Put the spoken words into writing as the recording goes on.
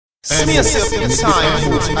See yourself in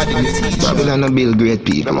time, I didn't teach. Babylon no build great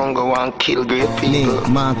people. I'm gonna go and kill great people.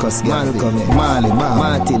 Marcus, Malcolm, Marley,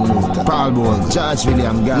 Martin Luther, Paul Boyle, George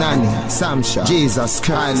William Gaza, Nani, Samsha, Jesus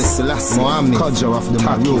Christ, Selassie, Mohammed, Kodjo of the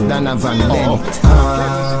Maroon, Donovan, Bennett.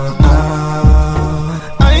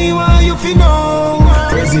 I want you to know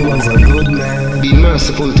Prezi was a good man. Be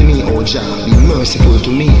merciful to me, oh Jah. Be merciful to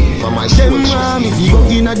me for my soul. Them want me to go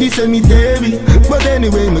in a this cemetery, but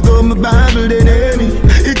anyway, me go my Bible, they name me.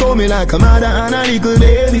 He call me like a mother and a little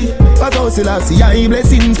baby. But also Selassie, I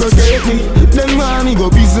blessings protect me. Them want me go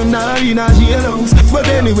prisoner in a jailhouse, but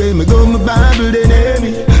anyway, me go my Bible, they name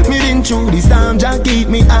me. Me didn't through this time, Jah keep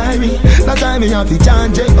me irie. Last time me have to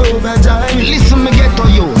chant Jehovah Jireh. Listen, me get to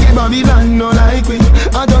you. Babylon no like me.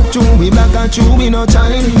 I just chew me black and chew me no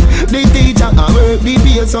Chinese. The teacher I work, the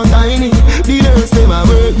pay so tiny. The nurse them I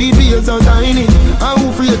work, the pay so tiny. I'm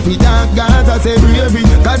afraid for that Gaza say bravery.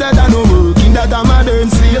 Cause that I no working, that I'm modern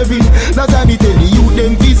slavery. That's why me tell the youth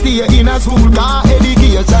them fi stay in a school. Cause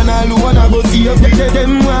education alone I go see up.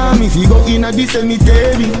 Them want me fi go in a this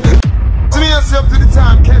cemetery. To me yourself to the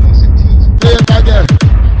time, Kevin. Play it again.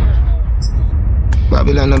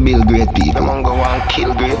 Babylon no build great people. I'm gonna go and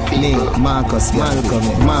kill great people. Marcus,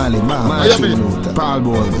 Malcolm, Marley, Martin Luther, Paul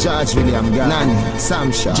Boyle, George William Gaza, Nani,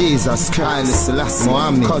 Samsha, Jesus Christ, Selassie,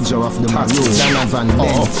 Mohammed, Kodjo of the Maroon, Donovan,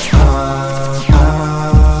 Bennett.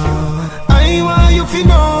 I want you to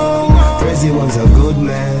know Prezi was a good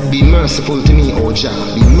man. Be merciful to me, oh Jah.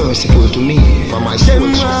 Be merciful to me for my soul.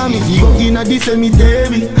 Them want me to go in a this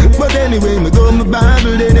cemetery, but anyway, me go my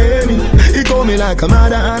Bible, they name me. He call me like a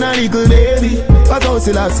mother and a little baby. But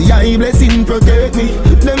also Selassie, I blessing protect me.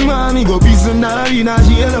 Them want me go prisoner in a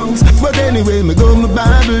jailhouse, but anyway, me go my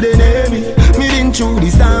Bible, they name me. Me didn't through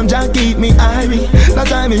this time, Jah keep me irie. Last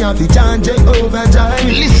time me have to chant Jehovah Jireh.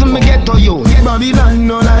 Listen, me get to you. Babylon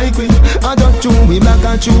no like me. I just chew me black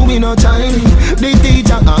and chew me no Chinese. The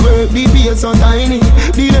teacher I work, the pay so tiny.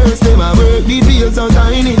 The nurse them I work, the pay so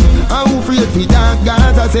tiny. I'm afraid for that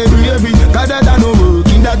Gaza say bravery. Cause that I no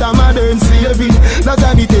working, that I'm modern slavery. That's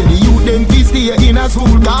why me tell the youth them fi stay in a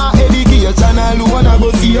school. Cause education alone I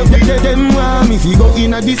go see up. Them want me fi go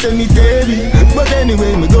in a this cemetery, but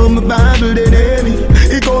anyway me go my Bible they name me.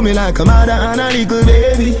 He call me like a mother and a little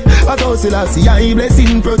baby. But also Selassie I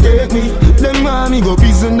blessing protect me. Them want me go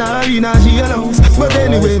prisoner in a jailhouse, but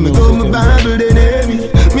anyway me go my Bible they name me.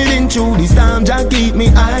 Me didn't through this time, Jah keep me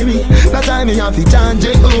irie. That time me have to chant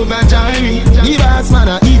Jehovah Jireh. The boss man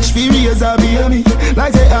a itch fi raise a baby.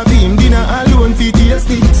 Like say a him dinner alone fi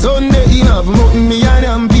tasty. Sunday he have mutton me and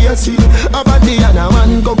am pastry. Up at the other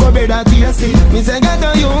one cocoa bread a tasty. Me say get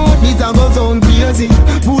a youth, this a go sound crazy.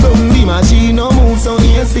 Put on the machine, no move so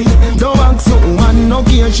hasty. Don't ask so man, no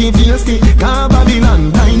care she feisty. Cause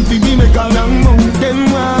Babylon blind fi be make a long move. Them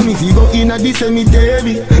want me fi go in a this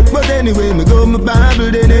cemetery, but anyway me go my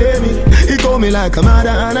Bible they name me. He call me like a mother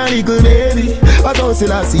and a little baby. But also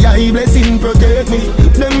Selassie I blessing protect me.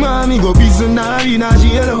 Them want me go prisoner in a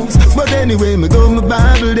jailhouse, but anyway me go my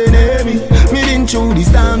Bible they name me. Me didn't through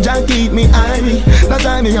this time, Jah keep me irie. That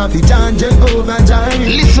time me have to chant Jehovah Jireh.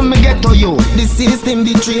 Listen, me get to you. The system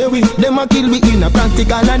betray we. Them a kill me in a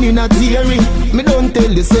practical and in a theory. Me don't tell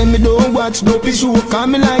the same, me don't watch no show. Cause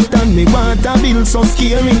me like and me want a bill so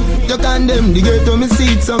scary. You condemn the ghetto, me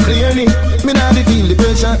see it so clearly. Me now me feel the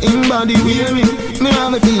pressure in body weary. Me now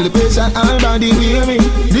me feel the pressure all body weary.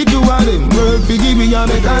 The two of them work to give me a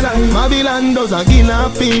better life. Babylon does a kill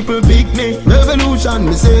of people pick me.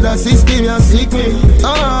 Revolution, me say the system ya sick me.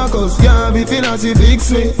 Cause can't be philosophy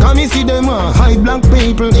fix me. Cause me see them hide black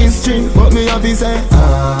people history. But me have to say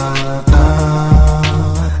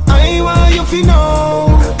I want you to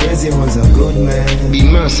know Prezi was a good man. Be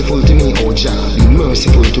merciful to me, oh Jah. Be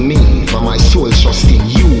merciful to me for my soul trust in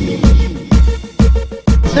you.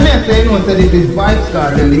 So me I say, you know, so this is Vybz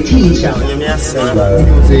Kartel, the teacher.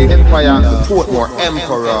 Music Empire, Portmore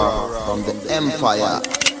Emperor from the Empire.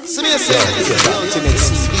 So me I say, this is the ultimate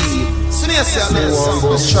CD. So me I say, another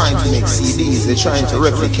song is trying to make CDs. They're trying to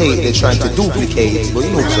replicate, they're trying to duplicate, but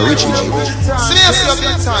you know it's original. So me I say, at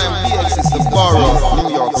the time, BX is the borough of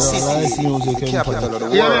New York City, the capital of the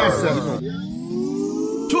world.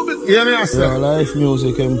 Life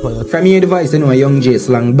Music Empire. From your device, you know a young J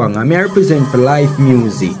Slang Bang. I may represent for Life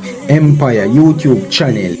Music Empire YouTube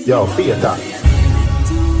channel. Yo, theater.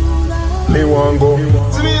 Me want go.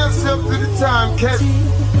 To me yourself to the time, Kevin.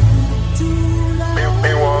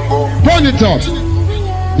 Me want go. Burn it up.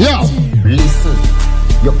 Yeah. Listen,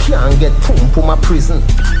 you can't get pum a prison.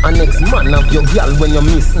 And next man of your girl when you're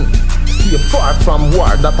missing. You're far from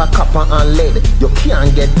war that a copper and lead. You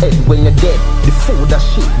can't get head when you're dead. The food a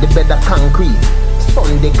shit, the bed a concrete.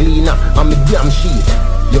 Sunday cleaner and me damn sheet.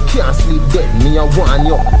 You can't sleep dead, me a warn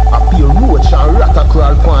you. A pure roach and rat a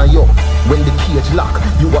crawl upon you. When the cage lock,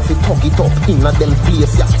 you have to tug it up in a them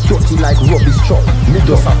place, yeah. Dirty like rubbish truck. Me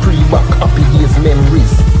just a pre-back happy days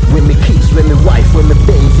memories. When me kids, when me wife, when me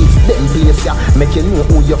Benzies, them place, yeah. Make you know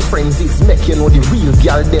who your friends is. Make you know the real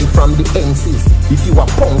girl them from the NCs. If you a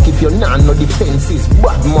punk, if you're not no defenses.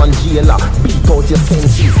 Bad man jailer, beat out your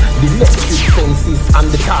senses. The electric fences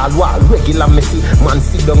and the tall wall. Regular messy, man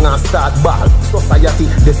sit down and start ball. Society,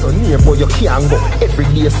 there's so near but you can't go. Every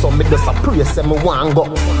day so me just a pray say me want go.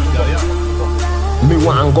 Me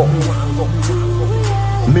want go.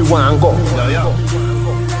 Me want go.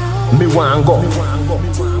 Me want go.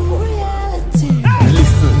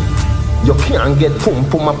 Listen, you can't get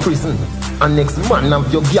pump from a prison. And next man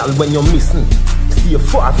have your girl when you're missing. Stay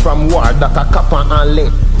far from war that a copper and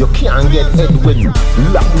lead. You can't get head with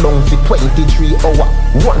lockdown for 23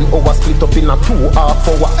 hours. 1 hour split up in a 2 half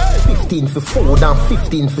hour. 15 for food and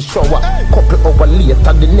 15 for shower. Couple hour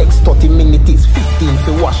later the next 30 minutes is 15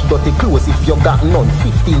 for wash dirty clothes if you got none.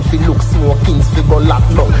 15 for look smokings for go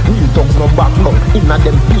lockdown. Real dogs no back long. Inna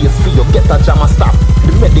them place for you get a jam and stop.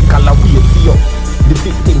 The medical a wait for you. The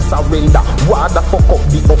victims surrender. Why the fuck up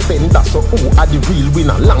the offender? So who are the real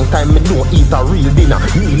winner? Long time me don't eat a real dinner.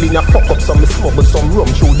 Meal in a fuck up some me smuggle some rum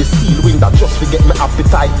through the steel window. Just forget my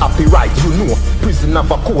appetite, happy right, you know. Prison have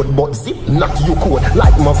a code, but zip not you code.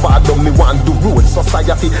 Like my father, me want do road.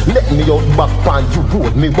 Society let me out back on you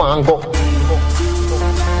road. Me want go.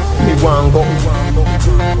 Me want go.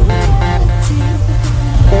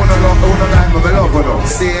 Owner life, my love,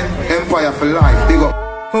 saying Empire for life, big up.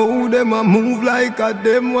 How them a move like a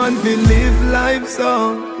them want to live life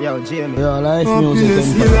song. Yo, Jamie. Yo, life music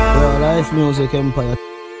empire. Yo, life music empire.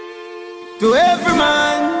 To every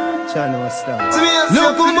man, channel star.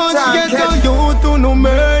 Look how much get on you to no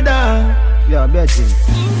murder. Yeah, betting.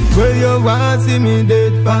 Where you want see me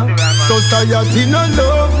dead for? Society no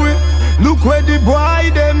love with. Look where the boy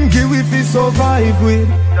them give if he survive with.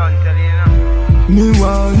 Don't tell you now. Me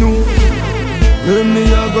want know where me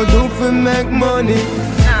a go do for make money.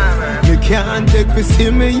 Me can't take for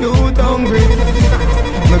see me youth hungry.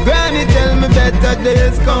 My granny tell me better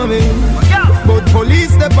days coming. But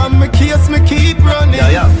police step on my case, me keep running.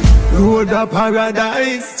 Road of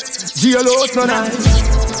paradise, jail house no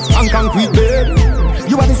nice. And concrete bed,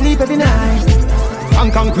 you have to sleep every night.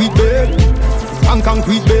 And concrete bed, and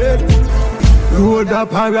concrete bed. Road of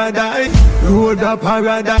paradise, road of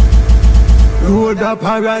paradise, road of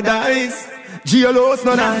paradise. Jail house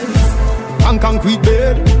no nice. And concrete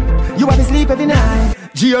bed, you have to sleep every night.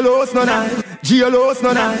 Jail house no nice. Jail house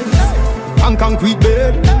no nice. And concrete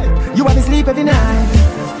bed, you have to sleep every night.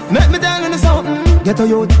 Make me down into something. Get a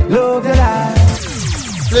youth, love your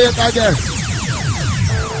life. Play it again.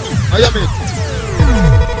 I am it.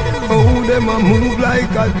 Oh, them a move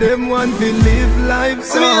like a them want to live life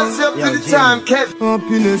so. Up to the time, Kev.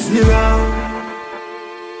 Happiness around.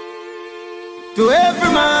 To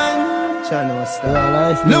every man, channel star.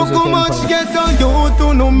 Life music look how much empire. get on you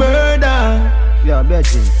to no murder. Yeah,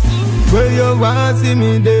 betting. Where you want see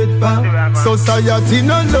me dead for? Society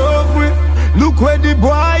no love with. Look where the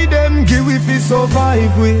boy them give if he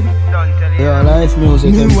survive with. Yeah, life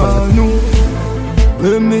music Me empire. want know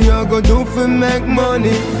where me a go do for make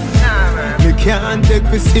money. Me can't take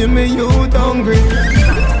for see me youth hungry.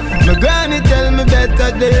 My granny tell me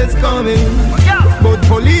better days coming. But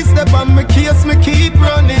police step on my case, me keep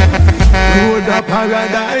running. Road of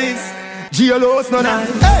paradise, jail house no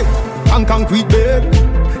nice. Hey, and concrete bed,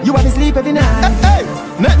 you have to sleep every night. Hey,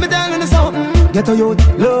 make me down into something. Get a youth,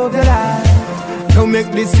 love your life. Don't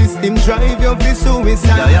make the system drive you for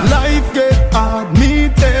suicide. Life get hard, me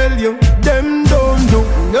tell you. Them don't do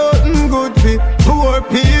nothing good for poor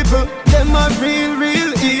people. Them are real,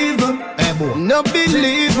 real evil. No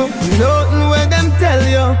believe nothing where them tell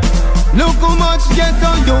you. Look how much get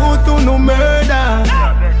on you to no murder.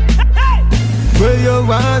 Where you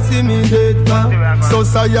want see me dead for?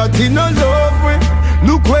 Society no love with.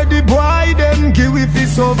 Look where the boy them give if he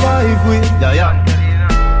survive with.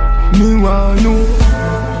 Me want know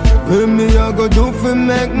where me a go do for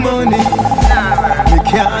make money. Me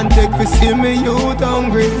can't take for see me youth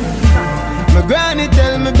hungry. My granny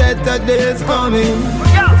tell me better days coming.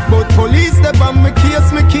 But police step on my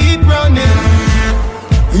case, me keep running.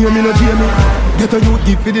 Hear me no hear me. Get a youth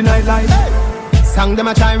give for the nightlife. Song them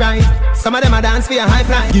a try right. Some of them a dance for a high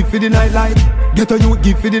fly. Give for the nightlife. Get a youth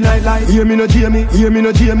give for the nightlife. Hear me no hear me. Hear me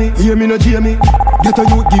no hear me. Hear me no hear me. Get a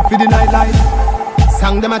youth give for the nightlife.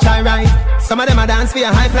 Song them a try right. Some of them a dance for a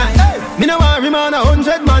high fly. Me no want remand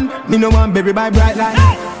 100 man. Me no want baby by bright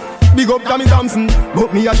light. Big up Tommy Thompson,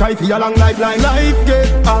 but me a try for a long lifeline. Life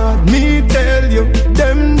get hard, me tell you.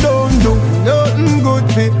 Them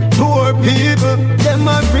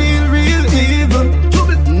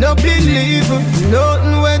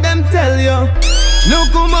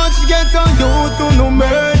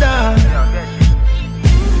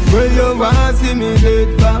Where you want see me dead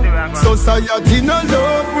for? Society no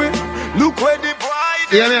love we. Look where the boy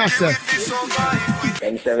Yeah, me answer.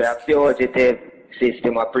 Them say we have fugitive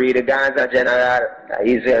system of free the Gaza general.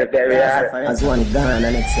 Israel burial. As one gone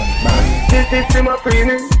and next one. This system of free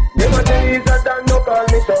me. Them a say is that don't no call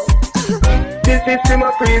me so. This system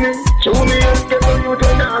of free me. Show me you get on you to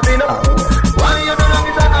now be no. Why you don't have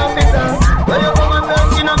this officer? Why you come and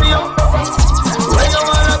talk in a me up? Why you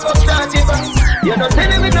wanna go start it back? You don't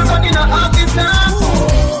tell me no gun in a officer.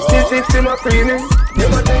 This system of free me.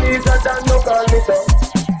 Them a say is that don't no call me so.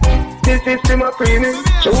 This system of free me.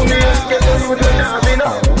 Show me you get on you to now be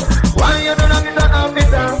no. Why you don't have this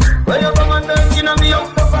officer? Why you come and talk in a me up?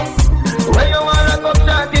 Why you wanna go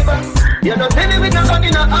start it back? You don't tell me no gun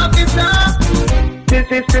in a officer. This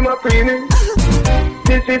system of free me.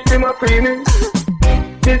 This system of free me.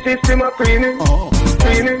 This system of free me.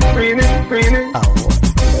 Free me, free me, free me.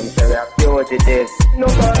 Them say we are fugitive. No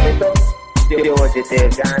call me so.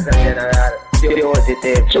 Fugitive, Gaza general.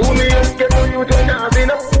 Fugitive. Show me you get on you to now be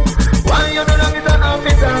no. Why you don't have this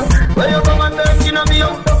officer? Why you come and talk in a me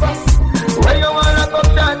out of us? Why you wanna go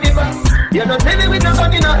start it back? You don't tell me no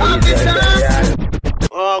gun in a officer.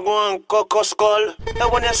 Oh, go on, Coco Skull.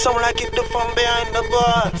 That one you sound like it do from behind the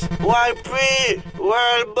bars. Why pre?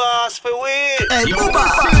 World boss for we. Hey, Booba,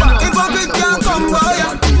 hypocrite can't come by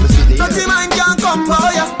ya. Dirty mind can't come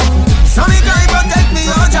by ya. So me guy protect me,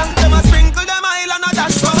 oh Jack. Them a sprinkle them oil and a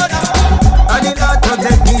dash powder. And it not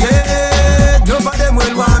protect me, yeah. None of them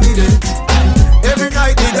will want me dead. Every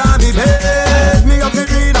night they got me bed. Me have to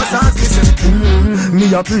read a song, me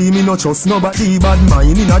a pre, me no trust nobody. Bad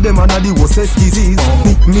mind inna them and a the worstest disease.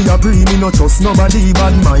 Me a pre, me no trust nobody.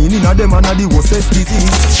 Bad mind inna them and a the worstest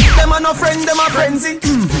disease. Them a no friend, them a frenzy.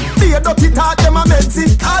 They a dirty talk, them a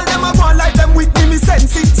medzy. All them a want like them with me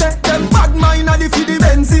sense it. Say them bad mind a the fi the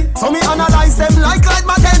Benzy. So me analyze them like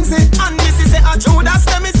Mackenzie. And this is a Judas,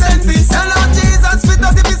 them me send this. Sell out Jesus for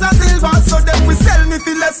 30 pieces of silver. So them we sell me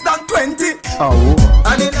for less than 20.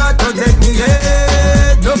 And it not protect me,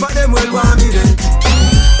 yeah. None of them will want me dead.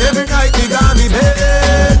 Every night they got me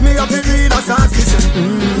bed. Me a fi read a song,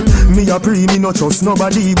 me a pre, me no trust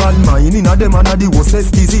nobody. Bad mind inna them and a the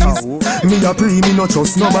worstest disease. Me a pre, me no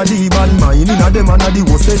trust nobody. Bad mind inna them and a the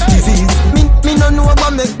worstest disease. Me no know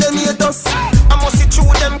what make them hate us. I must see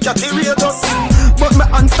through them caterate us. But me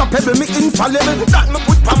unstoppable, me infallible. That me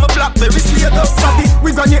put on my Blackberry status.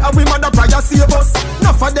 We granny and we mother prayer save us.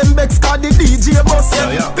 Enough of them begs call the DJ bus.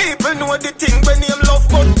 People know the thing when name love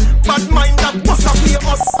but bad mind that must have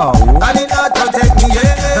famous. And it not protect me,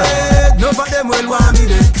 yeah. None of them will want me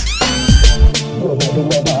there.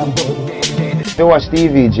 You watch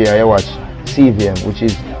TVG or you watch CVM, which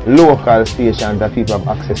is local stations that people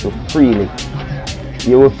have access to freely.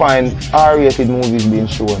 You will find R-rated movies being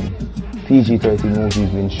shown, PG-13 movies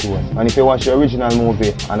being shown. And if you watch the original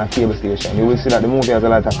movie on a cable station, you will see that the movie has a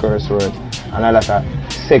lot of curse words and a lot of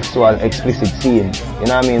sexual explicit scenes. You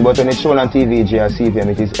know what I mean? But when it's shown on TVG or CVM,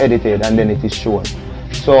 it is edited and then it is shown.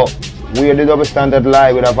 So we are the double standard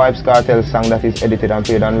lie with a Vybz Kartel song that is edited and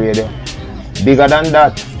played on radio. Bigger than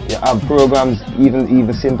that, you have programs, even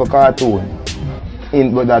simple cartoon,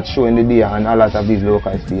 but that show in the day and a lot of these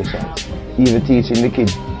local stations. Even teaching the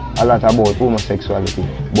kids a lot about homosexuality.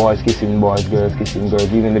 Boys kissing boys, girls kissing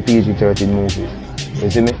girls, even the PG-13 movies. You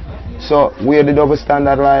see me? So we're the double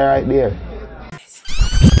standard lie right there.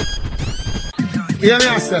 Yeah, me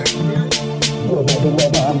answer.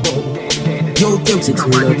 Yo,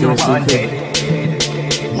 nobody no want dead.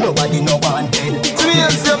 Nobody no want dead.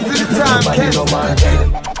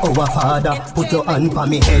 Our Father, put your hand on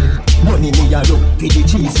me head. Money me a look for the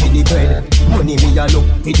cheese for the bread. Money me a look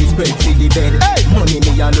for the spread for the bed. Money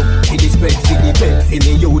me a look for the spread for the bed. For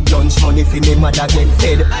me youth lunch money for me mother get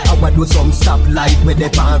fed. I want do some stop light with the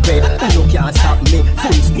pan red. You can't stop me,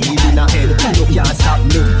 full speed in a head. You can't stop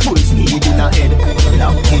me, full speed in a head.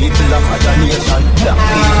 Black people of Fire Nation, black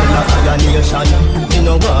people of Fire Nation. You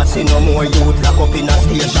know want see no more youth lock up in a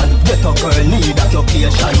station. Get a girl need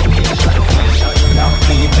occupation. Black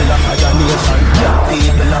people of Fire Nation, black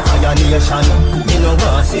people of Fire Nation. You know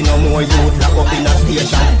want see no more youth lock up in a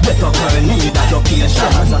station. Get a girl need occupation.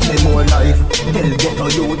 As I say more life, tell get a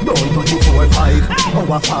youth down 24/5.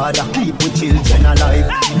 Our Father keep with children alive.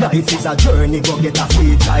 Life is a journey, go get a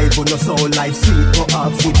free drive. But no soul life sweet, go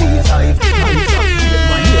off with these eyes.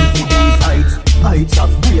 Heights of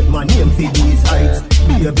great my name for these heights.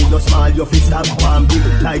 Baby no small your fist have one big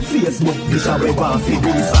like Facebook picture we want for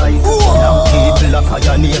these eyes. Black people of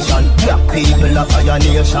Fire Nation, black people of Fire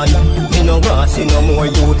Nation. Me no want see no more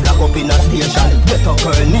youth lock up in a station. Get a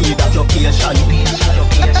girl need education.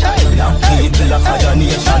 Black people of Fire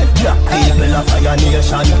Nation. Black people of Fire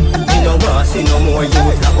Nation. You know want see no more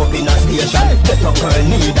youth lock up in a station. Get up girl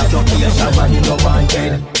need a location. And you know want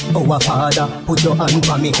dead. Our Father, put your hand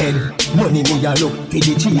on me head. Money me a look, for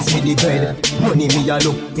the cheese, for the bread. Money me a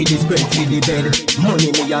look, for the spread, for the bed.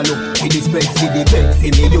 Money me a look, for the spread, for the bed.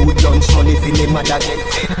 For me youth lunch money, for me mother get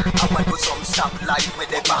fed. I want to do some stop life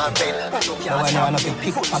with the bar bed. Now I know I'm a big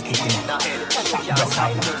pickpocket in the head. Just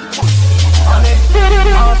sign on it.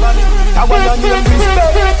 I want your name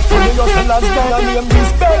respect. Only your sellers know your name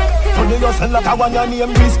respect. Only your sellers, I want your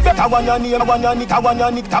name respect. I want your name, I want your name, I want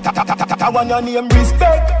your name, I want your name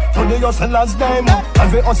respect. Only your sellers name.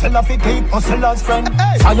 Every hustler fi keep hustler's friend.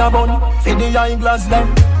 Firebun, fi the eyeglass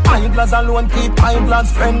them. Eyeglass alone keep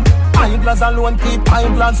eyeglass friend. Eyeglass alone keep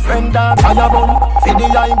eyeglass friend. Firebun, fi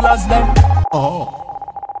the eyeglass them. Oh.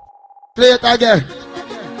 Play it again.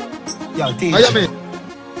 Yo, TJ. How you mean?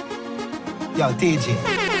 Yo, TJ.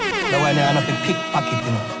 The one I have to pickpocket,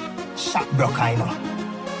 you know. Shot broke, I know.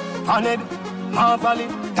 Honey, Marvally,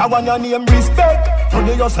 that one your name respect.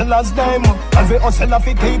 Only your seller's name. Every hustler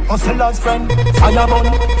fi keep hustler's friend. Firebun,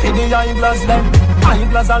 fi the eyeglass them.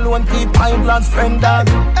 Eyeglass alone keep eyeglass friend.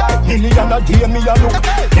 Million a day me a look.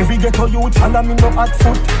 Every ghetto youth follow me no hot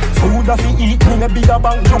foot. Food a fi eat me a be a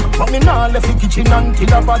bank look. But me nah left the kitchen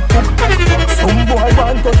until a bad cook. Some boy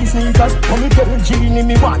want 30 sneakers. But me tell Genie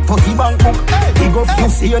me want 30 bank book. Big up you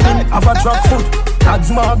see him have a drop foot.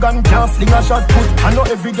 Dad's Morgan can't fling a shot put. I know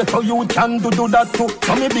every ghetto youth can do that too.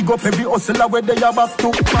 So me big up every hustler where they are back to.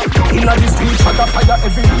 Inna the street fire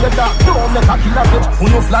every day that. Don't make a killer bitch who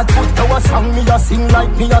no flat foot. Now a song me a sing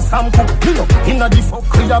like me a Sam Cook. Me know inna the fuck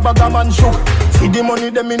clear bag a man shook. See the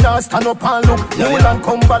money them me nah stand up and look. Newland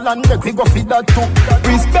Cumberland make we go feed that too.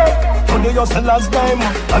 Respect only your sellers them.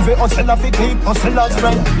 Every hustler fi keep hustler's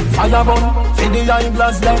friend. Firebun fi the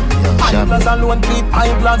eyeglass them. Eyeglass alone keep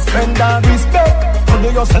eyeglass friend. Respect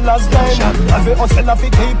only your sellers them. Every hustler fi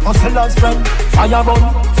keep hustler's friend. Firebun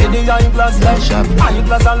fi the eyeglass them.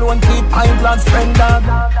 Eyeglass alone keep eyeglass friend.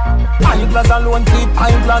 Eyeglass alone keep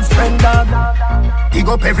eyeglass friend. Dig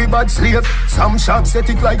up every bad slave. Some shops set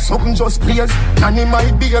it like something just plays. Nanny my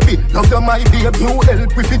baby, love you my baby. You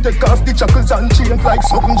help if you take off the shackles and chains like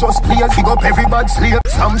something just plays. Dig up every bad slave.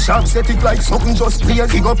 Some shops set it like something just plays.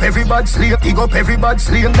 Dig up every bad slave. Dig up every bad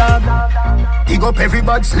slave. Dig up every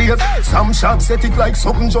bad slave. Some shops set it like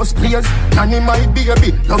something just plays. Nanny my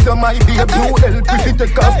baby, love you my baby. You help if you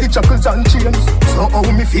take off the shackles and chains. So how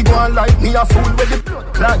me figure and like me a fool with the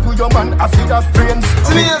blood clot with your man a feed of brains.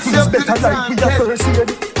 Things better like we a first aid.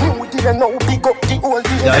 You know pick up the old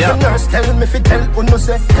days. The nurse tell me fi tell uno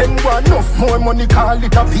say them want enough more money call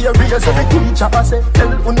it a pay raise. Every teacher I say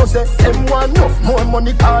tell uno say them want enough more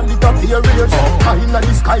money call it a pay raise. High inna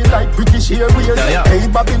the sky like British Airways. Hey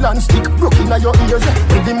Babylon stick broke inna your ears.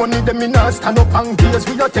 With the money them me nah stand up and gaze.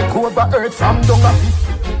 We a take over earth from down a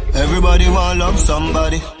fifth. Everybody want love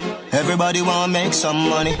somebody. Everybody want make some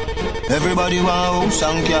money. Everybody want house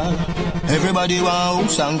and car. Everybody want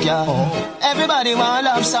house and car. Everybody want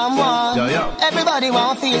love someone. Everybody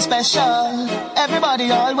want feel special.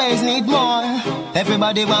 Everybody always need more.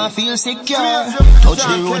 Everybody want feel secure. Touch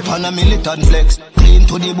the road on a militant flex. Clean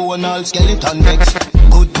to the bone all skeleton vex.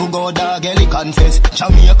 Good to go dog, Ellie confess.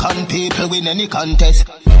 Jamaican people win any contest.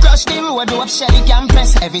 Crush the road up, Shelly can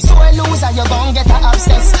press. Every sore loser, you gon' get a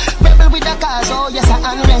obsess. Rebel with the cause, oh yes,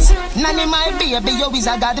 I unrest. Nanny my baby, you is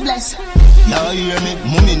a God bless. Now hear me,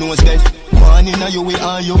 mommy knows best. One in a you we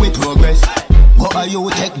are you with progress. What are you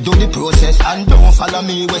take do the process. And don't follow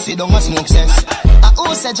me, we sit down and smoke cess.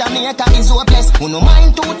 Who said Jamaica is hopeless? Who no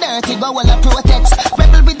mind too dirty, but well a protect.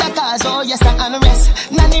 Rebel with the cause, oh yes, I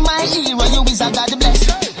unrest. Nanny my hero, you is a God bless.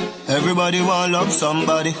 Everybody want love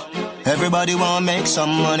somebody. Everybody want make some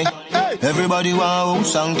money. Everybody want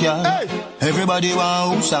house and car. Everybody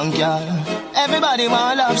want house and car. Everybody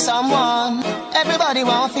want love someone. Everybody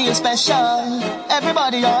want feel special.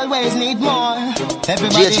 Everybody always need more.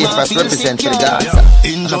 Everybody want feel secure.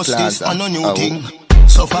 Injustice and no new thing.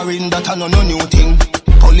 Suffering that and no new thing.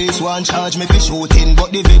 Police want charge me for shooting,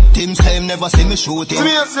 but the victims them never see me shooting.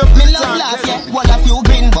 Me love laugh, yeah, one of you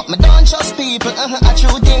grin, but me don't trust people, a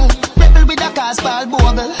true thing. Rebel with a cause called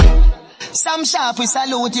bogle. Some sharp we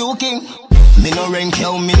salute you, king. Me no rank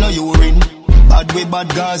you, me no urine. Bad we bad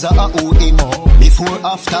Gaza a who him. Before,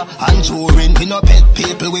 after, and during. Me no pet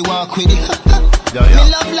people, we walk with it.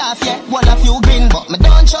 Me love laugh, yeah, one of you grin, but me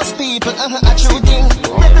don't trust people, a true thing.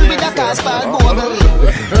 Rebel with a cause called bogle.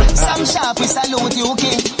 Some sharp we salute you,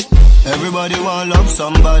 king. Everybody want love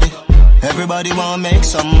somebody. Everybody want make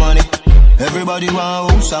some money. Everybody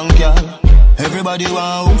want house and car. Everybody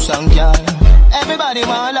want house and car. Everybody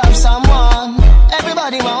wanna love someone.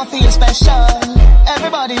 Everybody wanna feel special.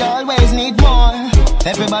 Everybody always need more.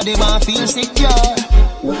 Everybody wanna feel secure.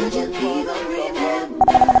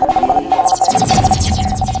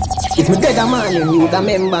 If me dead a man in you, da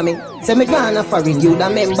remember me. Say me gonna foreign, you da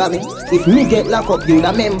remember me. If me get locked up, you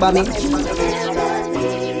da remember me.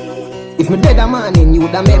 If me dead a man in you,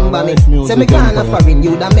 da remember me. Say me gonna foreign,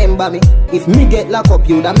 you da remember me. If me get locked up,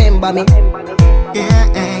 you da remember me. Yeah,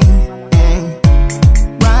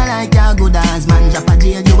 Well, like a good dance man, drop a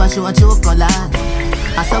jail, you a show a true color.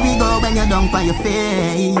 That's how we go when you dunk on your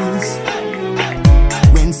face.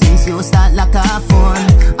 When since you start like a phone,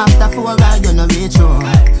 after 4 hours you no reach home.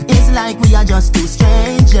 It's like we are just two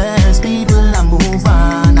strangers. People are move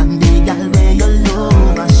on, and the girl where you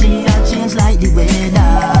love, and she a change like the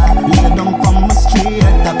weather. You don't come straight,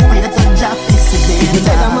 I pray to justice. If me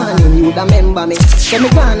dead a man in you, da remember me. Say me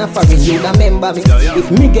gonna foreign, you da remember me.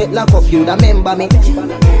 If me get locked up, you da remember me.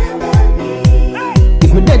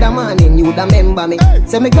 If me dead a man in you, da remember me.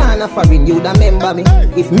 Say me gonna foreign, you da remember me.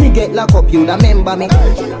 If me get locked up, you da remember me.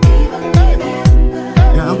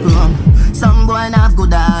 Some boy have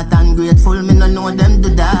good heart and grateful, me no know them do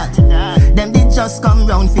that. Them did just come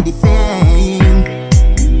round for the fame.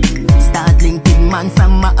 Start linking man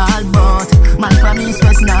from my all but man from east,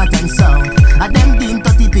 west, north and south. And them deem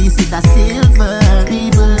 30 pieces of silver.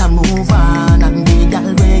 People a move on, and the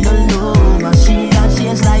girl where you love, and she a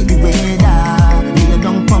change like the weather. You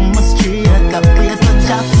don't come straight, the praise to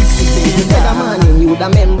justice. If me dead a man in you, da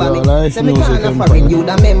remember me. Say me gonna foreign, you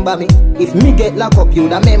da remember me. If me get locked up, you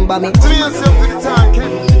da remember me.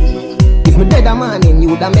 If me dead a man in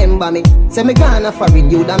you, da remember me. Say me gonna foreign,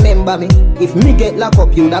 you da remember me. If me get locked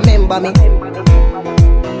up, you da remember me.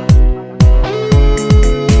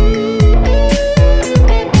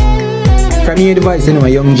 From here the voice, you know,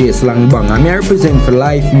 Young J Slang Bang. I'm here represent for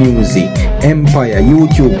Life Music, Empire,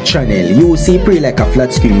 YouTube channel. You see pretty like a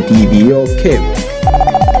flat screen TV, yo, Kev.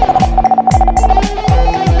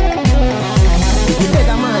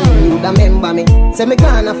 Remember me. Say me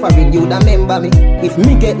gonna foreign, you da remember me. If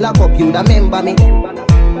me get locked up, you da remember me. Plead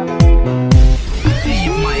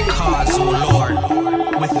my cause, O Lord,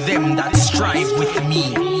 with them that strive with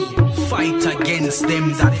me. Fight against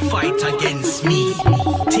them that fight against me.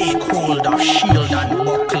 Take hold of shield and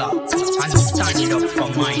buckler and stand up for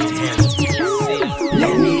my health.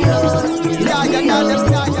 Let me up. Let me up.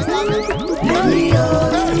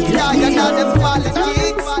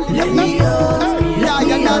 Let me up. Let me up.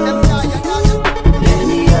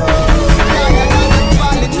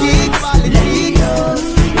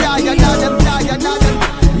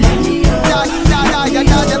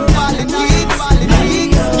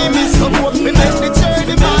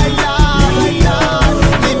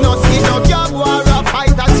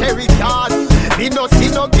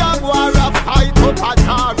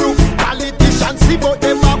 Politicians see but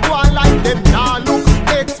them a go like them now look.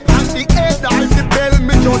 Expand the head and the bell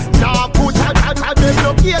me just now put them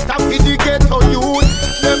no cater for the ghetto youth.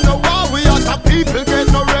 Them no war we as a people get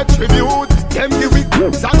no retribute. Them give we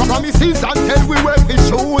goods and promises and tell we where we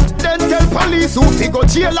shoot. Then tell police who fi go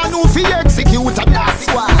jail and who fi execute. And that's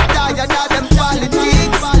why die them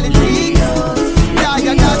politics. Die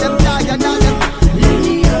them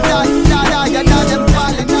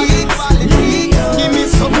give me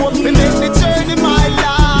some hope to make the journey my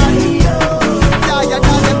life. Die them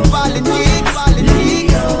politics.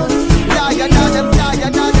 Die them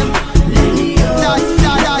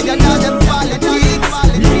politics.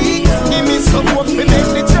 Give me some hope to make the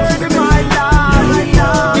journey my life.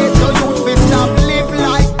 Get the youth to stop live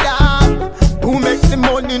like that. Who makes the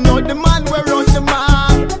money, not the man we run the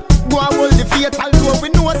map. Go and hold the faith, although we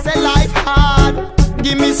know say life hard.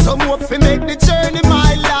 Give me some hope to make the journey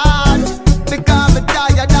my lad. Because me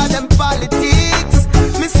tired of them politics.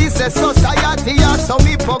 Me see say society are some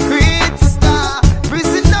hypocrites.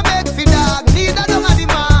 Prison no beg for dog, neither don't have the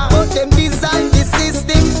man. But them design the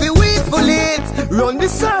system for we full it. Run the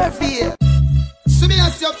survey. So me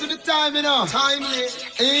ask you up to the time, you know. Timely.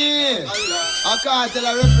 Yeah. I can't tell I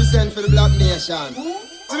represent for the black nation.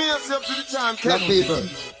 So me ask you up to the time, black people.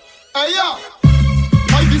 Hey yo.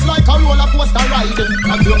 Life is like a roller coaster ride.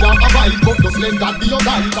 And you want a ride, but just let that be your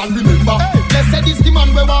guide. And remember, blessed is the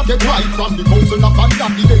man where walk get right. From the council of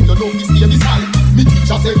family, then you know we stay beside. Me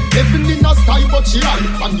teacher say, heaven in the sky, but she right.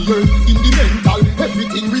 On the earth, in the mental,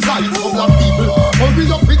 everything resides. So black people, hurry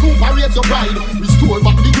up, recuperate your pride. Restore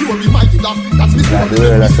back the glory, mighty God. That's me story.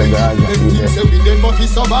 Everything say we dead, but we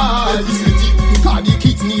survive. Because the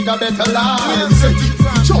kids need a better life.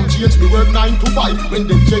 Church change, we work 9 to 5. When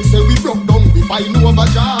them checks say we broke down, we find over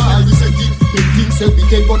joy. Them things say we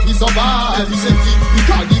dead but we survive. We said it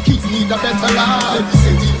because the kids need a better life. We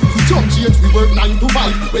said it, we jump change, we work 9 to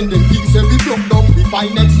 5. When them things say we broke down, we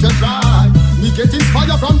find extra drive. We get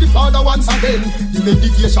inspired from the Father once again. The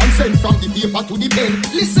meditation sent from the paper to the pen.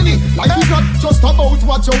 Listen it, life is not just about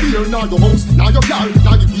what you wear, nor your house, nor your car,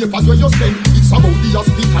 nor the papers where you spend. It's about the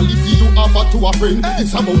hospitality you offer to a friend.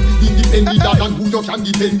 It's about independent and who you can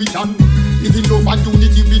depend with and living love and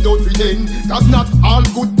unity without pretend. Cause not all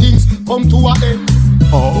good things come to an end.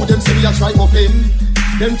 Who them say we a try offend?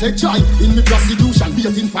 Them take try in me prostitution,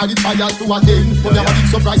 waiting for the trial to attend. But never did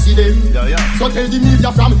surprise see them. So tell the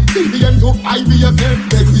media from CBM to IBFM.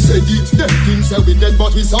 Make we said it, them things say we dead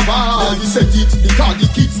but we survive. We said it, because the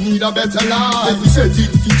kids need a better life. We said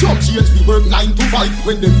it, if job change we work 9 to 5.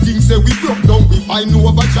 When them things say we broke down, we find no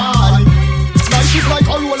overdrive. Life is like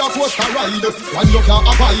a roller coaster ride. One you can't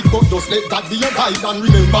abide, but just let that be your guide. And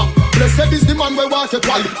remember, blessed is the man where walk your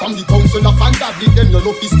pride. From the council of ungodly, then your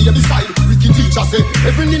love is stay beside. Ricky teacher say,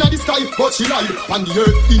 everything in the sky, but she lied. On the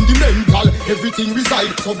earth, in the mental, everything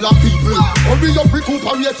reside. So black people, hurry up,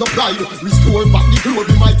 recuperate your pride. Restore back the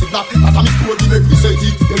glory, mighty black. That a story, make we say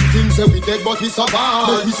it. Them things say we dead, but we survive.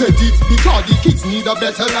 Make we say it, because the kids need a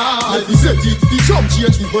better life. Make we say it, the job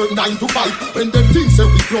change, we work 9 to 5. When them things say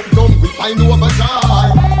we broke down, we find no overdrive.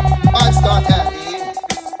 Vybz Kartel.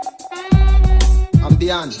 I'm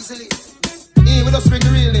beyond. Hey, we just bring the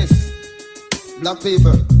realness. Black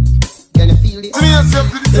paper. Can you feel it?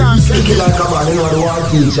 Kick it like a man, you know the war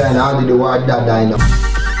teacher and how did the war dad die now?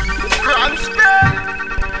 Grand spell,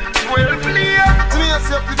 12 layer,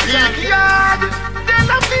 big yard, then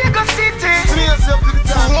a bigger city,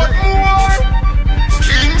 Fort Moore,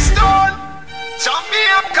 Kingston,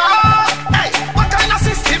 Jamaica. Hey, what kind of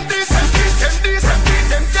system this?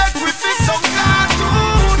 Them dead with me some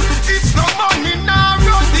cartoon. It's no money now,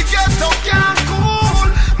 run the ghetto can't cool.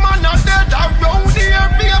 Man are dead around here,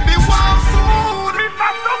 baby want food. Me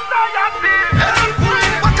fat society, help me.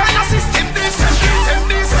 What kind of system this? Them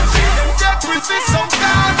dead with me some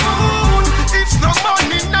cartoon. It's no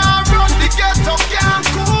money now, run the ghetto can't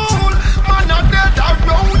cool. Man are dead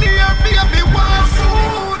around here, baby want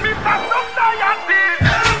food. Me fat society,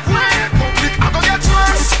 help me. Public I go get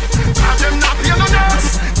worse, and them not pay no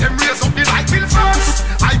nurse. Them raise up the light bill first.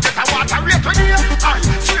 I get a water rate when here. I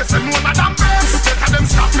swear some more than burst. Better them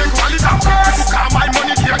stop make one little burst. Cause my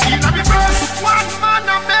money here in a be first. One man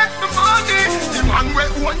a make the money. The man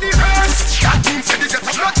will own the hearse. That means they get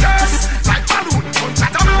a blood test. Like balloon, don't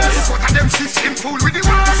chat a mess. What of them system fool with the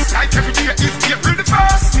worst. Like every day is April the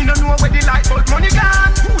 1st. Me no know where the light bulb money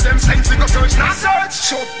gone. Who them send to go search, not search.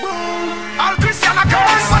 Shut boom. All Christian a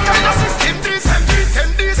curse. What kind of system this?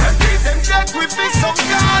 Them dead with me some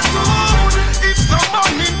cartoon. It's no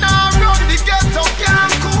money now, run the ghetto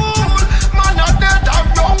can't cool. Man are dead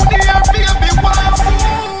around here, baby want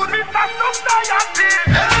food. Me fat society,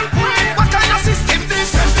 help me. What kind of system this?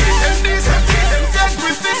 Them dead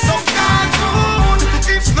with me some cartoon.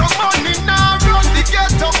 It's no money now, run the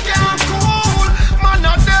ghetto can't cool. Man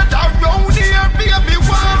are dead around here, baby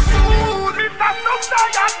want food. Me fat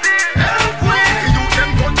society, help me. You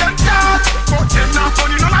them gun them down, but them not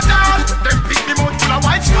funny none at all. Them pick them out full of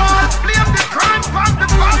white skull. Blame the crime from the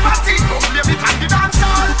property. Don't blame it on the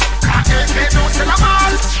dancehall. Cause AK don't sell a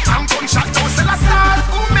mall, and gunshot don't sell a stall.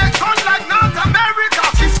 Who make gun like North America?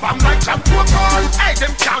 Kiss bomb like Champo Paul. Hey,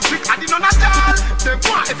 them can't trick and none at all. Them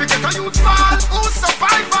want if you get a youth fall. Who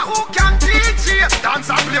survivor, who can DJ? Dance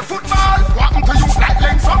and play football. What to you like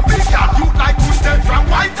length from big yard? You like who's dead from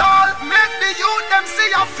Whitehall. Make the youth them see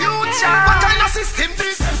your future. What kind of system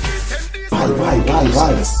this?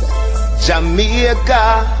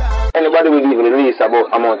 Jamaica. Anybody will give the least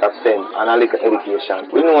amount of sense and a little education.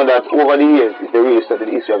 We know that over the years, if they really study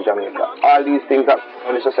the history of Jamaica, all these things that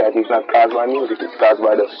in the society is not caused by music, it's caused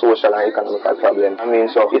by the social and economical problem. I mean,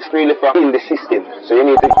 so it's really from in the system. So you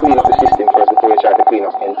need to clean up the system first before you try to clean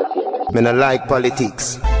up entertainment. Me no like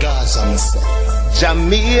politics. Gaza,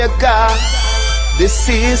 Jamaica, the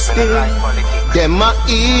system, them are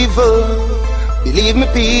evil. Believe me,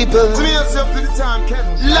 people.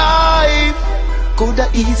 Life coulda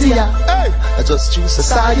easier. I just choose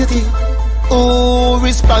society. Who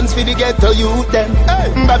responds for the ghetto youth them?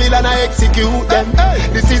 Babylon I execute them.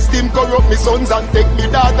 The system corrupt me sons and take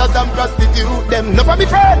me daughters and prostitute them. No for me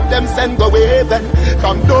friend, them send go heaven.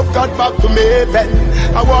 From Dove God back to Maven.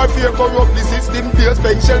 A warfare corrupt the system, pay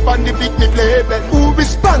special and the pick me play them. Who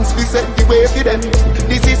responds for set the way for them?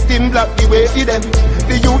 The system block the way for them.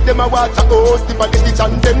 the youth, them a water hose. The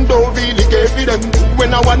politicians, them don't really care for them.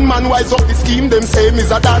 When a one man wise up the scheme, them same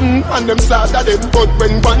is a done, and them slaughter them. But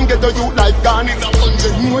when one get a youth life gone, it's a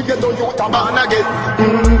hundred. No get a youth a man again.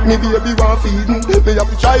 Me baby want feeding. Me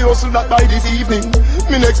have to try hustle that by this evening.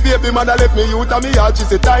 Me next baby mother left me youth and me heart. She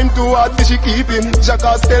say time too hard for she keeping.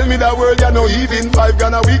 Jackass tell me that world you no even. 5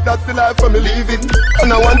 grand a week, that's the life for me living.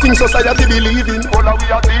 And I one thing society believe in. All of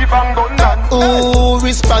we are thief and gun man. Ooh,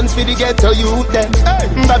 response for the ghetto youth them.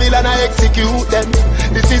 Babylon I execute them.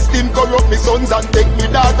 The system corrupt me sons and take me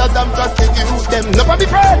daughters and prostitute them. No for me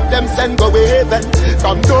friend, them send go away then.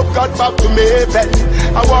 From top got back to Maven.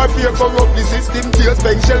 A warfare corrupt the system. Tears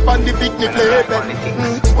bank shelf and the picnic play then.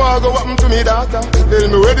 What go happen to me daughter? Tell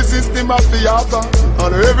me where the system has the offer.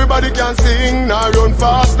 And everybody can sing, now run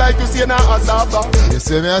fast like you see now Asaba. You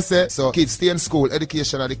see me I say, so kids stay in school,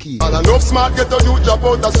 education are the key. And enough smart get a youth drop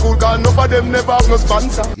out of school, cause enough of them never have no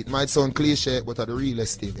sponsor. It might sound cliche, but are the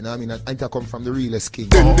realest thing. You know what I mean? I come from the realest king.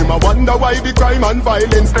 Then them a wonder why the crime and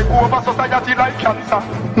violence take over society like cancer.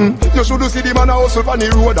 You should see the man a hustle on the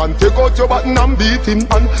road and take out your button and beat him.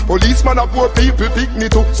 And policeman a poor people pick me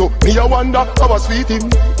too. So me a wonder how I sweet him.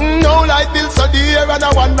 No light bill so dear and a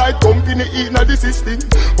one light company in the system.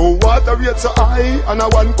 Oh water rate so high and a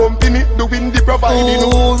one company doing the providing.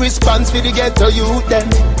 Oh response for the ghetto youth them.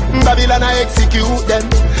 Babylon I execute them.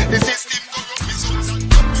 The system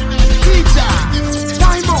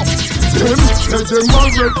time up. Them say them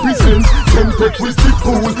all represent. Them take with the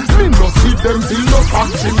fool. Me no see them build no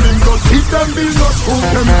factory. Me no see them build no school.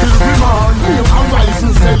 Them kill the man. And rise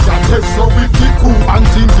and say that they so with the coup. And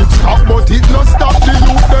think it stop but it no stop. The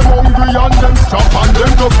youth them hungry and them stop and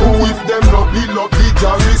them go cool. If them no build up the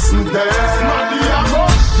garrison there. Smaddy a go.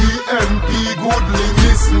 The MP goodly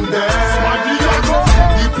listen there. Smaddy a go.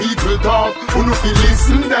 The people talk who no feel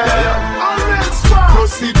listen there. No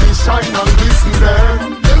see the shine and listen there.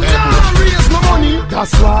 Them not raise no money.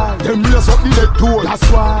 That's why. Them raise up the dead toll. That's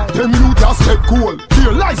why. Them youth just get cool.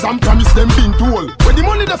 Fear lies and promise them being told. When the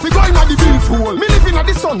money they figure in the bill full. Me living at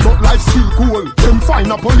the sun but life still cool. Them find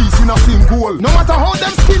a police in a same goal. No matter how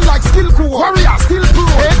them skill like skill cool. Warrior still pro.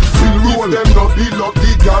 Head still roll. Them no build up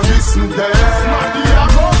the garrison there. Smaddy a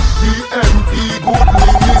go. The MP goodly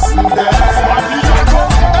listen there. Smaddy a go.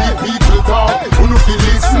 The people talk who no feel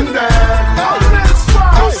listen there.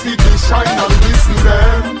 See the shine and listen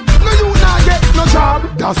them. No you not get no job.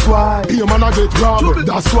 That's why. Here man a get robbed.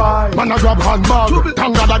 That's why. Man a grab handbag.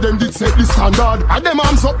 Thank God that them did set the standard. And them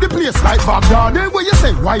arms up the place like Baghdad. Then where you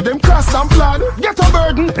say why them cross and plan? Get a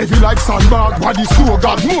burden heavy like sandbag. Body store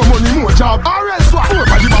God more money more job. Or else what? More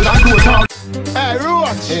body man and go talk. Hey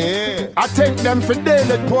Roach, I take them for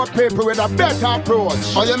daily poor paper with a better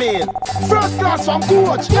approach. How you mean? First class from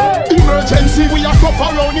coach. Emergency we a suffer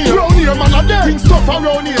around here. Round here man a dead. Things tough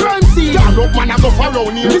around here. Crime scene. Can't look man a go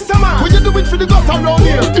around here. Listen man, what you doing for the gutter around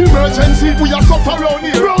here? Emergency we a suffer around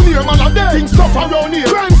here. Round here man a dead. Things tough around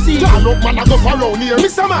here. Crime scene. Can't look man a go around here.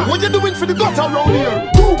 Listen man, what you doing for the gutter around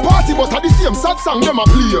here? Two party but at the same sad song them a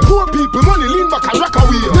play. Poor people money lean back and rock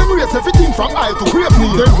away. Them raise everything from high to grave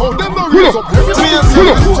knee. Them hold them no raise up. Pull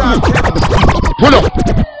up.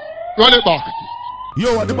 Run it back.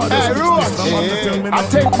 Yo, what the body I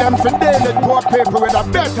take them for daily poor paper with a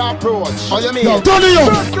better approach. How you mean?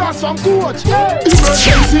 First class from coach.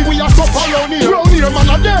 Emergency we a suffer around here. Round here man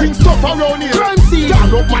a dead. Things tough around here. Crime scene. Can't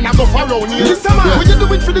look man a go around here. Listen man, what you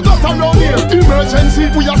doing for the gutter around here? Emergency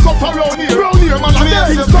we a suffer around here. Round here man a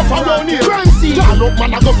dead. Things tough around here. Crime scene. Can't look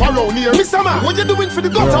man a go around here. Listen man, what you doing for the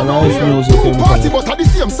gutter around here? Two party but at the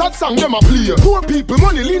same sad song them a play. Poor people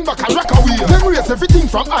money lean back and rock away. Them raise everything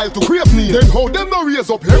from aisle to grave knee. Then how them no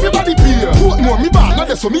raise up, everybody pay. Put more me bad,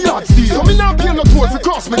 not so me yard steal. So me not pay no toll for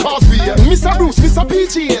cross me causeway. Mr. Bruce, Mr.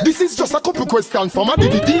 PG. This is just a couple questions from a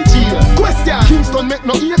DJ. Question, Kingston make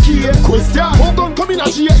no AK. Question, how gun come in a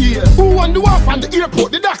GA? Who want the wharf and the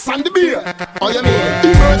airport, the docks and the beer? Oh you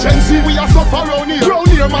mean? Emergency, we are suffer around here. Round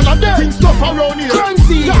here man a dead. Things tough around here. Crime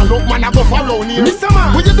scene. Can't look man a go around here. Mr.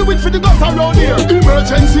 Man, what you doing for the gutter around here?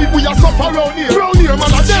 Emergency, we are suffer around here. Round here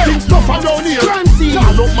man a dead. Things tough around here. Crime scene.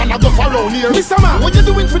 Can't look man a go around here. Mr. Man, what you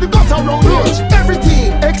doing for the gutter around here?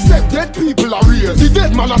 Everything except dead people are real. The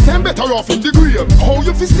dead man are same better off in the grave. How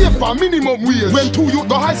you feel safe for minimum wage? When 2 youth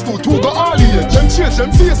go high school, 2 go early age. Them change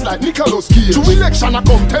them face like Nicolas Cage. To election I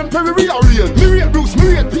come temporary rearrange. Me rate Bruce, me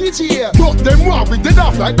rate PGA. But them war with dead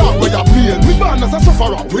off like that way you play. Me born as a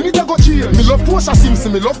sufferer, we need to go change. Me love Portia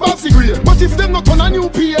Simpson, me love Babsy Gray. But if them not on a new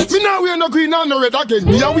page, me now wear no green and no red again.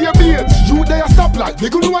 Me a wear beige. You they a stop like they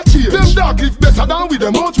gonna change. Them dog live better than with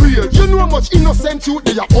them outrage. You know how much innocent youth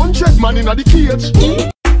they are 100 man in the cage.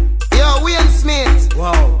 Yo, Wayne Smith.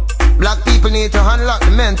 Wow. Black people people need to unlock the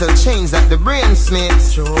mental chains that the brain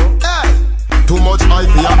smiths. Hey. Too much eye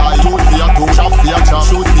for your eye, tooth for your tooth, chop for your chop,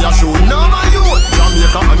 shoot for your shoot. No my youth,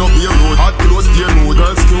 Jamaica and up your road, hot close dear mood.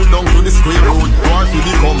 Girls cute down to the square road. War to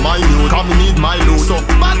become my youth, come need my loot. So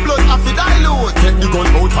bad blood have to dilute. Take the gun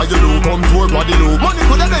out of your loop, come to a body loop. Money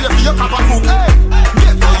could have done you for your cap and hoop. Hey,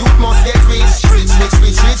 get the youth must get rich. Rich, rich,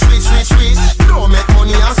 rich, rich, rich, rich, rich. Don't make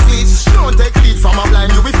money and switch. Don't take lead from a blind,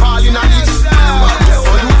 you will fall in a ditch. Get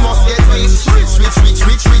the youth must get rich. Rich, rich, rich,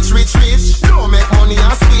 rich, rich, rich, rich. Don't make money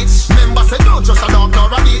and switch. Member say don't just a dog nor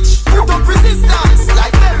a bitch. Put up resistance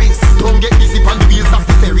like berries. Don't get busy on the wheels of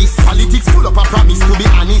the ferries. Politics full up a promise to be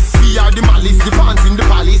honest. We are the malice, the fans in the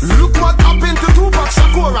palace. Look what happened to Tupac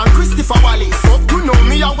Shakur and Christopher Wallace. Up to know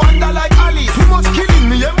me, I wonder like Alice. Too much killing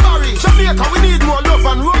me embarrassed. Jamaica, we need more love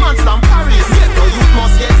and romance than Paris. Get the youth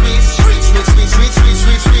must get rich. Rich, rich, rich, rich, rich,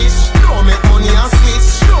 rich, rich. Don't make money and switch.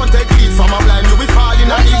 Don't take lead from a blind, you will fall in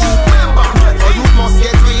a ditch. Remember, get the youth must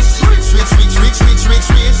get rich. Rich, rich, rich, rich, rich, rich,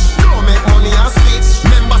 rich. Don't make money and switch.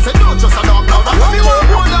 Member say don't just a dog now. What me want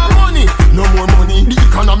more than money? No more money. The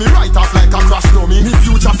economy right off like a crash dummy. Me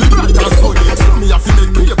future feel bright and sunny. So me have to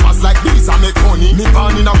make papers like this and make money. Me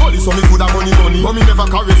born in a gully so me coulda money. But me never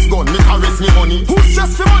caress gun, me caress me money. Who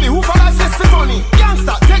stress for money? Who for life less for money?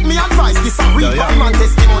 Gangsta, take me advice. This a real man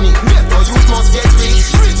testimony. Get the youth must get rich.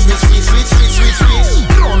 Rich, rich, rich, rich, rich, rich, rich.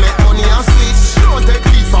 Don't make money and switch. Don't take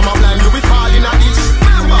lead from a blind, you will fall in a ditch.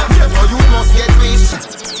 Remember, get the youth must get rich.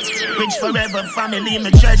 Rich forever, family, my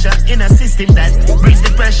treasure. In a system that breeds the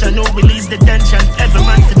pressure, no release the tension. Every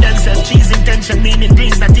man for themselves, cheese intention, meaning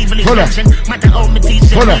things not evil intention. Matter how me teach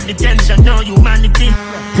them, need the tension, no humanity.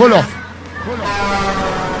 Pull up.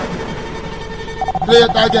 Play it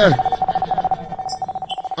again.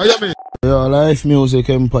 How you mean? Yo, life music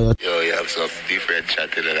empire. Yo, you have some different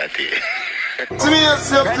chat in that here. To me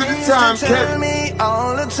yourself to the time, tell me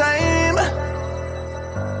all the time.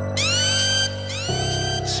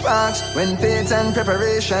 Sparks when faith and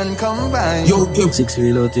preparation combine. Yo, 6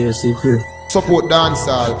 reload here, secret. Support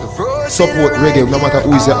dancehall, support reggae, no matter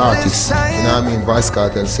who is the artist. You know what I mean? Vybz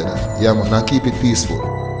Kartel said that. Yeah man, now keep it peaceful.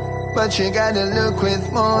 But you gotta look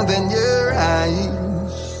with more than your eyes.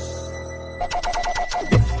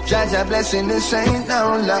 Jaja blessing, this ain't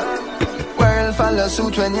no luck. World follow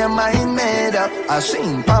suit when your mind made up. I've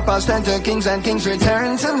seen papas turn to kings and kings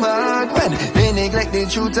return to mud. When they neglect the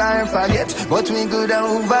truth and forget, but we good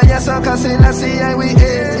over. Yes, I can see, I see how we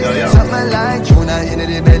hear. Something like Jonah in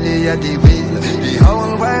the belly of the wheel. The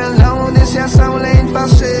whole world knows this, your soul ain't for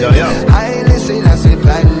sale. I listen, I see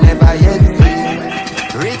plan never yet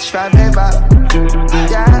free. Rich forever,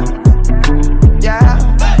 yeah, yeah,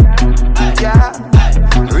 yeah.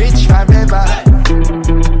 Rich forever.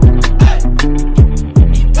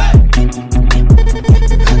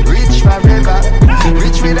 Forever,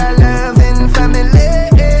 rich with a loving family.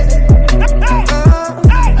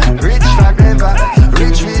 Rich forever,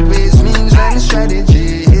 rich with ways, means and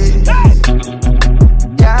strategies.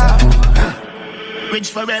 Yeah. Rich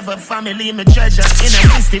forever, family, my treasure. In a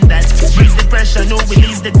system that breeds the pressure, no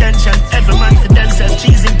release the tension. Every man for themselves,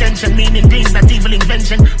 cheese intention, meaning things not evil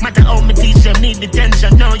invention. Matter how me teach them, need the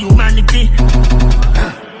tension, no humanity.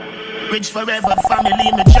 Rich forever,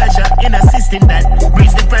 family, my treasure. In a system that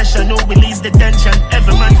breeds the pressure, no release the tension.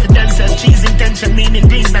 Every man for themselves, cheese intention, meaning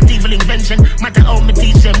things not evil invention. Matter how me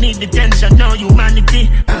teach them, need the tension, no humanity.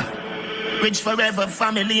 Rich forever,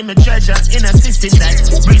 family, my treasure. In a system that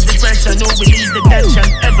breeds the pressure, no release the tension.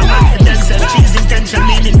 Every man for themselves, cheese intention,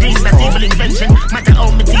 meaning things not evil invention. Matter how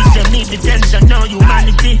me teach them, need the tension, no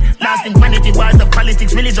humanity. Lasting vanity, wars of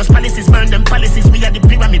politics, religious policies, burn them policies. We are the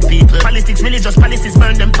pyramid people. Politics, religious policies,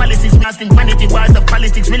 burn them policies. Lasting vanity, wars of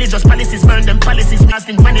politics, religious policies, burn them policies.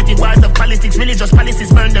 Lasting vanity, wars of politics, religious policies,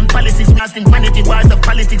 burn them policies. Lasting vanity, wars of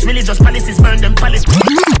politics, religious policies, burn them policies.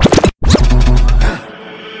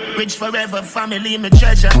 Rich forever, family, my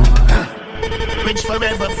treasure. Rich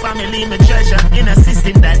forever, family, my treasure. In a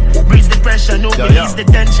system that breeds the pressure, no release the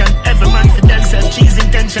tension. Every man for themselves, cheese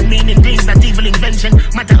intention, meaning things not evil invention.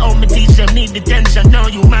 Matter how me teach them, need the tension, no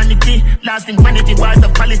humanity. Lasting vanity, wars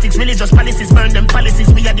of politics, religious policies, burn them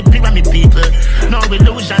policies. We are the pyramid people. No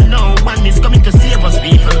illusion, no one is coming to save us,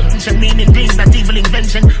 people. Meaning things not evil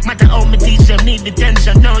invention. Matter how me teach them, need the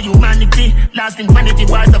tension, no humanity. Lasting vanity,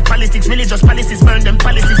 wars of politics, religious policies, burn them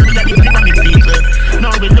policies. We are the pyramid people. No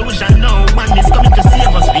illusion, no one is coming to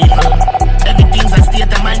save us, people. Everything's a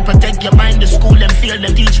state of mind, protect your mind. The school them feel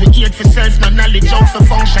them teach we hate for self, no knowledge out for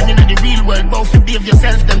function in the real world. Both behave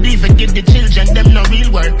yourself, them leave and give the children them no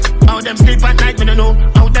real work. How them sleep at night, me no know.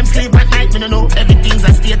 How them sleep at night, me no know. Everything's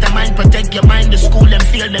a state of mind, protect your mind. The school them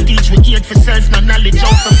feel them teach we hate for self, no knowledge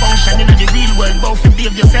out for function in the real world. both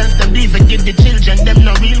behave yourselves, them even give the children, them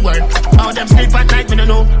no real work. How them sleep at night, me no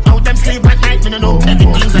know. How them sleep at night, me no know.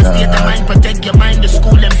 Everything's a state of mind, protect your mind. The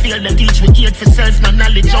school, them feel, them teach, we hate for self, no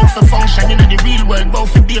knowledge, out for function in the real world.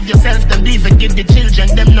 Both behave yourselves, them even give the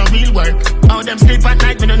children, them no real work. How them sleep at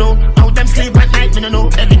night, me no know. How them sleep at night, me no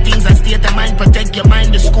know. Everything's a state of mind, protect your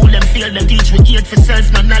mind. The school, them feel, them teach, we hate for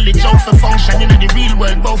self, no knowledge, out for function in the real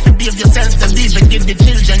world. Both behave yourselves, them even give the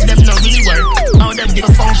children, them no real work. How them give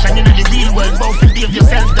a function in the real world. Both behave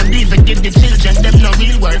yourselves, them even give the children, them no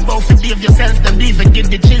real work. Both behave yourselves, them even give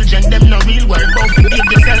the children, them no real work. Both behave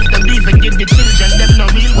yourselves, them even give the children, them no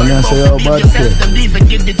real work. Both behave yourselves, them even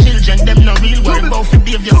give the children, them no real work. Both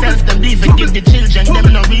behave yourselves, them even give the children, them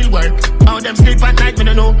no real work. How them sleep at night, me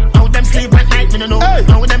no know. How them sleep at night, me no know.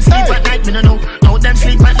 How them sleep at night, me no know. How them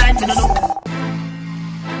sleep at night, me no know.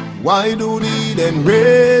 Why do them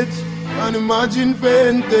rage and imagine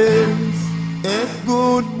faintings? If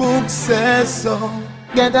good book says so,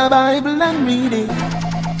 get a Bible and read it.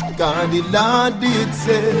 God the Lord did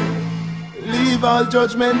say, leave all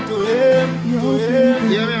judgment to him, to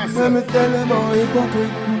him. Let me tell him how it go.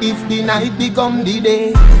 If the night become the day,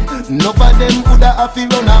 enough of them coulda have to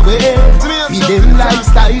run away. If them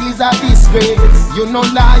lifestyle is a disgrace, you know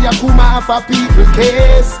liar come off a people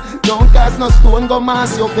case. Don't cast no stone, go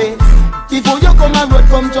mass your face. Before you come and road,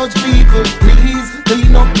 come judge people, please.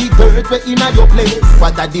 Clean up the dirt where in your place.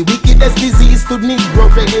 What are the wickedest disease to Negro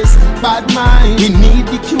race? Bad mind, we need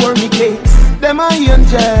the cure me case. Them a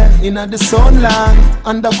angel in the sunlight.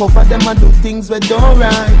 Undercover them a do things we don't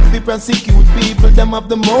right. We prosecute people, them have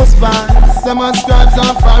the most violence. Them a scribes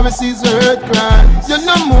and Pharisees hurt crimes. You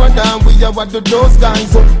know more than we are what do those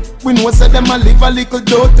guys. We know say them a live a little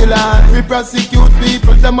dirty life. We prosecute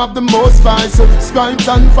people, them have the most violence. Scribes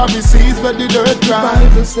and Pharisees where the dirt crimes.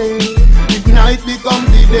 Bible say, if night become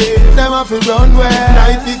the day, them have to run where. If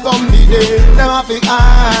night become the day, them have to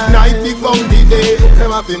hide. If night become the day,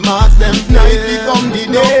 them have to mask them. If night become the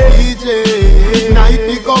day, DJ. If night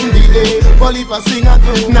become the day, Polipa singer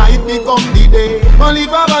too. If night become the day,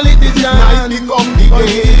 Polipa politician. If night become the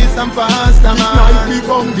day, some pastor man. If night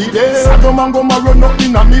become the day, Sodom and Gomorrah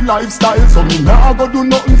nothing on me lifestyle, so me nah go do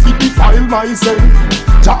nothing fi defile myself.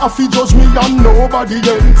 Jah fi judge me and nobody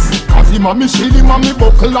else, cause him a me shield, him a me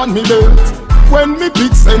buckle and me belt. When me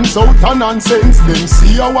big sense out of nonsense, them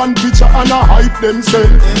see a one picture and a hype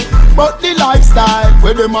themselves. But the lifestyle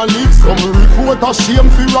where them a live, some report a shame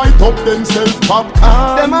fi write up themselves. Pop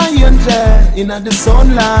them a angel in the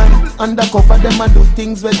sunlight. Undercover them a do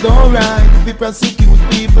things we don't right. We prosecute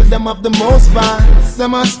people, them have the most violence.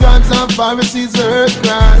 Them a scribes and Pharisees hurt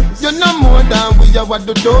crimes. You know more than we are what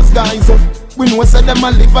do those guys. We know say them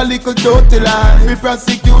a live a little dirty life. We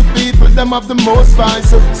prosecute people, them have the most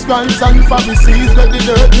violence. Scribes and Pharisees where the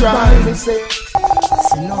dirt right.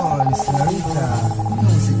 Senor, senorita,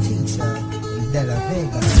 music teacher, De La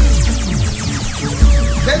Vega.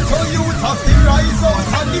 Get all you have to rise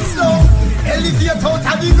out of the slow. Elevate out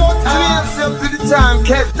of the gutter. Trace up to the time,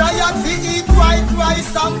 kept tired to eat white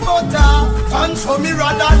rice and butter. And show me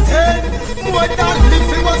rather than more than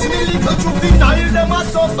if it was me little juvenile, them a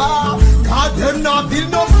suffer. God them not build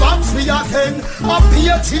no factory again. A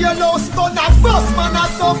PhD no stone a boss man a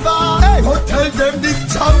suffer. But tell them this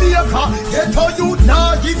Jamaica, get all you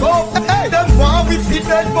now give up. Them want we fit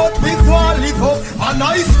dead but we want live up. And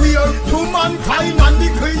I swear to mankind and the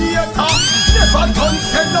creator, never done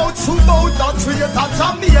send out to bout a traitor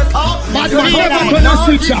Jamaica. But we never gonna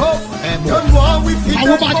switch up. Them want we fit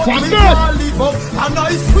dead but we want live up. And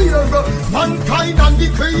I swear mankind and the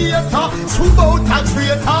creator, to bout a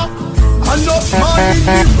traitor. And no money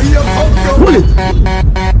we are pull it.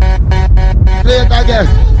 Play it again.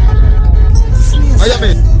 What you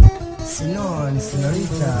mean? Senor,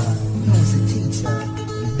 senorita, music teacher,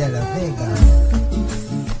 De La Vega.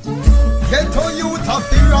 Get all you have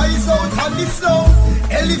to rise out of the slow.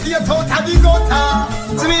 Elevate out of the gutter.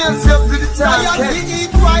 Trace up to the time. Tired to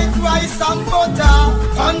eat white rice and butter.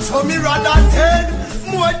 And show me rather than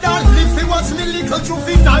more than if it was me little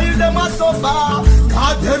juvenile, them a suffer.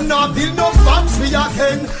 God them not build no factory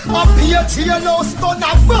again. A PhD no stone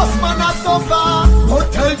a boss man a suffer.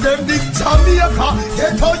 But tell them this Jamaica,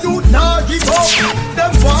 get how you now give up.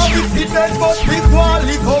 Them want we fit dead but we want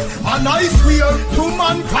live up. And I swear to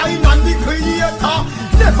mankind and the creator,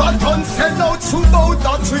 never done send out to bout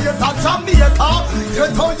a traitor Jamaica.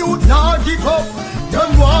 Get how you now give up.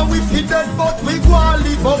 Them want we fit dead but we go and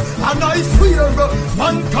live up. And I swear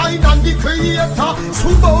mankind and the creator, to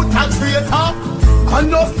bout a traitor.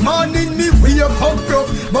 Enough man in me wake up broke,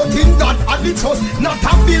 but in God I the trust. Not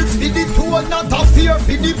a bills for the tour, not a fear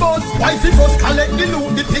for the bus. Wife if us collect the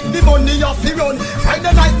loot, the pick the money off the run.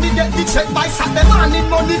 Friday night me get the check by Saturday morning,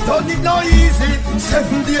 money done it no easy.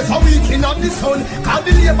 7 days a week in on the sun, call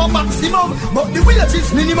the labor maximum, but the wage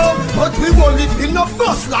is minimum. But we won't live in no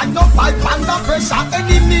bus like no pipe under pressure.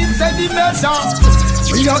 Any means, any measure.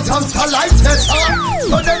 We are transfer like Tesla,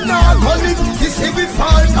 so they not gonna live. This is we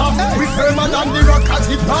falter. We firmer than the rock as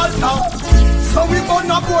we falter. So we burn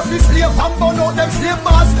up both the slave and burn out them slave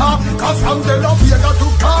master. Cause from the love here got to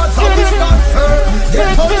Gaza we stand firm. They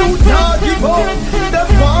told you not give up. Them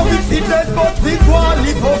want we fit dead but we go and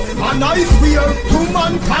live up. And I swear to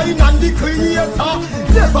mankind and the creator,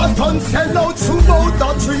 never turn sell out throughout the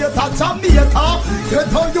traitor Jamaica. They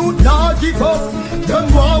told you not give up.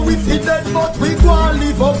 Them want we fit dead but we go and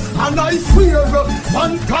live up. And I swear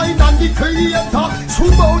mankind and the creator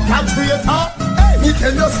throughout the traitor. Me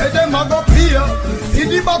tell you say them a go pay. In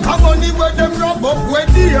the back of money where them rob up where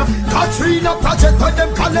dear. Katrina project where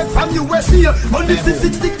them collect from USA. Only the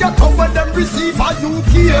 60 get come when them receive a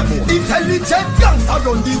UK. Intelligent gangster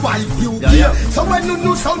run the white UK. So when you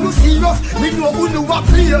know sound you serious, me know who you a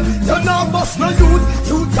play. You now bust no youth,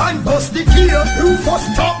 you can bust the key. You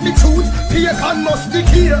first talk the truth, pagan must be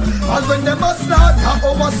clear. And when them a start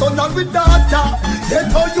our son and with daughter, they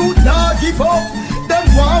tell you not give up. Them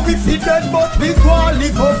want we fit dead but we go and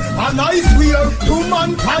live up. And I swear to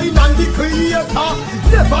mankind and the creator,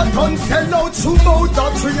 never turn sell out throughout the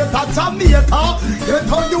traitor Jamaica. They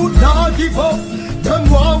tell you not give up. Them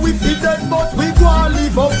want we fit dead but we go and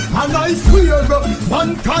live up. And I swear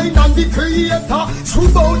mankind and the creator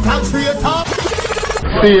throughout the traitor.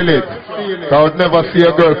 Feel it. I would never see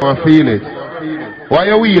a girl and feel it. Why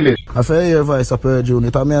you wheeling? I feel your voice up here, June.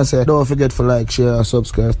 It I mean say, don't forget to like, share and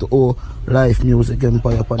subscribe to all Life Music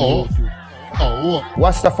Empire on YouTube.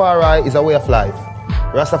 Rastafari is a way of life.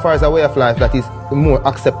 Rastafari is a way of life that is more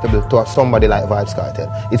acceptable to somebody like Vybz Kartel.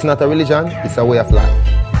 It's not a religion, it's a way of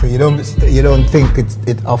life. So you don't think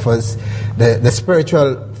it offers the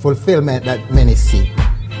spiritual fulfillment that many seek?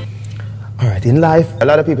 Alright, in life, a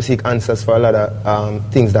lot of people seek answers for a lot of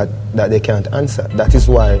things that they can't answer. That is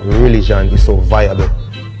why religion is so viable.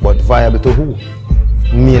 But viable to who?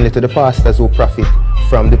 Mainly to the pastors who profit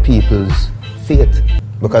from the people's faith.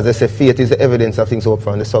 Because they say faith is the evidence of things hoped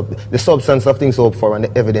for, and the substance of things hoped for, and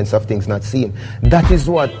the evidence of things not seen. That is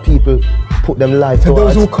what people put them life so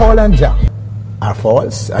towards. Those who call on Jah are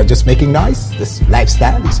false, are just making noise, this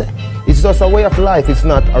lifestyle, you say? It's just a way of life, it's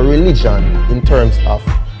not a religion in terms of,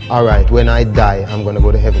 alright, when I die, I'm going to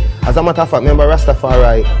go to heaven. As a matter of fact, remember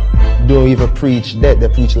Rastafari don't even preach death, they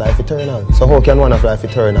preach life eternal. So how can one have life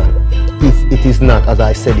eternal if it is not, as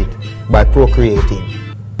I said it, by procreating?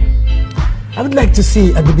 I would like to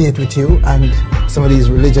see a debate with you and some of these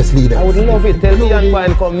religious leaders. I would love it. Tell me and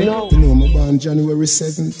find come now. You know, I'm born January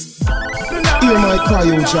 7th. Hear my cry,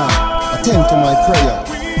 O Jah. Attend to my prayer.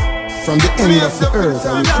 From the end of the earth, I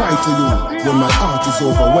will cry to you when my heart is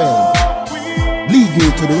overwhelmed. Lead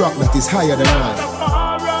me to the rock that is higher than I.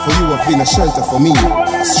 For you have been a shelter for me,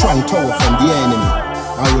 a strong tower from the enemy.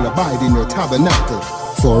 I will abide in your tabernacle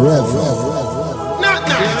forever. Not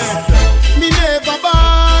nice. Me never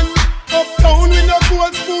born uptown with no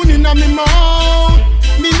gold spoon in a me mouth.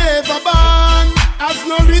 Me never born as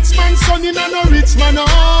no rich man son in a no rich man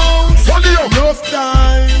house. Enough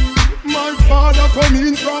time, my father come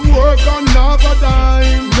in from work and have a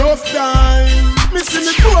dime. Enough time. Me see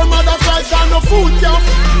me poor mother cry down no food can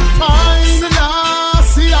find.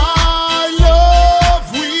 Selassie I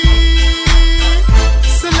love we.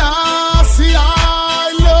 Selassie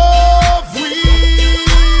I love we.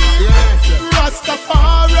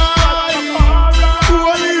 Rastafari,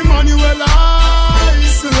 Holy Emmanuel I.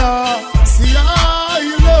 Selassie I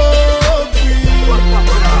love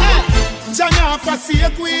we. Jah not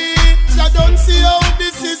forsake we. Jah don't see how the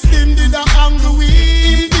system did a angle we.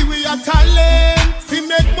 Give we a talent. We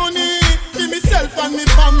make money for myself and my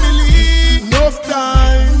family. Enough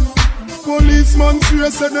time. Policeman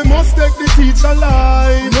swear say they must take the teacher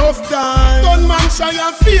alive. Enough time. Gunman try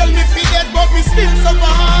and fail me forget but me still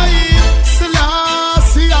survive.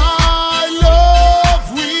 Selassie I love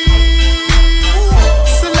we.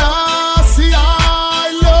 Selassie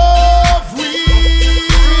I love we.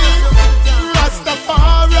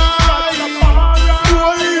 Rastafari,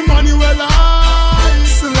 Holy Emmanuel I.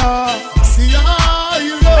 Selassie I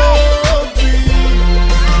love we.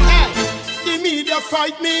 Hey, the media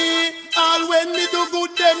fight me. All when me do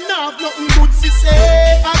good, them not have nothing good to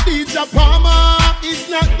say. A DJ Palmer is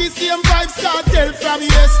not the same Vybz Kartel from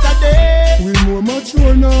yesterday. We more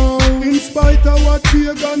mature now, inspired. Despite of what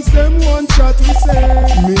pagans them one shot we say,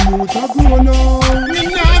 me youth a grown now. Me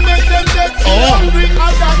nah make them get so hungry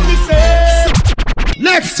as that we say.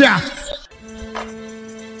 Next year.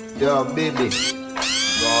 Yo, baby.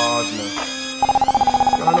 God, man.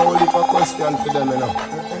 Can't only for question for them, you know.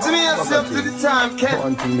 To me, yourself to the time, Ken.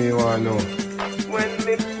 One to me, one know. When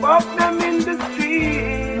me pop them in the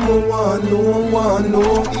street, no one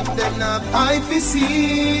know if them not I fi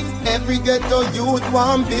see it. Every ghetto youth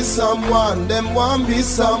want be someone. Them want be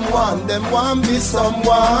someone. Them want be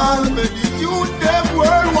someone. But the youth them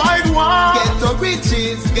worldwide want ghetto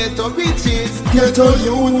riches, ghetto riches. Ghetto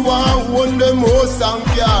youth want one the most and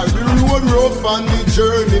car. The road rough and the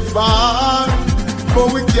journey far.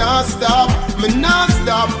 But we can't stop, me not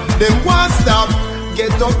stop. Them want stop.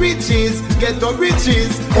 Ghetto riches, ghetto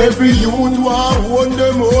riches. Every youth want one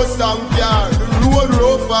the most and car. The road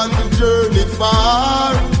rough and the journey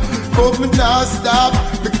far. But me not stop,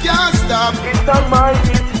 me can't stop. It's a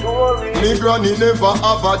mighty story. Me granny never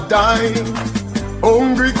have a dime.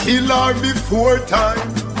 Hungry killer before time.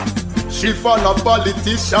 She follow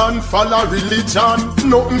politician, follow religion.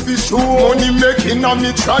 Nothing for show, money making on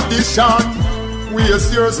me tradition.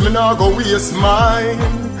 Waste yours, me nah go waste mine.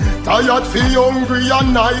 Tired fi hungry at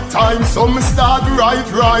night time, so me start write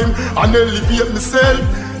rhyme and elevate myself.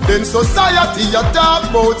 Then society a talk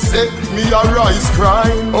about say me a rise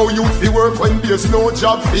crime. How you fi work when there's no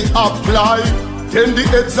job fi apply? Then the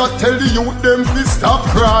heads a tell the youth them fi stop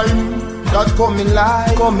crime. That coming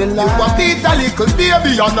life, coming life. You a beat a little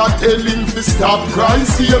baby and not tell him fi stop crime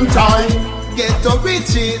same time. Ghetto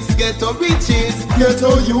riches, ghetto riches.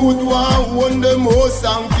 Ghetto youth want one the most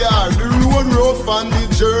and car. The road rough and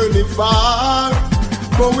the journey far.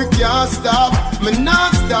 But we can't stop, me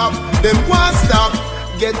not stop. Them won't stop.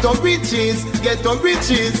 Ghetto riches, ghetto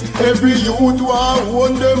riches. Every youth want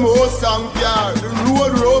one the most and car. The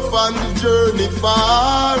road rough and the journey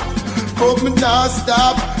far. But me not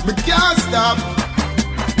stop, me can't stop.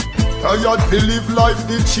 Tired to live life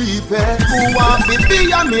the cheapest. Who want to be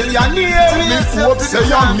a millionaire? Me hope say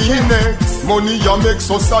you mean next. Money you make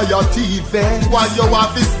society vex. Why you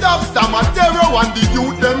want to stop stammer terror and the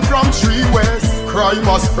youth them from Tree West? Crime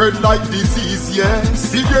has spread like disease,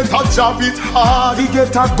 yes. We get a job it hard, we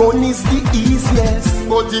get a gun is the easiest.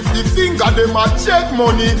 But if the finger them a check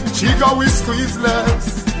money, trigger we squeeze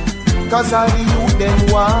less. Cause all the youth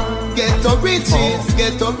them want ghetto riches,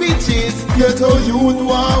 ghetto riches. Ghetto youth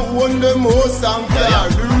want one the most and car.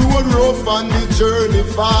 The road rough and the journey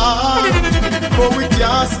far. But we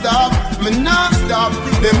can't stop, me not stop.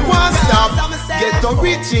 Them won't stop. Ghetto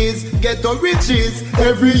riches, ghetto riches.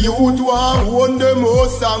 Every youth want one the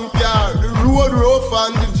most and car. The road rough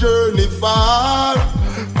and the journey far.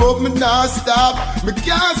 But me not stop, me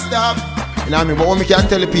can't stop. You know what I mean? But what we can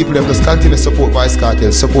tell the people, them just continue to support Vybz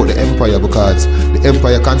Kartel, support the Empire, because the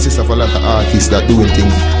Empire consists of a lot of artists that doing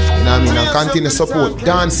things. You know what I mean? And continue to support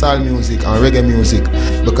dancehall music and reggae music,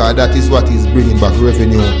 because that is what is bringing back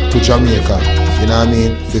revenue to Jamaica. You know what I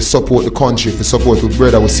mean? To support the country, to support with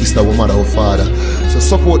brother, with sister, with mother, with father. So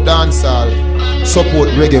support dancehall, support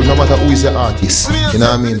reggae, no matter who is the artist. You know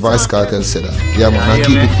what I mean? Vybz Kartel said that. Yeah man, and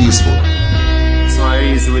keep it peaceful. So I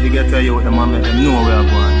easy with the ghetto youth, the man make them know where I'm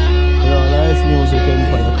going. Life music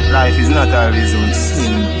empire. Life is not always on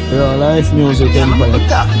sin. Life music empire.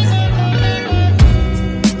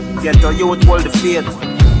 Get a youth hold the faith.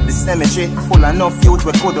 The cemetery full enough youth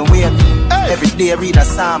we couldn't wait. Every day read the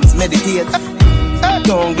Psalms, meditate.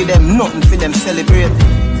 Don't give them nothing for them celebrate.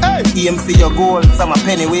 Aim for your goal from a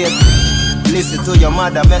penny weight. Listen to your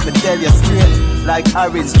mother, make me tell you straight. Like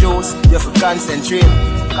orange juice, you have to concentrate.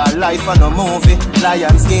 Cause life on a movie,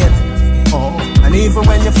 Lionsgate. And even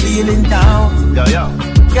when you're feeling down,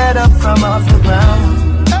 get up from off the ground.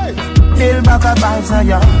 Build back a vibes on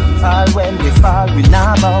you. All when we fall, we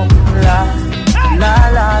now bow. La la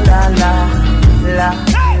la la la la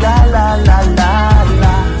la la la la la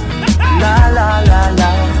la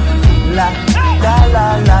la la la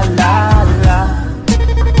la la la.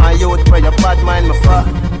 My youth, where your bad mind me for?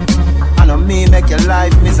 I know me make your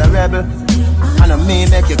life miserable. I know me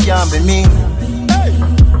make you can't be me.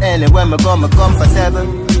 Anywhere me go, me comfortable.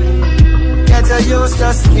 Get a youth,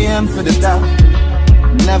 just aim for the top.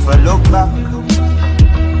 Never look back.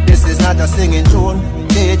 This is not a singing tune.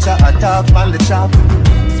 Nature attack on the chop.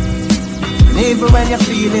 And even when you're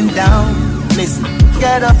feeling down, listen,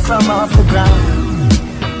 get up from off the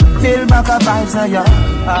ground. Build back a vibes on you.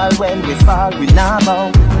 All when we fall, we now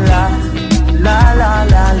bow. La la la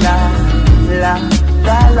la la la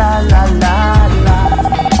la la la la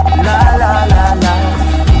la la la la.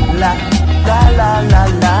 La la la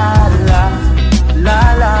la la la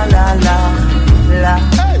la la la la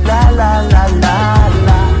la la la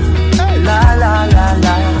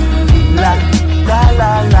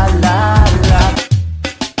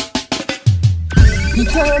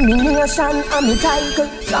cycle.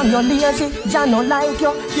 From your lazy, Jah no like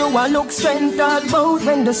you. You a look strength all bout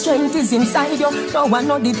when the strength is inside you. No one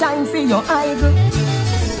know the time for your idol.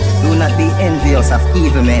 Do not be envious of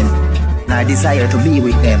evil men, nor desire to be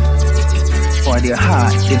with them. For their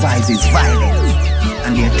heart devises violence,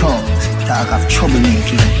 and their tongues talk of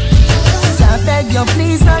troublemaking. I beg you,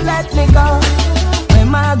 please don't let me go.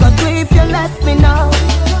 When I go to if you let me know.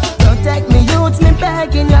 Protect me, youth, me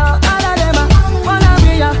begging you. All of them wanna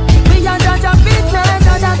be ya. We are judge a big man,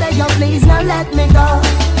 judge I beg you, please don't let me go.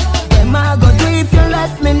 When I go to if you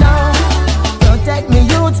let me know. Protect me,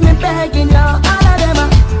 youth, me begging you. All of them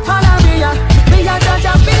wanna be ya. We are judge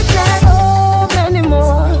a big man. Oh, many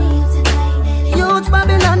more. Youth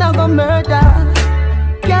Babylon I go murder.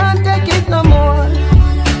 Can't take it no more.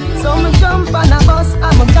 So me jump on a bus,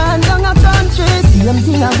 I'm a gone down a country. Same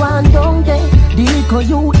thing I want down there. The little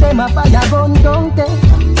youth, them a fire gun down there.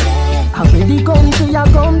 I where the country I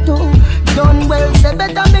come to. Done well, say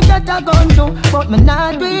better me get a gun too. But me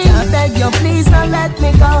not do it. I beg you, please don't let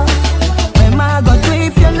me go. When I go to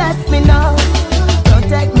if you let me know.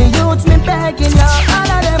 Protect me, youth, me begging you.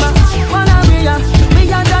 All of them wanna be ya.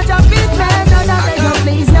 Me a judge a big man, and I beg you,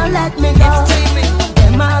 please don't let me go.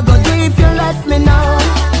 When I go to if you let me know.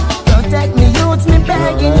 Protect me, youth, me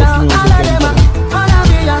begging you. All of them wanna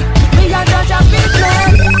be ya. Me a judge a big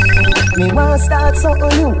man. Me want start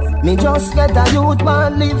something new. Me just get a youth,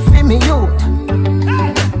 want live for me youth.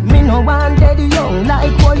 Me no want dead young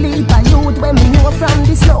like Wally by youth when me know from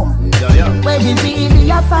the slum. Where we really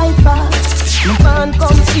a fight for. Me man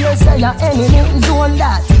come here say your enemy zone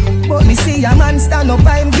that. But me see a man stand up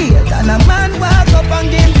by him gate and a man walk up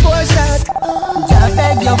and give 4 shots. Just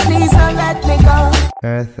beg you please and let me go.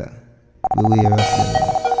 Eartha, beware of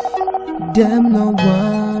them. Them no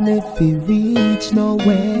one if he reach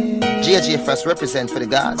nowhere. JJ first represent for the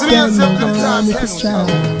gods. Them no one if he's strong.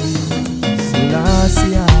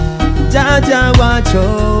 Selassie, Jaja watch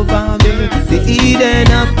over me. The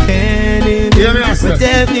Eden of enemy.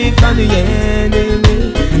 Protect me from the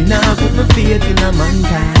enemy. Now put my faith in a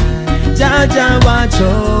mankind. Jaja watch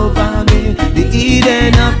over me. The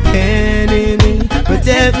Eden of enemy.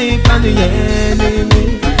 Protect me from the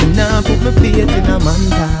enemy. Now put my faith in a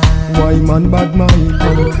mankind. Why man bad mind?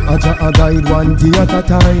 Aja a guide one day at a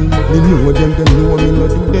time. Me know them know me no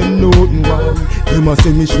do them nothing wrong. Them a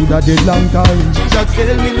say me shoulda dead long time. Just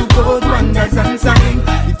tell me look out wonders and sign.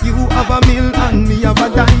 If you have a mill and me have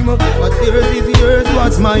a dime, what's yours is yours,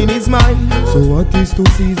 what's mine is mine. So what is to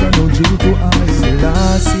Caesar, no due to I.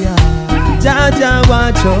 Selassie, Jaja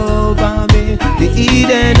watch over me. The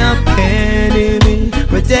Eden of enemy.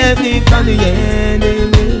 Protect me from the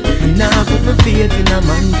enemy. Now put my faith in a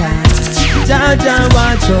mankind. Jaja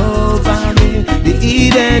watch over me. The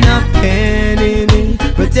Eden of enemy.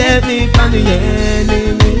 Protect me from the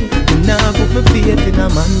enemy. Now put my faith in a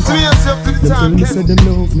mankind. Them tell me say them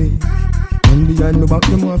love me, and behind my back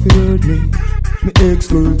them want to hurt me. My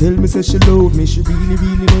ex-girl tell me say she love me. She really,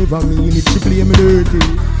 really never mean it. She play me dirty.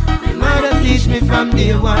 My mother teach me from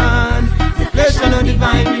day one. Separation of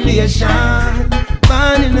divine relation.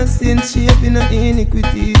 Born in a sin, shape in a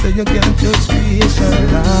iniquity, so you can't judge creation.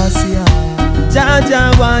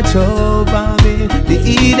 Jaja watch over me. The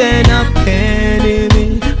Eden of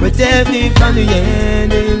enemy. Protect me from the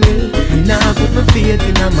enemy. Now put my faith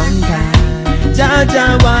in a mankind.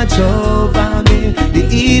 Jaja watch over me. The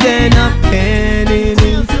Eden of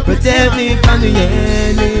enemy. Protect me from the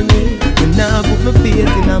enemy. Now put my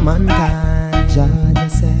faith in a mankind. Jaja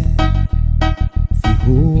said,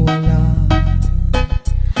 hold on.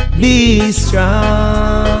 Be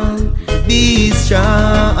strong, be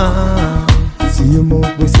strong. See your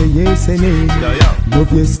mouth, we say yes and no.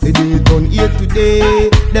 Love yesterday, done here today.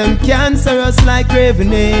 Them cancerous like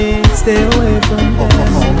revenant. Stay away from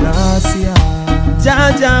them. Last year,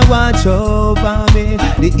 Jaja watch over me.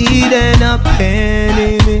 The Eden of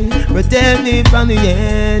enemy. Protect me from the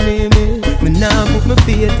enemy. Me now put my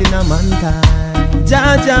faith in a mankind.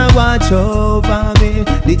 Jaja watch over me.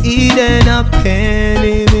 The Eden of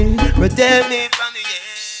enemy. Protect me from the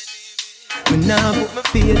enemy. Me now put my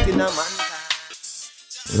faith in a mankind.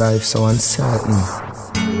 Life so uncertain.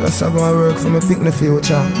 That's how I work for my pick the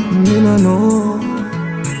future. Me no know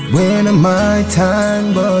when am my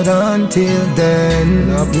time, but until then,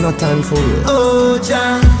 I've no time for you. Oh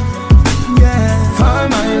Jah, yeah, for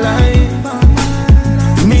my life,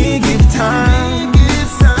 me give time,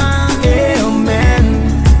 amen.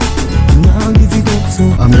 Now give it up so.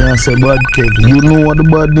 I mean I say bad Kevin, you know what the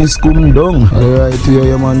badness come down. Alright here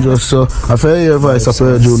your man just so. I feel your voice up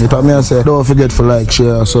here June. It I mean I say don't forget to like,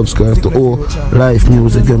 share, subscribe to Life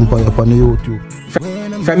Music Empire on YouTube.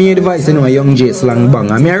 From your device, you know, Young J Slang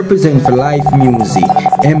Bang. I represent for Life Music,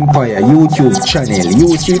 Empire, YouTube channel.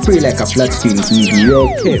 You see free like a flat screen TV.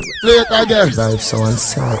 Okay. Play it again. Life so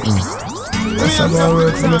uncertain. That's how I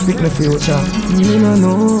work for me pick the future. You don't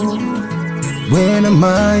know when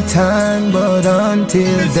my time, but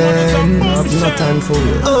until then, I've no time for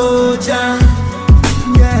you. Oh, Jah,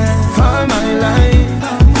 yeah, for my life,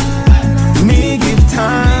 me give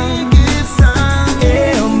time,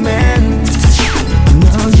 amen.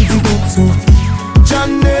 Now give it up so. Jah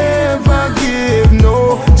never give, no,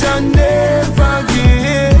 Jah never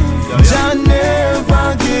give, Jah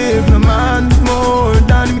never give no man more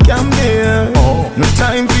than he can bear. No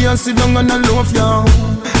time for you sit down and love you.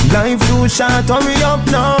 Life too short, hurry up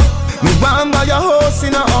now. Me want buy your house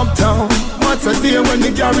in a uptown. What's a day when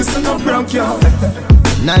the garrison up broke you?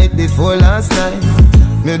 Night before last night,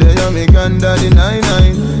 me there and me granddaddy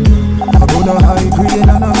 9-9. I go to high grade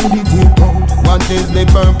and I meditate out. What is the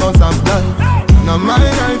purpose of life? In my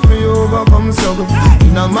life me overcome struggle.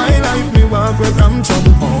 In my life me walk away from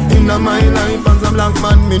trouble. In my life as a black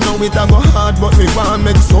man me know it a go hard, but me want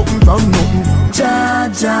make something from nothing. Jah,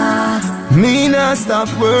 Jah, me not stop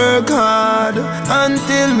work hard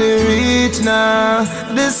until me reach now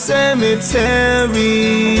the cemetery.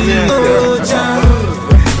 Oh Jah,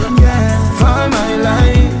 yeah, for my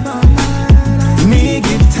life me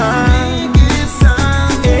give time,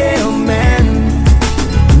 amen.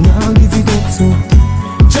 Now give it up so.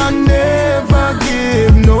 Jah never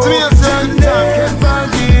give, no, Jah never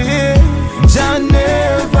give, Jah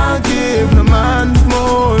never give no man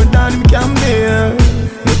more than he can bear.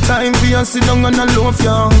 No time for you sit down and love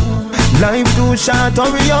you. Life too short,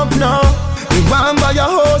 hurry up now. We want buy your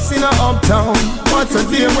house in a uptown. What's a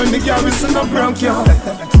day when the garrison up broke you?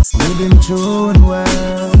 Living through the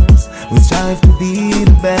world, we strive to be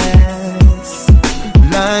the best.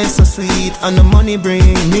 Life's so sweet and the money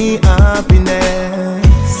bring me happiness.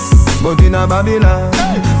 But in a Babylon,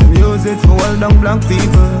 we use it for well down black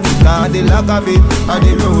people. Cause the lack of it are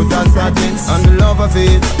the root of sadness, and the love of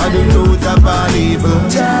it are the root of all evil.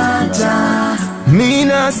 Jah, Jah, me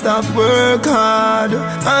not stop work hard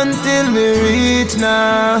until me reach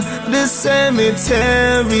now the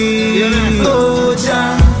cemetery. Oh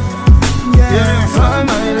Jah, yeah, for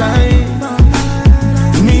my life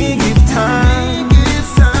me give time,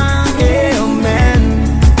 amen.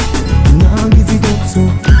 Now give it up so.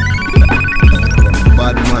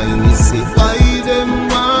 Bad mind me say, why them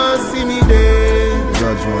want see me there?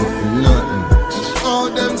 Judgment for nothing. Oh,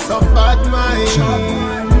 them so bad mind.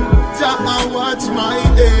 Jah watch my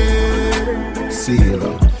day. See you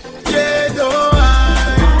now. Yeah, though I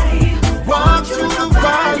walk through the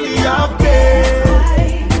valley of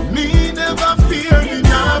death, me never fear, me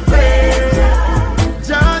not afraid.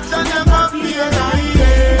 Jah never fear, I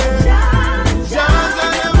hear. Jah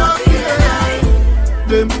never fear.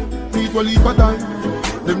 Them people leave a time.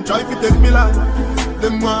 Them try to take me life.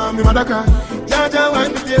 Them want me mother cry. Jah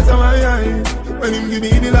want me tears of my eye. When him give me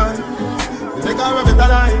the life, they take a better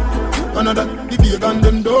life. Another the pagan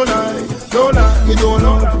them don't lie. Don't lie, me don't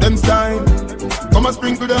know them style. Come and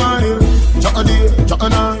sprinkle the oil. Chop a day, chop a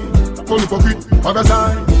night. Only for it,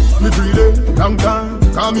 parasite. Me breathe it, long time.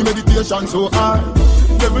 Call me meditation so high.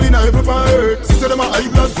 Devil in every part. See them a high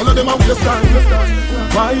blood, all of them a waste time.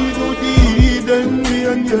 Why do the heathen be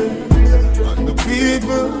and and the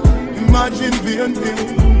people imagine vain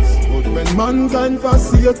things? But when mankind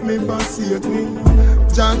forsake me,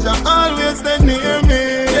 Jah always stay near me.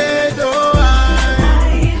 Yeah, though I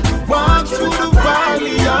walk through the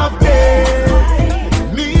valley of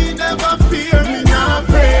death, me never fear, me not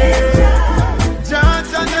afraid. Jah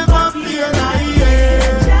never fear, I hear.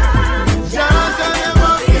 Jah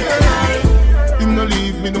never fear, him no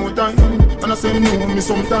leave me no time. And I say no me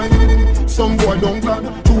sometime. Some boy don't glad.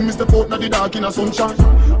 Two me step out na the dark in a sunshine.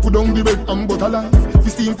 Put down the bread and butter life.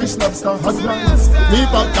 Fish steam, fish, lobster, hot rice. Me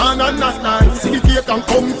back down and not nice. See the cake and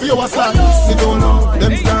come for your slice. Me don't know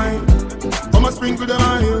them style. Come and sprinkle them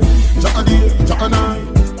oil. Jack a day, jack a night.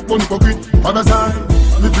 Money for it, parasite.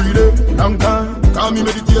 Me breathe it, long time. Call me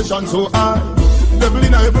meditation so high. Devil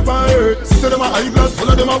in every part. See them a high blood, all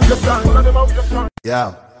of them a waste time.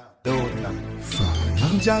 Yeah.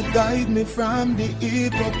 Jah guide me from the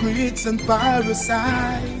hypocrites and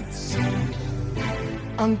parasites,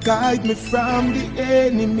 and guide me from the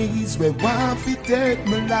enemies where want to take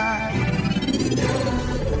my life.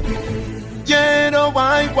 Yeah, though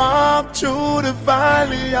I walk through the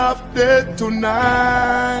valley of death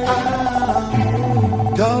tonight,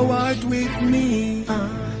 thou art with me,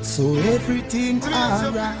 so everything's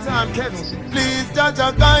alright. Please, Jah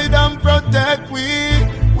guide and protect we.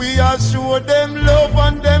 We are show them love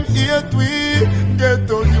and them hate we.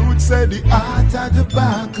 ghetto youth say the art of the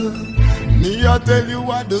battle. Me I tell you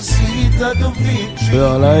what the sweet of the victory.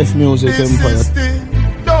 Yeah, life music empire.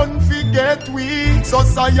 Don't forget we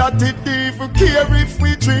society devil care if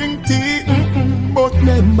we drink tea. But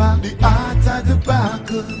remember the art of the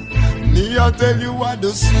battle. Me I tell you what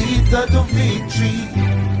the sweet of the victory.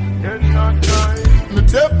 Me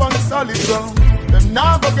dip on solid ground. Them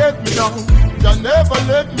never get me down. You never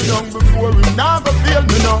let me down before. You never fail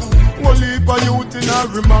me now. Only for youth in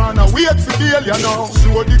every man. I wait for jail, you know.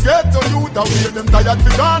 Show the ghetto youth away. Them tired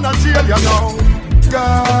for gonna jail, you know.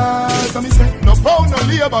 Gaza, me say, no pound, no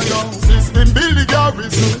labor, yo. System build the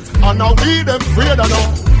garrison. And now we them afraid, you know.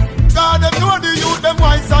 God, them know the youth, them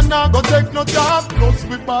wise and now go take no job. Plus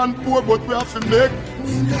we born poor, but we have to make.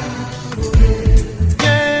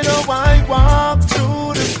 Yeah, no, I walk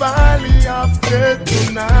through the valley of death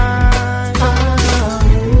tonight.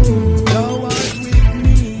 Thou art with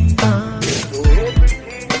me. So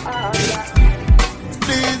everything alright.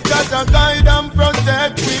 Please, God, guide and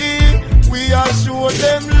protect me. We are show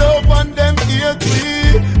them love and them hate we.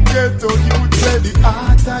 Ghetto youth say the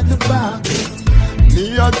art of the battle. Me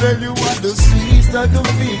I tell you what the sweet of the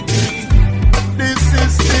victory. This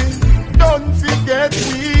is the don't forget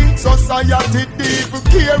we. Society devil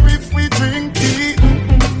care if we drink tea.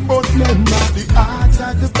 But remember the art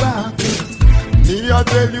of the battle. Me I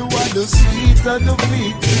tell you what the sweet of the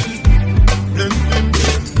victory.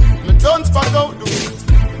 Me don't spot out the way.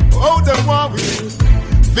 How them want we do.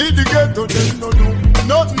 Feed the ghetto, them no do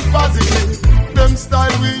nothing positive. Them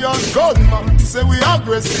style we are gunman, say we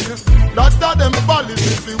aggressive. That them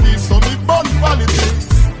politics, we so me burn politics.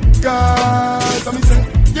 Guys, I me say,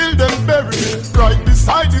 kill them, bury me. Right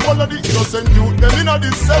beside the wall of the innocent youth, them in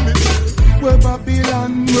the cemetery. Where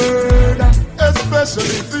Babylon murder,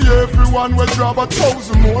 especially for everyone will drop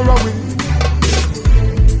 1,000 more away.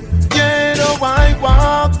 Yeah, no, I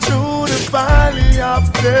walk through the valley of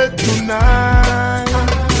death tonight.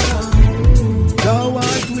 Thou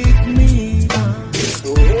art with me,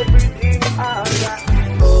 so everything alright.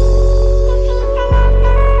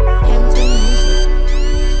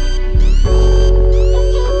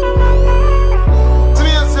 To me,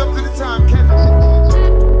 it's up to the time,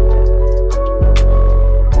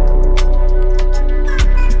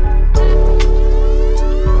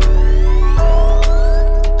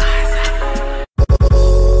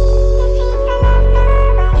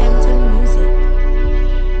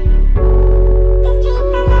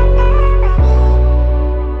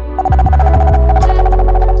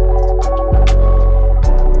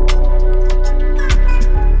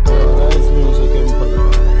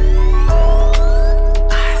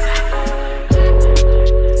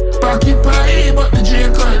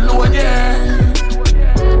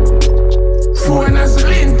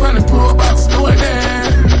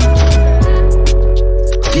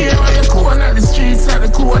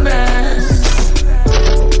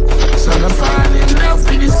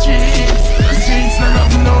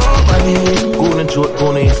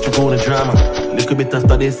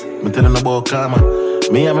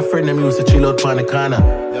 me and my friend them used to chill out on the corner.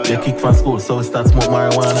 They kick from school, so we start smoke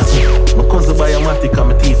marijuana. My cousin buy a matic and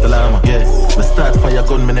my teeth the llama. Yeah, we start fire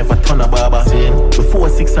gun, me never turn a barber. Before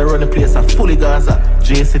 6 I run the place, I fully Gaza.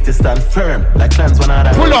 J City stand firm, like clans one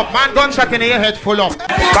other. Full up, man, gunshot in your head, full up.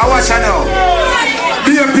 But watch I know.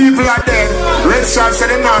 Dear people are dead. Red Stripe said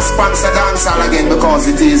they not sponsor dancehall again because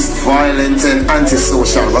it is violent and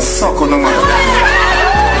antisocial. But suck on the man.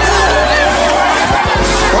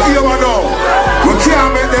 What do you want to know? We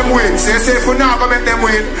can't make them win. So you say if we not gonna make them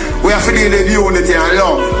win, we have to deal with unity and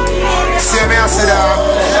love. See me I said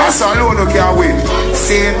that I saw alone who can win.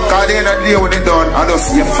 See, cause they not deal with it done. I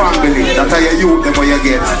just your family. That's how you youth them what you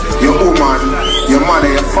get. Your woman, your mother,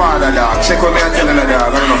 your father dog. Check what me and telling the dog.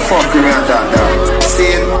 I don't know fuck with me and that dog.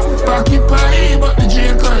 See? Pocket pie, but the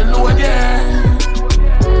jail can't load there.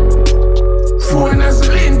 Phone has a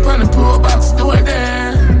link on the pro box door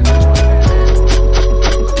there.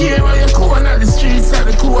 Here where you corner the streets at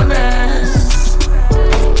the corners.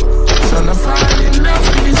 So I fall in love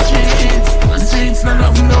with the streets not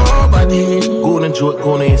love nobody. Going to joke,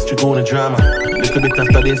 going to history, going to drama. Little bit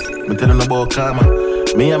after this, me tell them about karma.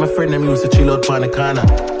 Me and my friend them used to chill out on the corner.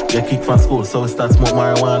 Get kicked from school, so we start smoke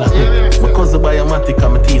marijuana. My cousin buy a matic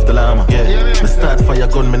and my teeth the llama. Me start fire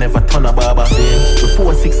gun, me never turn a barber.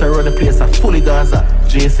 Before 6 I run the place, I fully Gaza.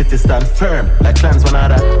 J City stand firm, like clans one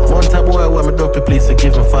other. One time boy when me dopey please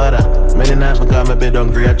forgive my father. Many nights me got my bed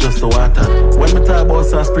hungry, I just the water. When me talk about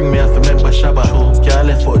South Spring, me have to remember Shabba. Can't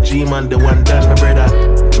left for G-man, the one done my brother.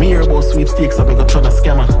 Me hear about sweepstakes, so me go turn a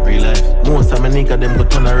scammer. Real life. Most of my nigga them go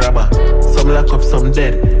turn a robber. Some lock up, some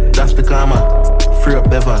dead, that's the karma. Free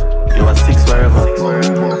up ever. You are 6 forever.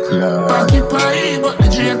 Pocket pie, but the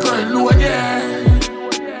Drake oil low there.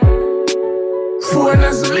 Four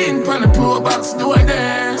gasoline pan the pro box door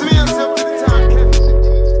there.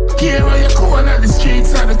 Care where you corner, the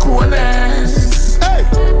streets are the corners.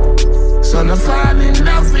 So no fall in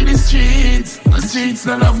love with the streets. The streets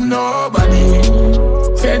don't love nobody.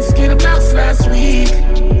 Feds kill blacks last week.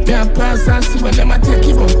 They a pass and see when them a take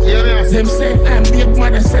him up. Them say I'm big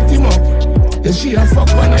mother set him up. Then she a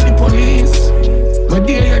fuck one of the police. But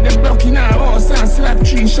they hear them blocking her house and slap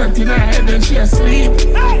 3 shots in her head and she asleep.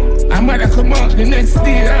 Her mother come out the next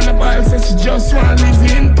day and the boy says she just want to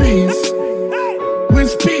live in peace.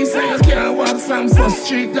 Which peace and you can't walk from 1st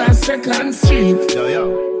Street to 2nd Street.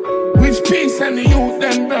 Which peace and the youth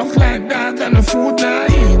them broke like dog and the food not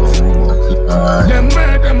eat. Them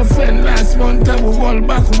murder my friend last month and we roll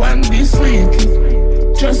back one this week.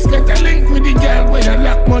 Just get a link with the girl where you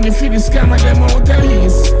lock money for the scam of them out of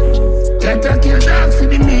east. Better kill dog for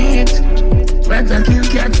the meat. Better kill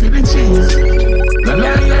cat for the cheese. The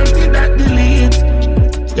loyalty that delete.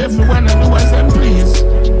 Everyone I do as them please.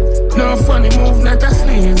 No funny move, not a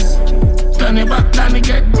sneeze. Turn it back down to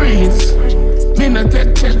get breeze. Me no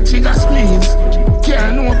take check, she got squeeze.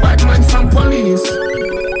 Can't know bad man from police.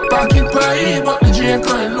 Pocket pie, but the Drake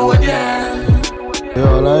oil low there.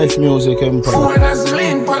 Yo, life music empire. Four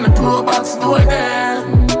gasoline pan the pro box door there.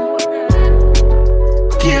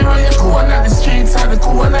 Care where you corner, the streets are the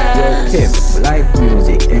corners. Yo, Kim, life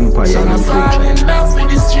music empire. So I fall in love with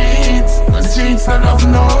the streets. The streets don't love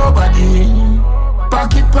nobody.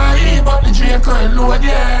 Pocket pie, but the Drake oil low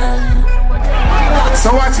there.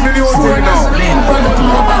 So watch me the whole thing now.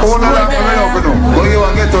 Own a lot me love you know. But you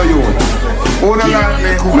want to get to you. Own a lot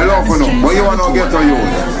me love you know. But you want to get to you.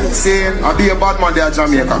 Saying I be a bad man there in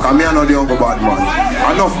Jamaica. Because me know the younger bad man.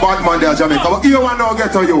 Enough bad man there in Jamaica. But you want to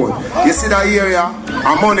get to you. You see that area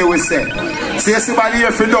and money we say. See somebody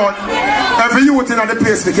here for done. Every youth in the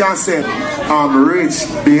place we can say I'm rich,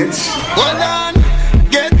 bitch. Hold on.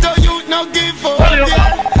 Get to youth now give up.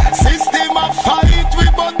 System of fight we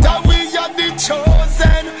but we are the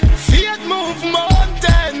chosen. Fear move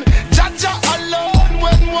mountain. Jaja alone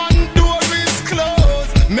when one door is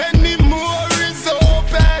closed. Many more is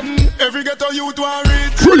open. Every ghetto youth want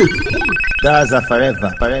reach. Gaza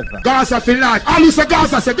forever, forever. Gaza for life. I listen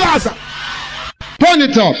Gaza, say Gaza. Turn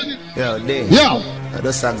it up. Yo, day. Yo.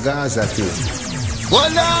 That's a Gaza too.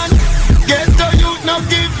 Hold on. Ghetto youth now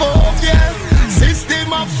give up, yeah.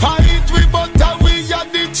 System of fight we but we are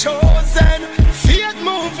the chosen. Fear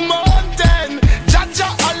move mountain. Jaja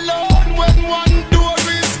alone when one door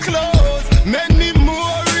is closed. Many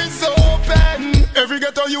more is open. Every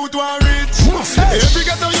ghetto youth want reach. Every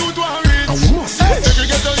ghetto youth want reach. Every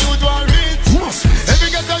ghetto youth want reach. Every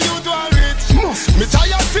ghetto youth want reach. Me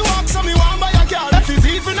tired fi walk so me want buy a car. If it's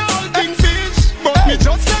even all kingfish. But me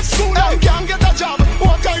just left school and can't get a job.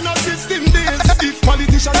 What kind of system this? If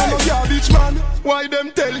politicians are no garbage man, why them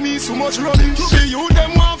tell me so much rubbish? The youth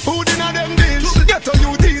them want food in a them dish. Get a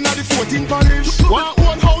youth in a the 14th parish. Want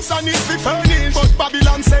one house and it fi furnish. But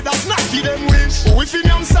Babylon said that's not for them wish. If him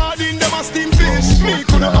yam sardine, them a steam fish. Me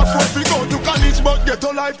couldn't afford to go to college, but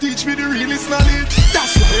ghetto life teach me the realest knowledge.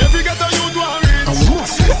 That's why every ghetto youth want rich.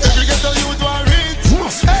 Every ghetto youth want rich.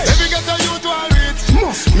 Every ghetto youth want rich.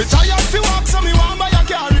 Me tired fi walk so me want buy a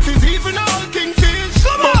car. If it's even all kingfish.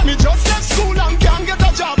 But me just left school and can't get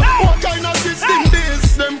a job. What kind of system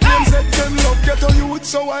this? Them claim said them love ghetto youth,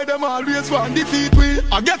 so why them always want defeat we?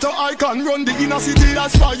 A ghetto icon run the inner city.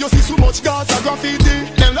 That's why you see so much Gaza graffiti.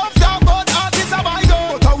 Them love talk about artists a buy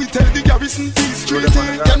go, but how we tell the garrison peace treaty.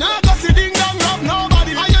 You not go see ding dong rob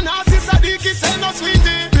nobody. And you not see Sadiki say no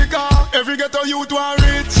sweetie. Because every ghetto youth want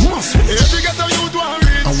rich. Every ghetto youth want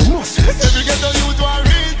rich. Every ghetto youth want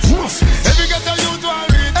rich. Every ghetto youth want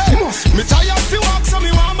rich. Me tired fi walk so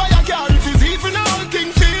me want buy a car. If it's even all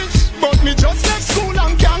kingfish. But me just left school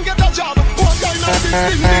and can't get a job. What kind of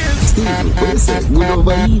system is? Steve, what you say? Good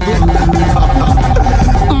over evil.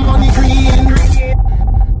 Money green.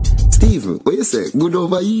 Steve, what you say? Good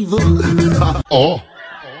over evil. Oh.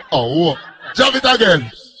 Jump it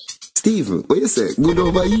again. Steve, what you say? Good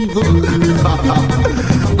over evil.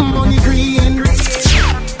 Money green.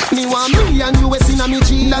 Me want $1,000,000 in a me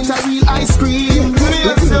jeans. That's a real ice cream.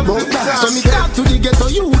 So me talk to the ghetto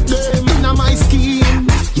youth them in a my scheme.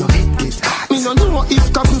 Your head get hot. Me no know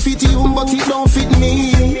if coffee fit you, but it don't fit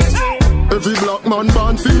me. Every black man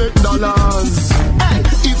born fi make dollars.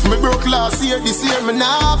 If me broke last year, this year me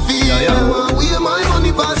nah feel. Where my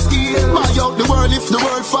money basket? Buy out the world if the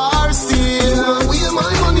world far sale. Where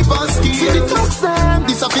my money basket? See the tax them,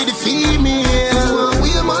 this a for the female.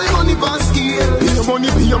 Where my money basket? Pay your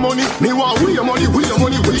money, me want where your money, where your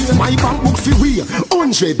money, where your money. My bank book fi weigh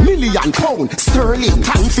 100 million pound sterling.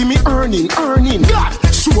 Time fi me earning. God,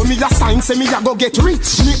 show me a sign, say me a go get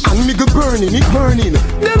rich. Me and me go burning.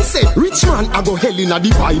 Them say, rich man I go hell in a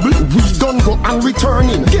the Bible. We don't go and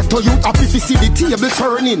returning. Get to you happy fi see the table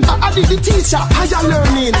turning. I did the teacher, higher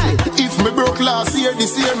learning. If me broke last year,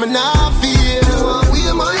 this year me not feel.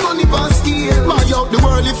 Where my money pass scale? Buy out the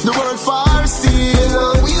world if the world far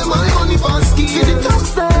seal. Where my money pass scale? See the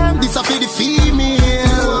tax them, this a for the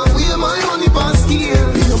female. Where my money pass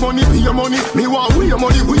scale? Pay your money, me want where your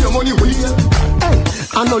money. Hey,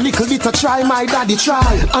 I know little bit of try, my daddy try.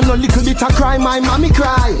 I know little bit of cry, my mommy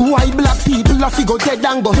cry. Why black people have to go dead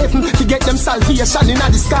and go heaven to get them salvation in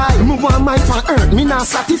the sky? Me want my on earth, me not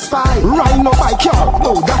satisfied. Ride no bike car,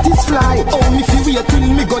 oh that is fly. Oh me fi wait till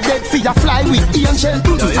me go dead for ya fly with angel.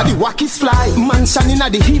 And the walk is fly. Mansion in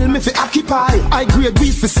the hill me fi occupy. I grade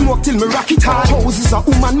weed fi smoke till me rock it high. Houses a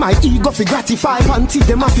woman, my ego fi gratify. Panty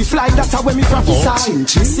them a fi fly, that's how when me prophesy.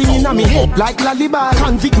 Singing on me head like lullaby.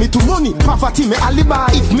 Convict me to money, poverty me alibi.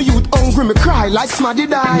 If me youth hungry, me cry like smaddy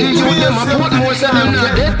die. You them a put more than them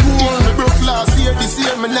not dead poor. If me broke last year, this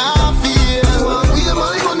year me not feel. Where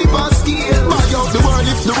my money pass scale? Buy out the world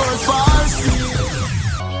if the world far seal.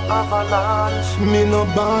 Avalanche, me no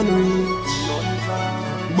born rich,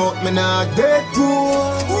 but me not dead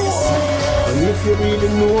poor. And if you really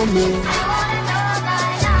know me,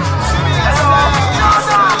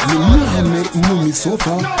 me nah make mommy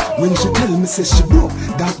suffer. When she tell me say she broke,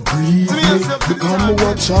 that grieve me. Because me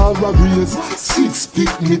watch her raise 6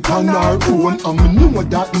 picnic on her own, and me know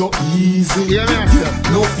that no easy.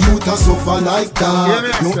 No future suffer like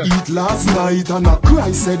that. No eat last night and I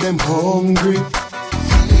cry say them hungry.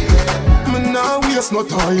 Me nah waste no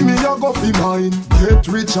time, me a go fi mine. Get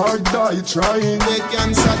rich or die trying. They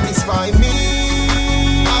can satisfy me.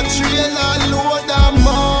 A trailer load of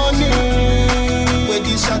money. Where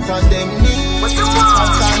the shot of them need. I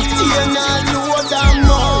contain a load of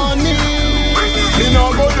money. Me no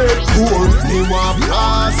go dead poor. Me want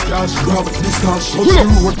pass cash, grab this cash, shut the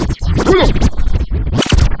road.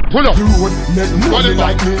 Pull up. The road make money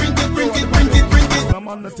like me. Bring it. Come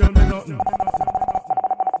on, tell me nothing.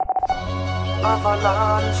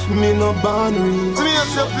 Avalanche, me no born rich. To me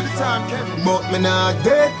yourself to the time, Kevin. But me not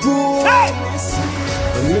dead poor.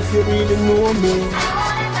 And if you really know me,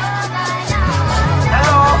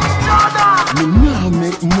 me nah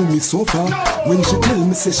make mommy suffer. When she tell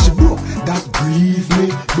me say she broke, that grieve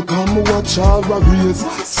me. Because me watch her raise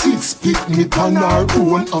 6 picnic on her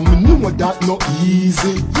own, and me know that no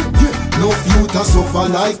easy. No future suffer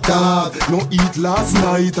like that. No eat last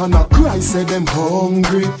night and I cry say them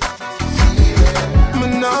hungry. Me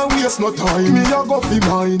nah waste no time, me a go fi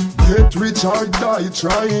mine. Get rich or die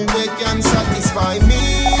trying. They can satisfy me.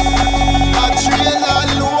 A trailer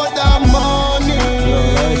load of money.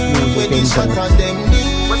 When the shot of them need.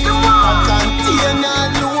 A container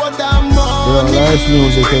load of money. Life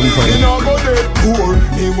music empire. Me no go dead poor.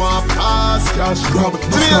 Me want pass cash, grab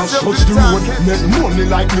this cash, touch the road, make money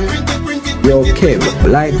like me. Yo Kev,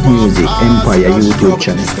 Live Music Empire YouTube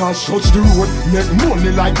channel. Touch the road, make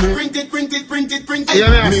money like me. Print it.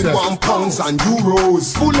 Me want pounds and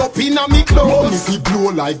euros. Pull up in a me clothes. Money fi blow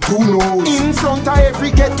like 2 notes. In front of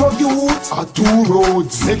every ghetto youth are 2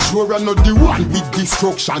 roads. Make sure I'm not the one with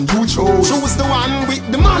destruction you chose. Choose the one with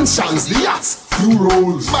the mansions, the yachts, few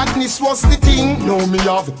rolls. Badness was the thing, now me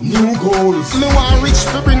have new goals. Me want rich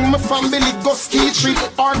to bring my family go ski trip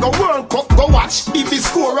or the World Cup go watch. If it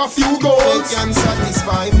score a few goals, they can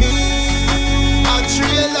satisfy me. A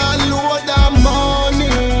trailer load of money.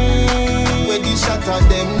 Where the shot of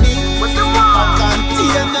them need. A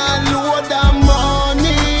container load of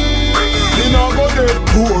money. Me no go dead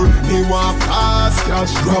poor. Me want pass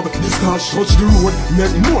cash, grab this cash, touch the road,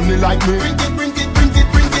 make money like me. Print it.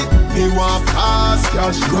 Me want pass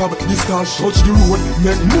cash, grab this cash, touch the road,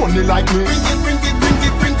 make money like me. Print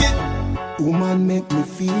it. Woman make me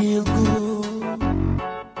feel good,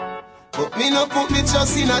 but me no put me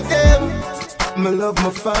trust in a them. Me love my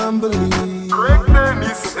family. Correct them,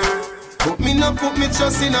 you say. But me no put me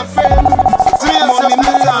trust in a friend. Money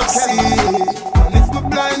me taxi. And if me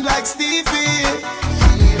blind like Stevie,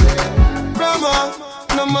 grammar,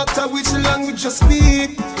 no matter which language you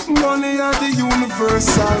speak, money are the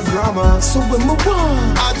universal grammar. So when me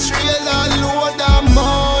want a trailer load of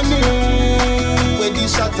money, where the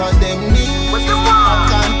shot of them need, a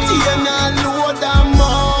container load of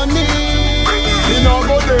money. Me no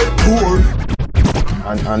go dead poor.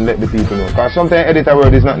 And let the people know. Because sometimes edit a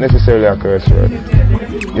word is not necessarily a curse word.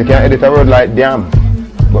 You can edit a word like damn,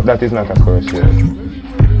 but that is not a curse word.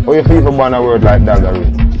 Or if you even ban a word like dagger.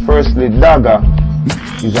 Firstly, dagger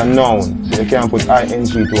is a noun. So You can't put ing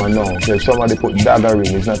to a noun. So if somebody put dagger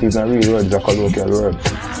in, it's not even a real word, it's a colloquial word.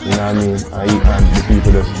 You know what I mean? And the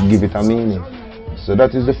people just give it a meaning. So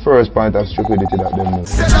that is the first point of stupidity that they know.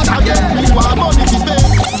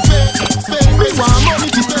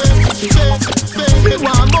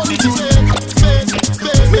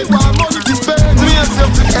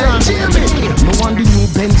 No one the new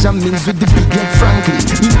Benjamins with the big head frankly.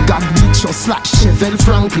 You got beach or slash Chevelle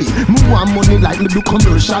frankly. Me want money like me do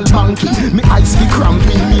commercial banking. Me eyes be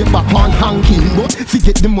cramping, me back on hanking. But if you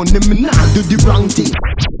get the money, me nah do the wrong thing.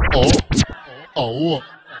 Oh.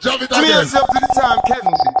 Jump it again. Yourself to the time,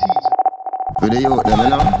 Kevin. For the youth, them, you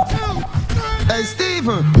know? Hey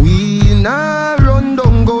Stephen, we nah run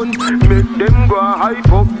down gun. Make them go hype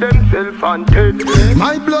up themself and take.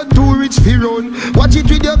 My blood too rich fi run. Watch it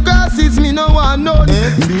with your glasses, me no want none.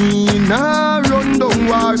 Me nah run down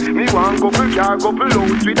war. Me want couple car, couple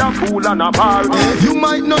house with a pool and a bar. You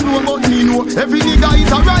might not know but me know. Every nigga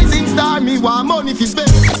is a rising star. Me want money fi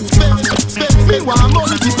spend. Me want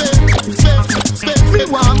money fi spend. Me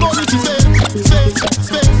want money fi spend.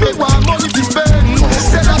 Me want money fi spend.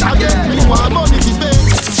 Say that again. Me want money fi spend.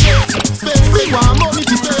 Me want money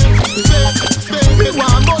fi spend. Me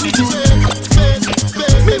want money fi spend.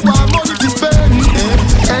 Me want money fi spend.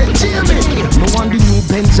 Hey Jamie, no one the new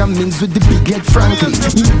Benjamins with the big head frankly.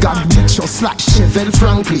 You got beach or slash Chevelle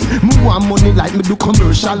frankly. Me want money like me do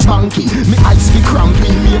commercial banking. Me eyes be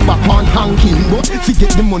cramping, me back on hanking. But if you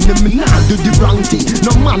get the money, me nah do the wrong thing.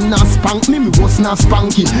 No man nah spank me was not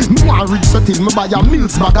spanking. Me want rich so till me buy a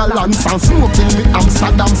Mills bag of land and smoke till me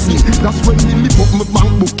Amsterdam sling. That's when me lift up my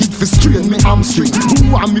bank book, it fi strain me hamstring.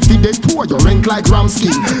 Who want me fi dead poor, you rank like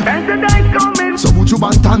Ramskin. So would you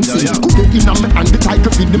ban dancing? Could get in on me and the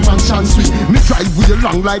title feed the mansion suite. Me drive with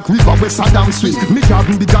long like river where Saddam swing. Me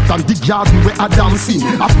garden bigger than the garden where Adam sing.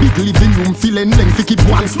 A big living room feeling length to keep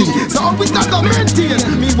one thing. So how is that gonna maintain?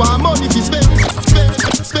 Me want money to spend.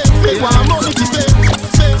 Me want money to spend.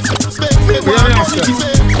 Me want money to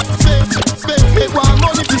spend. Me want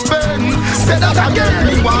money to spend. Say that again.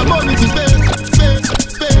 Me want money to spend.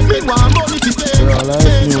 Me want money to spend.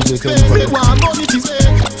 Me want money to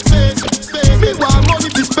spend. Me want money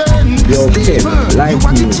to spend. Yo, Kev, like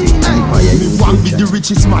music, Empire. Me want be the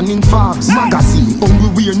richest man in Vybz magazine.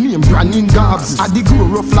 Only wear name brand in garbs. I dig grow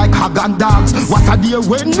rough like hog and dogs. What a day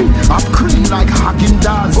when me have cream like Haggin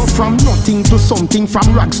Dogs. Go from nothing to something, from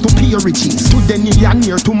rags to purity. Today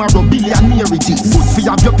millionaire, tomorrow billionairity. Good for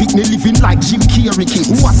have your picnic living like Jim Carrey.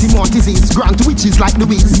 What he want is his grant, which is like the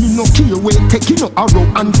wigs. Me no care way taking up arrow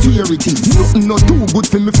and fearity. Nothing no too good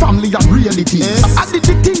for me family and reality. I did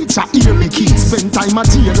the teacher hear me kids. Spend time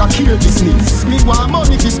at jail and kill this needs. Me want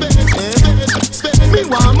money to spend. Me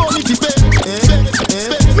want money to spend.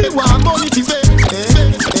 Me want money to spend.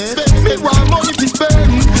 Me want money to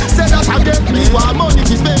spend. Say that again. Me want money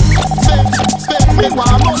to spend. Me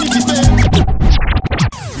want money to spend.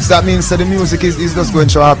 That means that the music is just going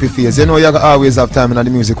through a happy phase. You know you always have time in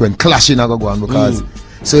the music when clashing I go on because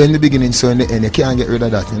so in the beginning, so in the end, you can't get rid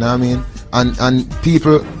of that, you know what I mean? And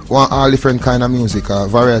people want all different kind of music,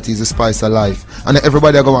 variety is the spice of life. And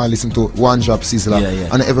everybody are going to listen to One Drop Sizzler,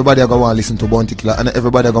 and everybody are going to listen to Bounty Killer, and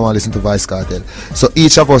everybody are going to listen to Vybz Kartel. So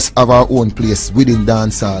each of us have our own place within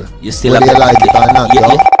dancehall. You still whether you like it or not,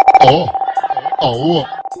 yo. Oh.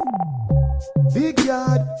 Big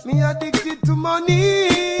yard, me addicted to money.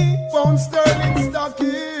 Pound sterling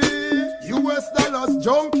stocky. US dollars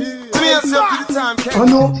junkie. I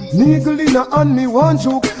know, niggle in a hand, me one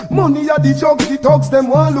joke. Money a the jug, the thugs, them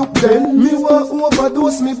one look. Then me want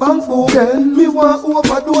overdose me bank book. Then me want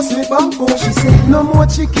overdose me bank book. She said, no more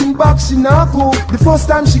chicken back, she not go. The first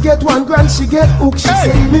time she get $1 grand, she get hooked. She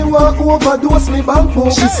said, me want overdose me bank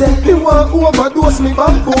book. She said, me want overdose me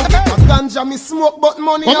bank book. Ganja me smoke, but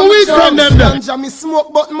money I'm a jugs. Ganja me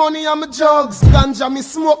smoke, but money I'm a jugs. Ganja me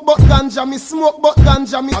smoke, but ganja me smoke, but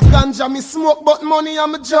ganja me smoke, but money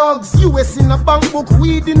I'm a jugs. US in a bank book,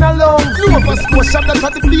 weed in a lung. Nova Scotia, that's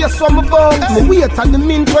at the place from a bong. Me wait at the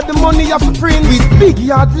mint where the money have to print. With big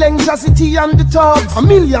yard length, jazzy and the tubs. $1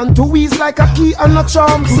 million to wheeze like a key and a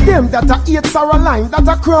charm. To them that are 8 are a line, that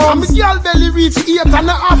are crumbs. And me girl belly reach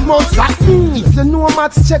 8.5 months. Like me. If you know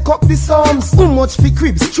maths, check up the sums. How much for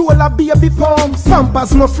cribs, stroller, baby pumps.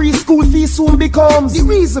 Pampers, no free school fee soon becomes the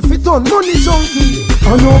reason for done money junkie.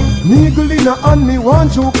 I know, niggle in a hand, me one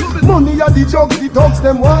joke. Money a the jug, the dogs,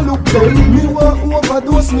 them one look. Then me want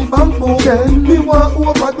overdose me bank book. Then me want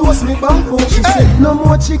overdose overdose me banco. She said no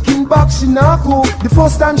more chicken back, she not cook. The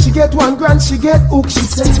first time she get $1,000, she get hooked. She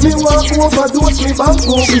said me want overdose me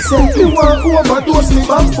banco. She said me want overdose me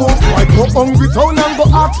banco. I go hungry town and go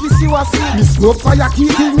ask me see what see. Me smoke fire key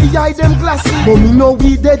till me eye them glassy. But me know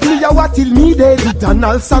we dead, me a what till me dead.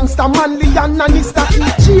 Eternal songster manly and nanny stacky.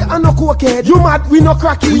 She a no cokehead, you mad we no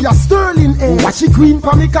cracky. We a sterling head, watch it green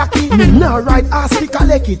for me cocky. Me nah ride ass pick a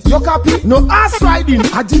lick it, you copy. No ass riding,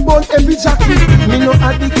 I debone every jacket. Me no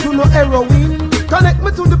addict to no heroin. Connect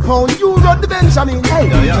me to the pound, you run the Benjamin. Hey,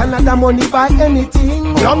 Canada money buy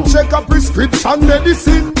anything. Come check a prescription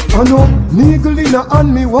medicine. I know, niggle in a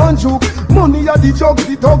hand, me want joke. Money are the drugs,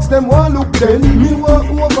 the dogs, them want look. Then me want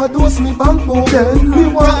overdose me bank book. Then me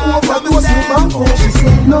want overdose me bank book. She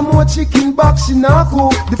said, no more chicken back, she not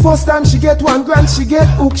cook. The first time she get $1,000, she get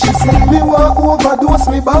hooked. She said, me want overdose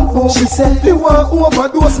me bank book. She said, me want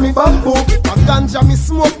overdose me bank book. A ganja me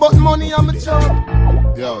smoke, but money I'm a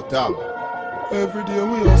job. Yo, Tom. Every day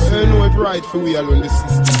we hustle. I know it right for we alone the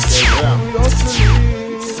system. We hustle.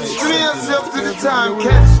 Bring yourself to the time,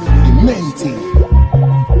 catch. Mental.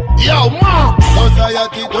 Yo, mom!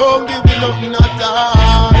 Society don't give me nothing at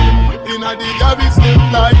all. In a dig a business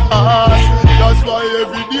like us. That's why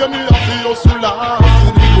every day me have to hustle hard.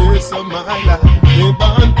 In the days of my life, me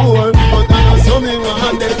born poor, but I know so me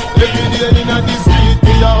want it. Every day in a the street,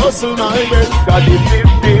 me a hustle my way. Got the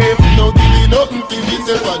 50, no give me nothing for this.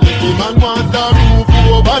 But if the man want a roof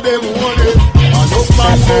over them want it. I know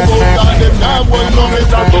man go out and them now want no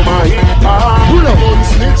better for my hip. Pull up on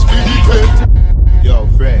snitch for the pet. Yo,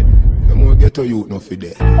 Fred, the more ghetto youth no for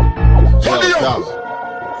that. Yo, Tom.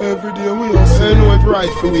 Every day we hustle. I know it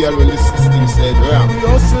right for we all when the system said round. We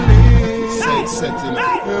hustling. Said setting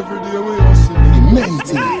up. Every day we hustling.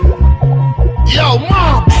 Mental. Yo,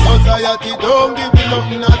 mom! Society don't give me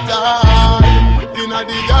nothing at all. In a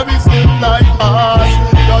dig a business like us.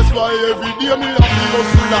 That's why every day me have to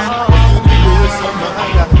hustle hard. In the days of my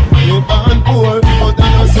life, me born poor, but I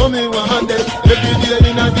know so me want it. Every day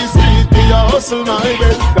in a the street, me a hustle my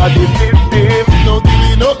way. Got the 50, no give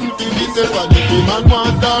me nothing for this. But if the man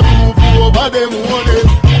want a roof over them want it.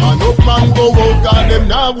 Enough man go out and them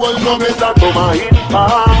now want no better to my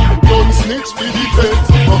impact. Don't snitch for the fence,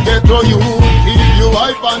 forget to you. Keep your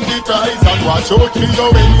wife on the prize and watch out for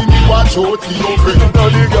your enemy, watch out for your friend.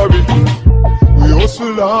 We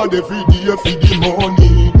hustle hard every day for the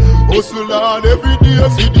money. Hustle hard every day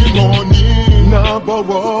for the money. Now go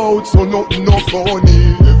out so nothing no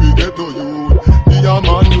funny. Every ghetto youth, be a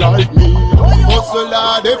man like me. Hustle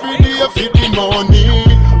hard every day for the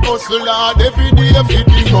money. Hustle hard every day for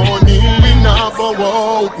the money. We now go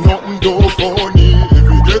out, nothing do funny.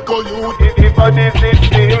 Every ghetto youth, if I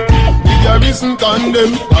system. The garrison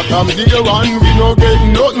condemn, I come day one, we no get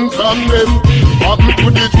nothing from them. Happen to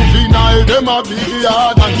the juvenile, them a big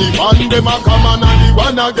yard. And the man, them a come on and the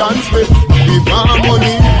one against me. We want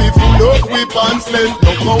money, we full up with pants length.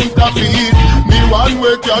 No counterfeit, me one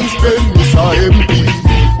way can spend, Mr. MP.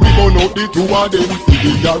 We burn up the two of them for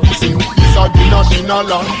the garrison. This a the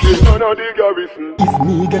national anthem. None of the garrison. If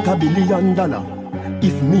me get $1 billion,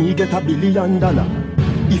 if me get $1 billion,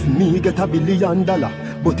 if me get $1 billion,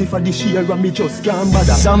 but if I the share and me just can't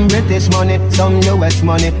bother. Some British money, some US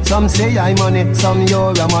money, some say I money, some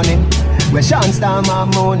Euro money. We shan't stand my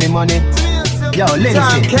money. Yo,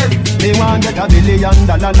 Lindsay, me want get $1 billion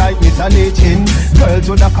like Mr. Lichin. Girls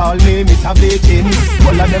woulda call me Mr. Bleachin.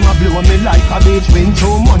 All of them a blow me like a beach wind.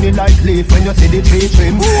 Throw money like leaf when you see the tree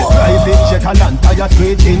trim. Private jet a land tire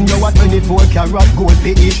screeching. You a 24 karat gold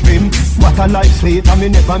for each rim. What a life sweet and me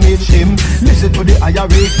never meet him. Listen to the higher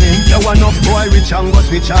rating. You enough boy rich and go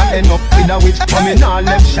switch and end up with a witch. Coming all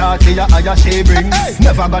left shorty a higher she bring.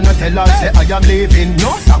 Never gonna tell her say I am leaving.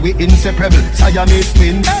 No, so we inseparable, Siamese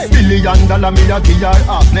twin. $1 billion me a give her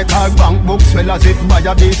half. Make her bank book swell as if buy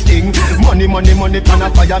a big thing. Money can a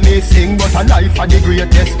fire me sing. But a life are the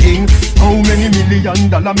greatest thing. How many $1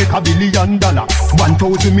 million make $1 billion?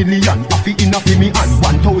 1,000 million, happy enough in me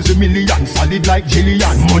hand. 1,000 million, solid like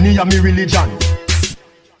Jillian. Money a me religion.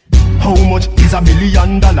 How much is $1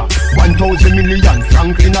 billion? 1,000 million,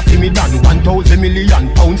 Franklin a me done. 1,000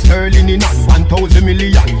 million, pound sterling in hand. 1,000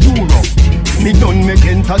 million, euro. Me done make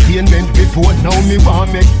entertainment report. Now me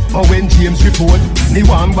want make Owen James report. Me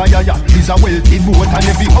want buy a yacht, is a wealthy boat. And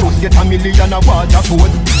every house get $1 million a water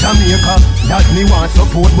port. Jamaica, that me want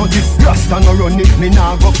support. But if Rasta no run it, me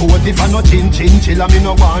nah go port. If I no chin chilla, me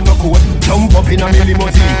no want no coat. Jump up in a me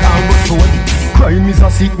limousine, can't go short. Crime is a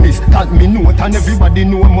sickness that me note, and everybody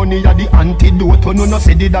know money are the antidote. Oh, no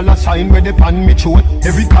say the dollar sign where they pan me throat.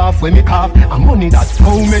 Every cough when me cough, and money that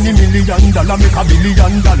how many $1 million make $1 billion.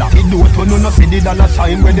 Antidote. Oh, no say the dollar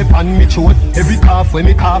sign where they pan me throat. Every cough when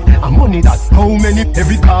me cough, and money that how many.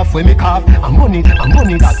 Every cough when me cough, and money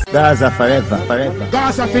that. Gaza forever, forever.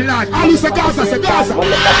 Gaza for life. Ali say Gaza, say Gaza.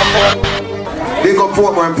 Big up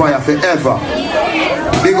Portmore Empire forever.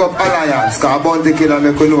 Big up Alliance, cause Bounty Killer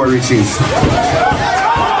make you know riches.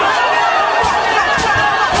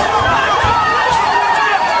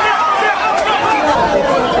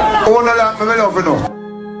 Who no like me love you know?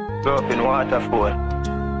 Drop in waterfall.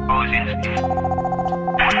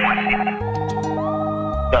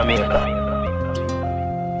 Jamaica.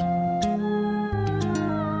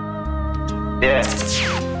 Yeah.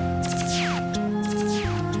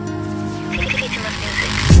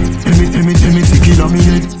 Tell me sick inna me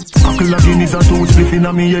head. Uncle again is a toe spliff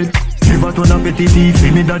inna me head. Never turn a petty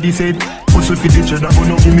thief, me daddy said. Hustle for the cheddar, but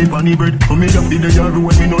no give me panny bread. For me up in the yard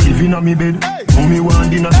when me no live inna me bed. For me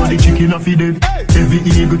want dinner so the chicken a feed dead. Every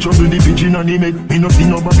eagle trouble the pigeon and the meg. Me no see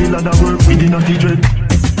no Babylon that work within a dread.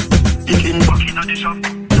 Kicking back inna the shop.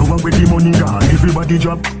 No one with the money gone, everybody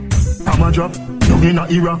drop. I'm a drop, no in a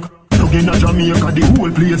Iraq. No in a Jamaica, the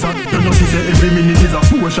whole place hot. You know she say every minute is a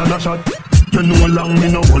portion a shot. You know long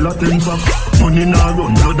me no all a ten pack. Money nah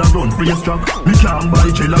run, blood a run, praise track. Me can't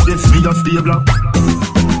buy gel of this, me just stay black.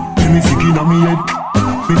 Me sick inna me head.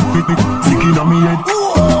 Me sick inna me head.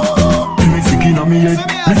 Me sick inna me head.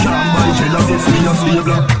 Me can't buy gel of this, me just stay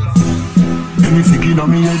black. Me sick inna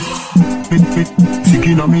me head. Me sick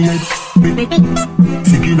inna me head.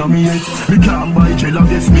 Sick inna me head. Me can't buy gel of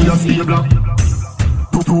this, me just stay black.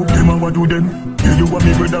 To them and what do them? Tell you what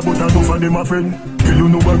me brother, but I know for them a friend. Tell you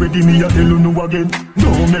no already, me I tell you no again. No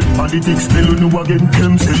make politics, tell you no again.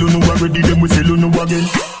 Them tell you no already, them we tell you no again.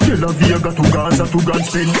 Tell a Vega to Gaza to God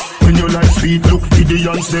spend. When your life sweet, look for the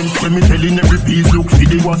yans them. When me telling every piece, look for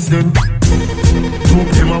the what's them. Took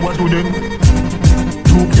them and what do them?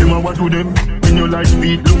 Took them and what do them? When your life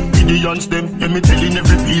sweet, look for the yans them. When me telling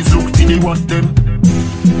every piece, look for the what's them.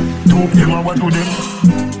 Took them and what do them?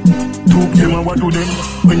 Took them and what do them?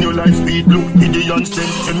 When your life speed, look in the youngs them.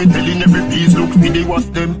 When me telling every piece, look in the what's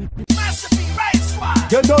them.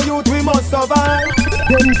 Get the youth, we must survive.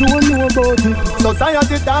 Them don't know about it.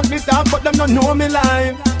 Society talk me talk, but them don't know me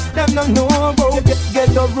life. Them don't know about it. Get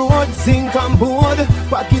the road, zinc and board.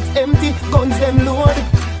 Pockets empty, guns them load.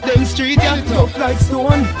 Them street, yeah, tough like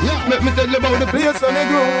stone. Let me tell you about the place where they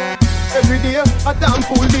grow. Every day, a damn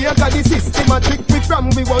full day. Got the system a trick me from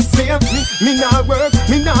we was slave. Me nah work,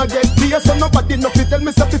 me nah get pay. So nobody nothing tell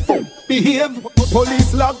me say fool behave.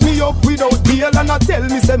 Police lock me up without bail. And I tell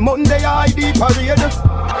me say Monday ID parade.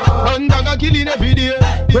 And I killing every day.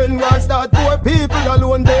 When war start, poor people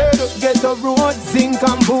alone dead. Get a road, zinc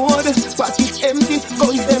and board. Pockets empty,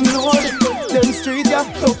 guns them load. Them street yeah,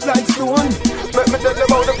 tough like stone. Let me tell you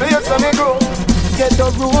about the place where me grow. Get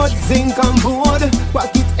a road, zinc and board.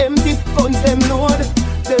 Pocket empty, guns them load.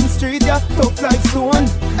 Them street yeah, tough like stone.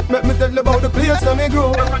 Let me tell you about the place where me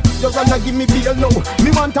grow. You wanna give me bail now.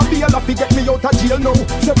 Me want a bail off to get me out of jail now.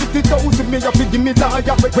 70,000 me have to give me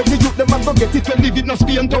lawyer. When the youth them a go get it when live in a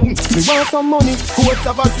Spain town. Me want some money, coats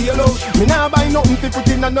have a sale out. Me nah buy nothing to put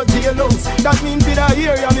in a no jail house. That means for the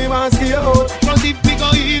area me want stay out. Cause if we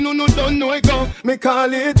go in, no don't know it go. Me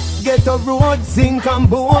call it get a road, zinc and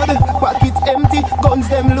board. Pocket empty, guns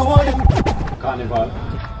them load.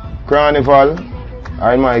 Carnival,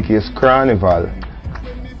 or in my case, Carnival.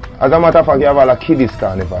 As a matter of fact, you have all a kiddies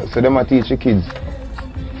carnival, so they might teach the kids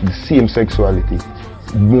the same sexuality,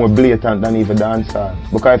 more blatant than even dancehall.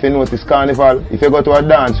 Because if you notice carnival, if you go to a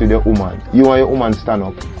dance with your woman, you and your woman stand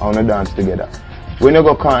up and wanna dance together. When you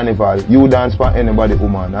go carnival, you dance for anybody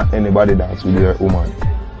woman, not anybody dance with your woman.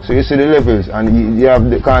 So you see the levels, and you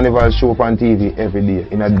have the carnival show up on TV every day,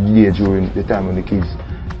 in a day during the time when the kids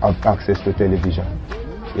have access to television.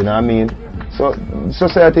 You know what I mean? So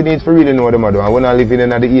society needs to really know what they do. And when I living in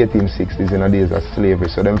the 1860s, in the days of slavery,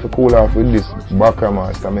 so them to cool off with this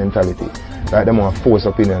backmaster mentality. Like them want to force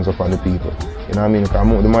opinions upon the people. You know what I mean?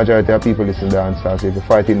 Because the majority of people listen to dancehall. So if you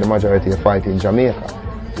fight in the majority, you fight in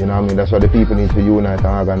Jamaica. You know what I mean? That's why the people need to unite and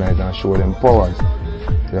organize and show them powers.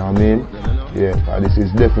 You know what I mean? Yeah, this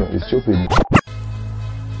is definitely stupid.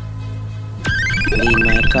 Lead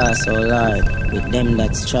my cause, O Lord, with them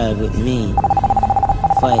that strive with me.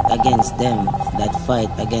 Fight against them that fight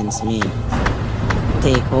against me.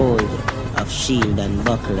 Take hold of shield and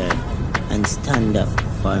buckler and stand up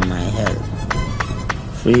for my help.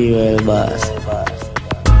 Free real boss.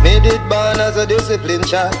 Made it born as a discipline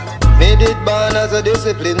shot. Made it born as a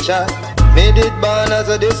discipline shot. Made it born as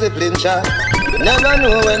a discipline shot. Never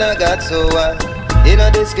know when I got so high. In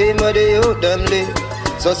a this game where the youth them live.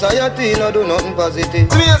 Society no do nothing positive.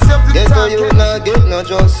 Get to you not get no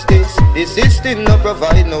justice. The system no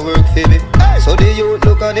provide no work for me. So the youth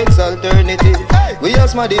look at next alternative. We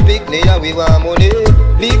ask my the picnic and we want money.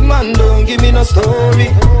 Big man don't give me no story.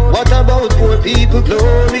 What about poor people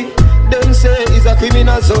glory? Them say it's a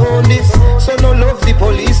criminal zone this. So no love the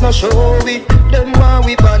police no show it. Them want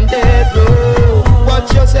we bandit bro.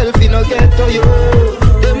 Watch yourself in no get to you.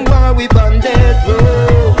 Them want we bandit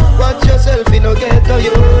bro. Watch yourself in no get to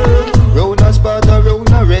you. Round a spot a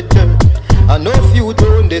round a red dirt. And no few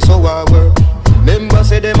tone this so I work. Members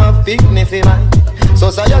say them have dignity man.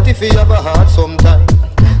 Society feel have a heart sometime.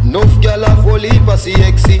 Nuff gyal have whole heap of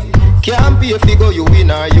CXC. Can't pay figure you in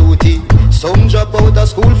our UT. Some drop out of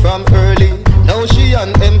school from early. Now she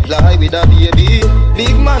unemployed with a baby.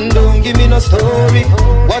 Big man don't give me no story.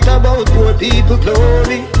 What about poor people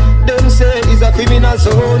glory? Them say it's a criminal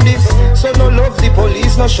zone this. So no love the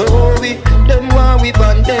police no show it. Them want we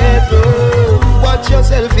bandit bro. Watch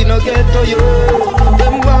yourself in no get to you.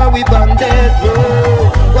 Them want we bandit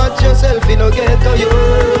bro. Watch yourself in no get to you.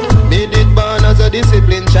 Me did born as a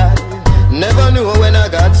disciplined child. Never knew when I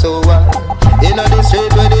got so high. In the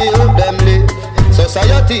street where the youth them live.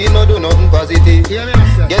 Society no do nothing positive.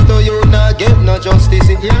 Get to you not get no justice.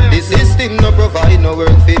 The system no provide no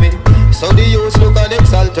work for me. So the youth look at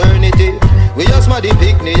next alternative. We just my the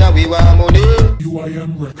picnic and we want money.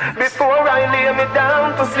 Before I lay me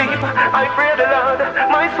down to sleep, I pray the Lord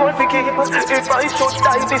my soul to keep. If I should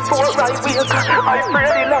die before I wake, I pray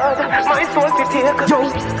the Lord my soul to take. Yo,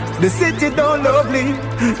 the city don't love me.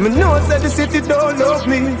 Me know say the city don't love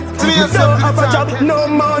me. Me don't have a job, no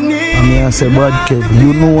money. I mean I say bad kid,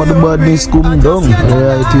 you know what the badness come down.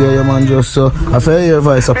 Right here, your man just so. I feel your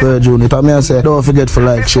voice up here, June. It I mean I say don't forget to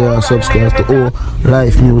like, share, and subscribe to all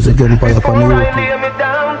Life Music Empire upon YouTube.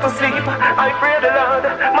 To sleep, I pray the Lord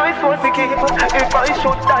my soul to keep. If I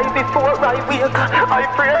should die before I wake, I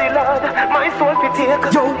pray the Lord my soul to take.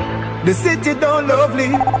 Yo, the city don't love me.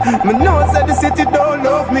 Me know say the city don't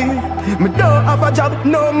love me. Me don't have a job,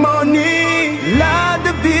 no money. Lord,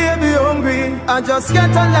 the baby hungry. I just get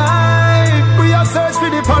alive. We are search for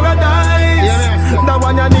the paradise. The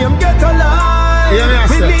one your name get alive.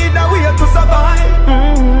 We need a way to survive.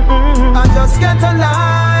 I just get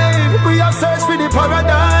alive. We are search for the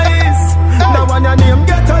paradise. The one your name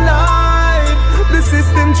get alive. The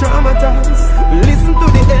system traumatized. Listen to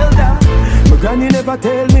the elder. My granny never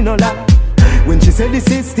tell me no lie. When she said the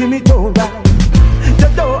system it alright. You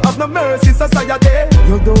don't have no mercy society.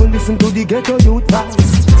 You don't listen to the ghetto youth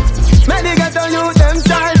vibes. Many ghetto youth them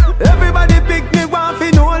style. Everybody pick me one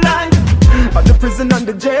for no life. At the prison and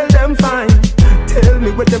the jail them fine. Tell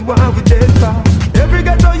me what them want with dead for. Every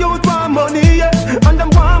ghetto youth want money, yeah. And them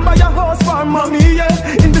want buy a house for mommy,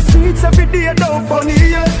 yeah. In the streets every day don't funny,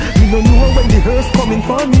 yeah. Me don't know when the hearse coming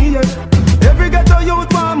for me, yeah. Every ghetto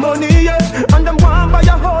youth want money, yeah. And them want buy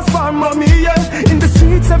a house for mommy, yeah. In the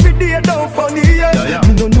streets every day don't funny, yeah.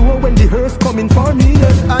 Me don't know when the hearse coming for me,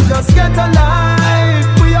 yeah. I just get alive.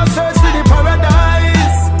 We are search for the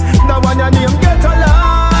paradise. The one your name get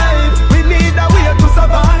alive. We need a way to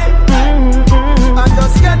survive. I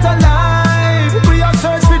just get alive. We are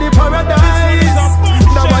search for the paradise.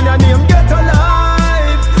 The one your name get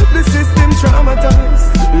alive. The system traumatized.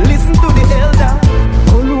 Listen to the elder.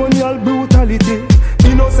 Colonial brutality.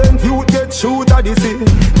 Innocent youth get shoot at the sea.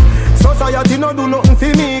 Society no do nothing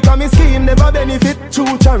for me. Cause me scheme never benefit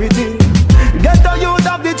true charity. Get the youth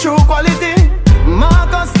of the true quality.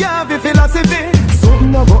 Marcus Garvey philosophy.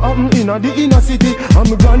 Something go happen in the inner city. And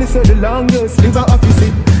me granny say the longest live a office.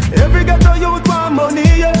 Every ghetto youth want money,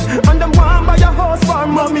 yeah. And them want buy a house for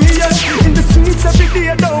mommy, yeah. In the streets every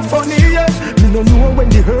day don't funny, yeah. Me no know when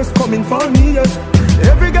the hearse coming for me, yeah.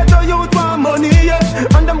 Every ghetto youth want money,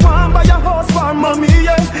 yeah. And them want buy a house for mommy,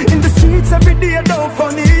 yeah. In the streets every day don't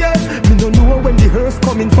funny, yeah. Me no know when the hearse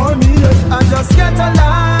coming for me, yeah. I just get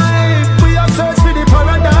alive. We are search for the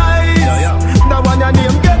paradise. The one your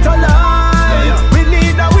name get alive. We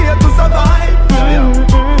need a way to survive.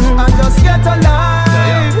 I just get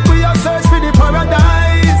alive. We are search for the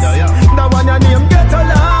paradise. The one your name get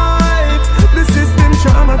alive. The system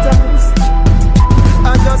traumatized.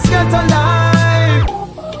 I just get alive.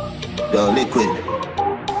 Yo, liquid.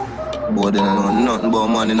 Boy, they don't know nothing about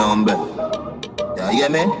money now, I'm bet. Yeah, you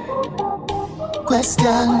get me?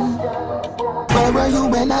 Question. Where were you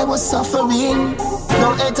when I was suffering?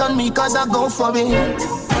 Don't hate on me cause I go for it.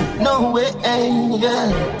 No way,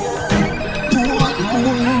 yeah.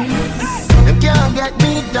 Them can't get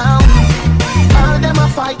me down. All them a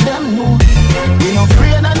fight them no. We no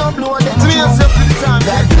pray and no blow them down.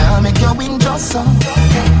 That now make your win just so.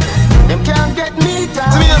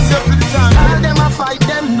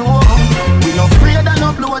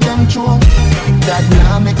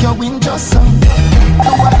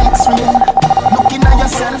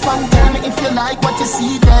 like what you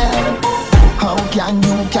see there. How can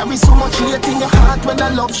you carry so much hate in your heart when the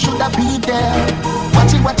love should have been there?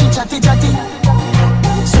 Watch it, chatty.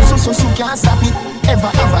 So can't stop it.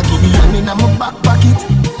 Ever give me hand in my back pocket.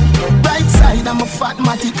 Right side I'm a fat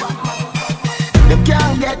matic. Them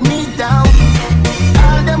can't get me down.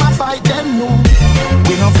 All them I fight them no.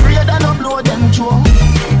 We no afraid and no blow them drum.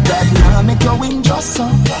 God now make you win just so.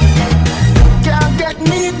 Can't get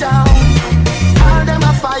me down. All them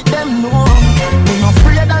I fight them no. We no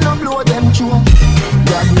afraid and no blow them drum.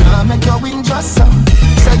 God now make you win just so.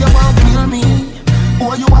 Say you won't kill me.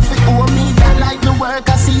 Or you have to owe me. That like the work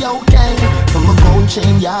I see okay. From a gold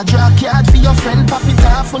chain, yeah, drag card for your friend. Pop it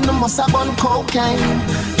off when the must have on cocaine.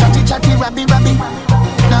 Chatty, rabby.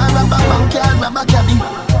 Nah, rabba bank yard, rabba cabby.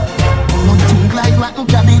 No think like rotten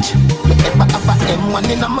cabbage. Me ever have a M1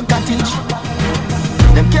 in my cottage.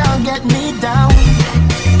 Them can't get me down.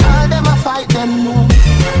 All them I fight them no.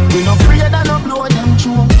 We no afraid and no blow them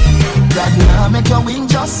through. God now make you win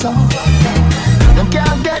just so. Them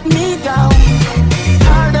can't get me down.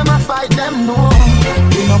 All them I fight them no.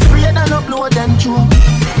 We no afraid and no blow them through.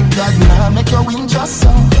 God now make you win just so.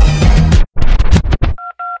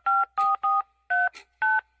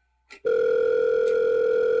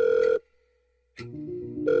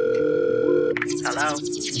 Hello?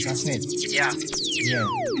 Mr. Smith? Yeah.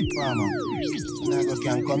 Farmer. I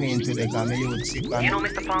can't come in today because I'm a sick. You know,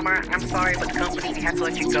 Mr. Palmer, I'm sorry, but the company, we have to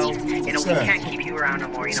let you go. You know, Sir. We can't keep you around no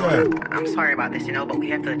more, you know. Sir. I'm sorry about this, you know, but we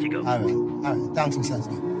have to let you go. Alright. Thanks, Mr.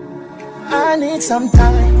 Smith. I need some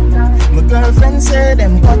time. My girlfriend said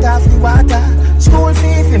them cut off the water. School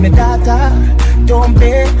fee for my daughter. Don't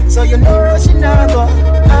pay, so you know she not go.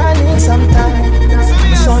 I need some time.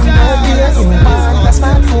 My son birthday, him want a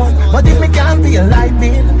smartphone. But if me can't pay a light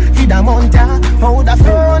bill, feed a month, how the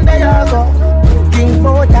phone there you go. Think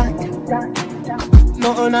about that.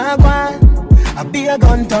 Nothing I want. I be a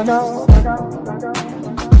gun turn up.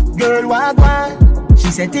 Girl walk one.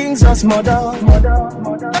 She said things just mother.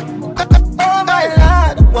 Oh my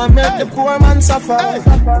Lord, what make the poor man suffer?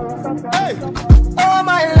 Oh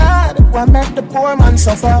my Lord, what make the poor man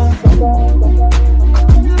suffer?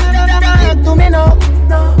 To me no.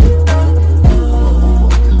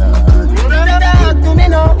 To me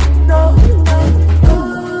no.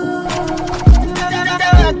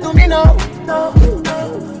 To me no.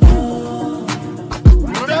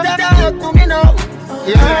 To me no.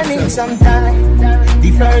 I need some time. The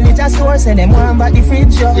furniture store say them want back the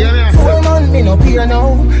fridge up. 4 months me no pay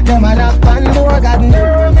now. Them a knock on door, God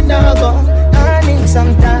know me nah go. I need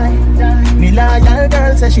some time. Me loyal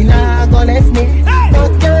girl say she nah go left me.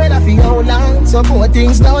 But girl I feel how long, so good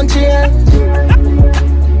things don't change.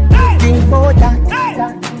 Think about that.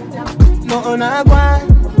 Nothing I want.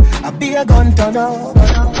 I be a gun turn up.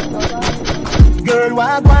 Girl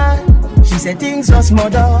walk one. She say things just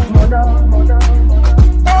mother.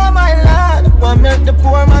 Oh my Lord, what make the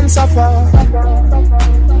poor man suffer?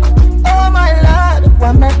 Oh my Lord,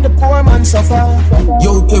 what make the poor man suffer?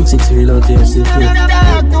 Yo, Kim 6 reload here, sit here.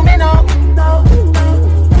 To me now.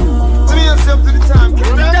 To me yourself to the time.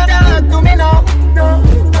 To me now.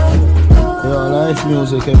 Yo, life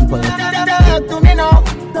music empire. To me now.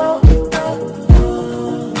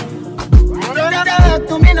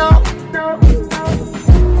 To me now.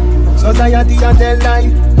 Society a tell lie.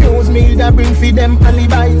 News media bring for them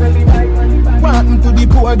alibi. What happened to the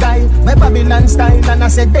poor guy? My Babylon style and I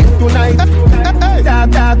said dead tonight.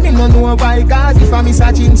 Dark, me no know why. Cause if I miss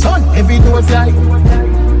a chin son, every door fly.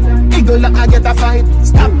 Eagle I get a fight.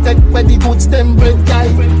 Stop that where the goods them bread guy.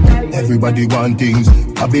 Everybody want things.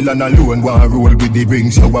 Babylon alone want roll with the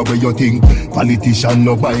rings. So what you think? Politician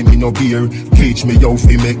no buy me no beer. Teach me how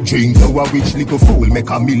to make drinks. So a rich little fool make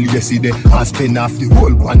a meal yesterday. I spend half the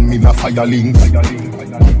whole 1 million fire links.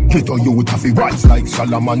 Get a youth have to rise like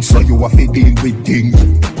Solomon. So you have to deal with things.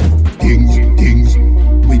 Things with things.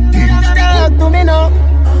 To me now.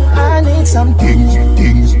 I need some things with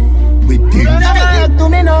things. To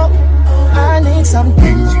me now. I need some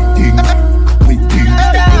things with things.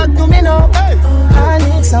 To me now. I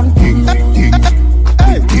need some things with things.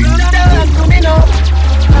 To me now.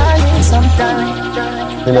 I need some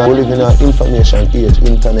time. You know, we live in an information age,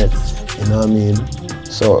 internet, you know what I mean?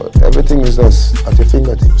 So everything is just at your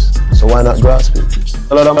fingertips. So why not grasp it?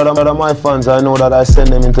 A lot of my fans, I know that I send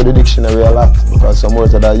them into the dictionary a lot because some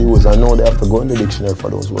words that I use, I know they have to go in the dictionary for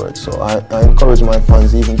those words. So I encourage my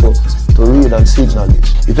fans even to read and seek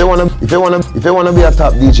knowledge. If they wanna be a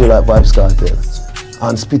top DJ like Vybz Kartel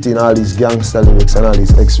and spitting all these gangster lyrics and all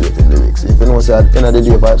these X-rated lyrics, if you know, say at the end of the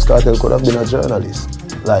day, Vybz Kartel could have been a journalist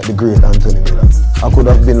like the great Anthony Miller. I could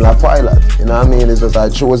have been a pilot. You know what I mean? It's just I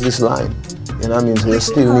chose this line. You know what I mean? So you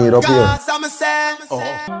still need up here.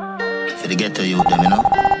 For the ghetto youth, them, you know?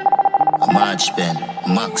 March Pen,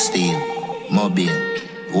 Max Steel, Mobile,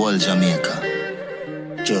 whole Jamaica.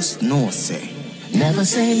 Just no say. Never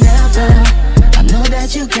say never. I know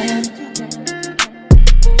that you can.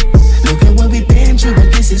 Look at what we've been through,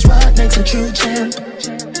 but this is what makes a true champ.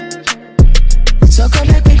 So come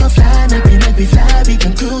let me go fly, make me fly, we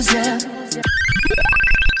can cruise, yeah.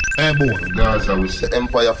 Airborne, Gaza with the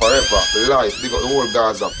Empire forever, life, big up the whole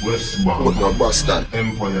Gaza. Westbound, Boston.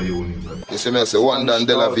 Empire Unit. You see me, I say one down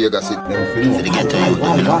De La Vega City. For the ghetto youth,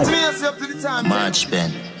 them, you know? March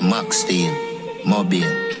Pen, Max Steel,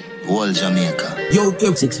 Mobile, whole Jamaica. Yo,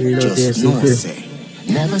 Kev 6 reload there, just no say.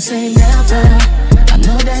 Never say never. I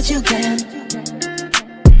know that you can.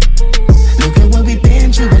 Look at what we've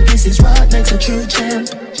been through, but this is what makes a true champ.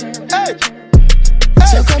 Hey.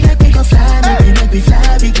 So come let me go fly, make me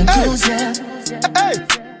fly, we can cruise, yeah.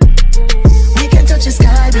 We can touch the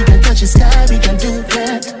sky, we can touch the sky, we can do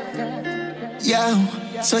that.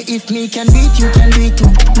 Yeah. So if me can beat, you can beat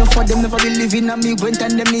too. No for them never believe in me, went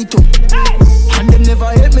and them need to. And them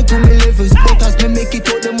never help me to me levels. But as me make it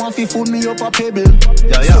out, them want to fool me up a pebble.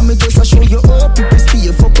 So me just show you up, people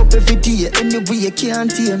stay, fuck up every day. Anyway you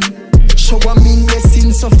can't tame. Show a mean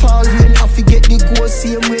blessing so far, rain. I forget the goal,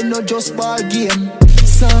 same way, not just ball game.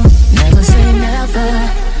 So never say never.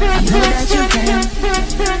 I know that you can.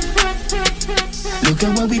 Look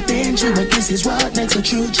at what we've been through, but this is what makes a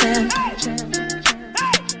true champ.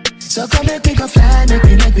 So come let me go fly, make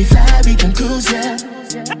me fly, we can cruise, yeah.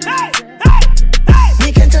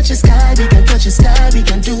 We can touch the sky, we can touch the sky, we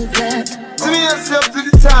can do that. See me yourself to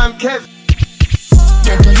the time, Kev.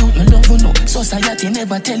 Get to you, me love you, no. Society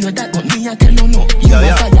never tell you that, but me I tell you no. You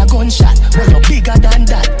a fire gunshot, but you're bigger than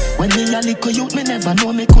that. When me a little youth, me never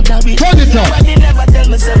know me coulda read. Nobody never tell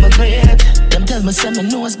me say me great. Them tell me say me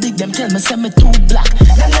nose big, them tell me say me too black.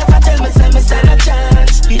 Them never tell me say me stand a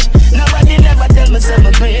chance, bitch. Nobody never tell me say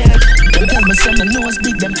me great. Them tell me say me nose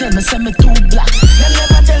big, them tell me say me too black. Them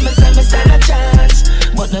never tell me say me stand a chance,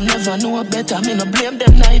 but them never know better. Me no blame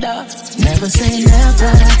them neither. Never say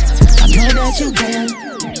never. I know that you can.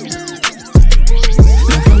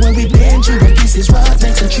 Look at what we've been through, but this is what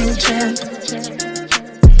makes a true champ.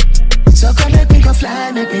 So come let me go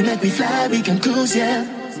fly, make me fly, we can cruise, yeah.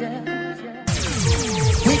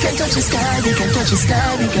 We can touch the sky, we can touch the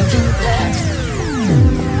sky, we can do that.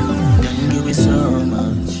 Can give me so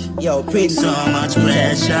much, yo, Prince, so much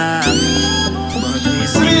pressure. But we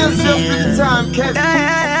see yourself in the time, Kev.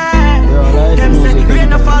 Them say the great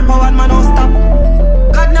no fall, but one man don't stop.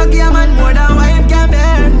 God no give a man more than what him can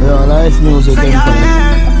bear. Yo, life music, so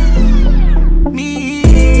me,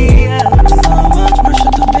 so much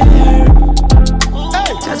pressure to bear.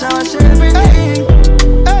 Judge, I watch everything.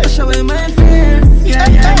 Show me my fears.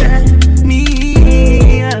 Yeah. Me,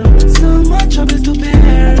 so much trouble to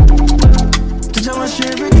bear. Judge, I watch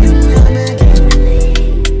everything.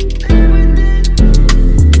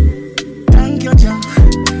 Thank you, Jah.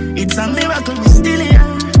 It's a miracle we still here.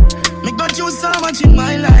 Me got you so much in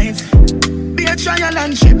my life. Be a trial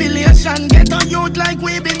and tribulation. Get on youth like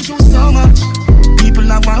we've been through so much. People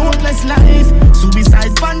have a hopeless life.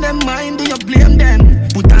 Suicide on them mind, do you blame them?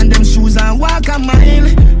 Put on them shoes and walk a mile.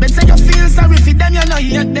 But say you feel sorry for them, you know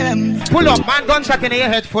you hate them. Pull up, man, gunshot in your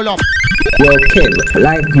head, full up. Yo, Kev,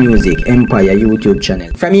 live music, Empire YouTube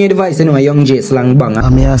channel. From your device, you know a young J slang banger. I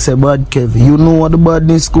mean, I say bad Kev, you know what the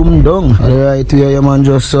badness come down. Right here, you man,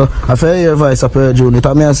 just so. I feel your voice up here, June.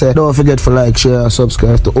 I mean, I say, don't forget to like, share, and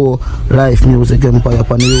subscribe to all live music, Empire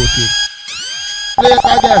on YouTube. Play it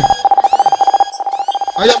again.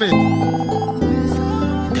 How you mean?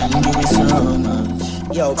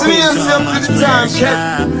 Yo, see yourself in the time,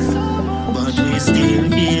 Kev. But we still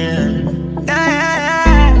here.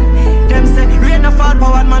 Them say rain no fall, but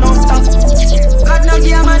one man don't stop. God no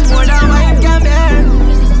give a man more than what him can bear.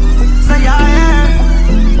 So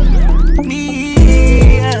me,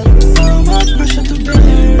 so much pressure to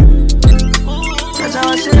bear. Judge, I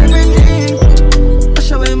watch everything. I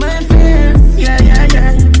show me my fears.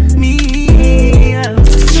 Yeah. Me,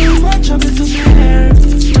 so much trouble to bear.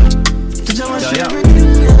 Judge, I watch everything.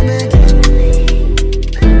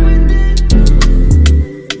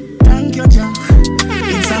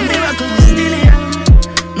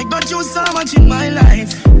 So much in my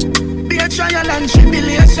life. Be a trial and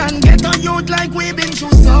tribulation. Get on youth like we've been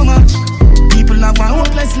through so much. People have a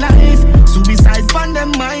hopeless life. Suicide on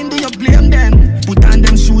them mind, do you blame them? Put on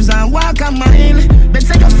them shoes and walk a mile. But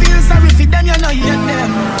say you feel sorry for them, you know you hate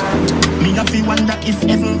them. Me I feel wonder if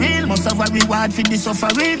ever real. Must have a reward for the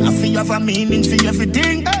suffering. I feel have a meaning for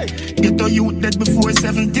everything. Get on youth dead before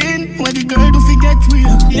 17. Where the girl do forget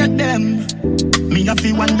real, hate them.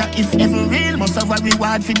 fi wonder if ever real must have a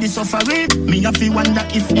reward for the suffering. Me a fi wonder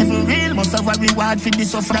if ever real must have a reward for the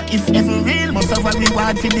suffer. If ever real must have a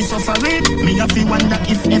reward for the suffering. Me a fi wonder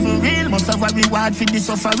if ever real must have a reward for the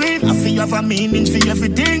suffering. I fi have a meaning for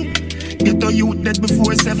everything. Get a youth dead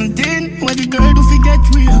before 17. Where the girl do fi get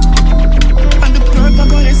real, and the purple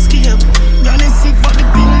gonna escape. Gonna sick but the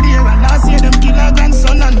pill there, and last year them kill her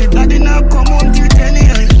grandson, and the daddy now come on till 10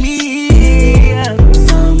 years. Me,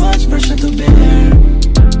 so much pressure to bear.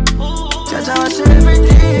 Judge I watch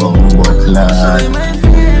everything. Show me my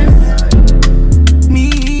fears. Me,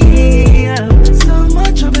 so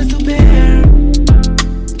much trouble to bear.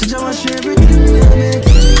 Judge I watch everything.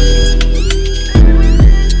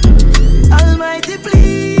 Almighty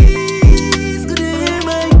please, could you hear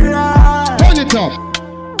my cry? Turn it up.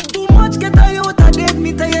 Too much get a youth, I get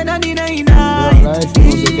me tired and in a Life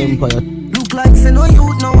Music Empire. Look like say no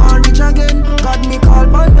youth, no one rich again. God me call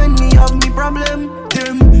man when me have me problem.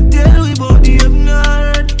 Them tell we about the heaven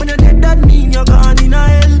and earth. When you dead that mean you're gone in a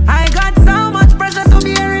hell. I got so much pressure to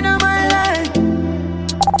bear in my life.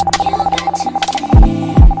 You got to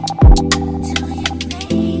pay till you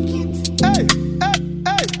make it. Hey, hey,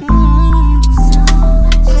 hey.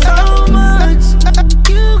 So much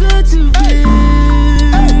you got to bear.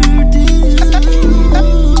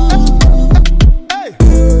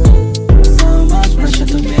 So much pressure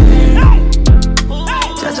to bear.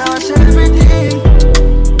 Judge I watch everything.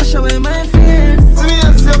 Push away my fears. To me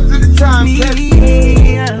yourself to the time. Me,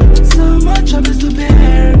 so much troubles to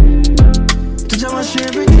bear. Judge I watch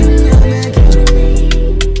everything you make.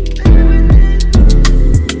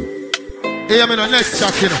 Hey, I'm in the next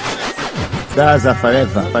track, you know. Gaza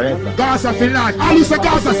forever, forever. Gaza for life. I lose a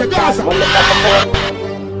Gaza, say Gaza. Money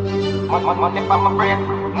for my brain,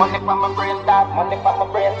 money for my brain, dog, money for my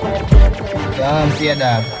brain. Yeah, I'm here,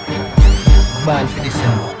 dog. Born for this,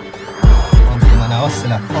 man. I'm a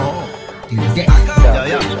hustler. Till death.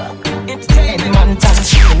 Any man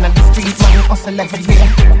dance in the street, man hustle every day.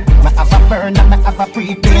 I have a burn and I have a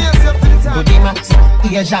prepay. Do the max,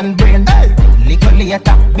 Asian brain. Little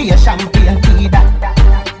later, be a champagne, tea that.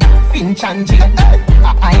 Finch and Jane,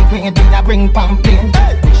 a high grade, I bring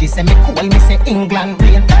pamphlet. She say me cool, me say England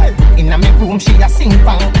rain. Inna me room, she a sing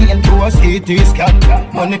pamphlet. Do a CT scan,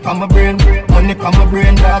 money pa my brain, money pa my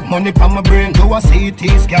brain, dog, money pa my brain. Do a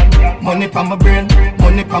CT scan, money pa my brain,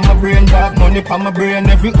 money pa my brain, dog, money pa my brain.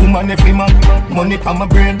 Every woman, every man, money pa my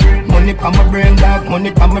brain, money pa my brain, dog,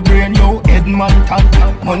 money pa my brain. Yo, Edmonton,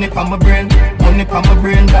 money pa my brain, money pa my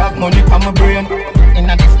brain, dog, money pa my brain.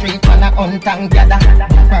 Inna the street, man a hunt and gather.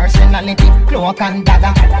 Personality, cloak and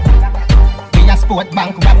dagger. Be a sport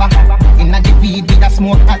bank robber. Inna the weed, be a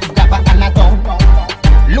smoke at gabba and a tongue.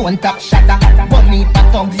 Lone top shatter. Bunny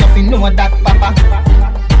patong, you fi know that papa.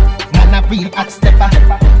 Man a real hot stepper.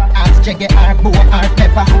 Ask Jeggy or Bo or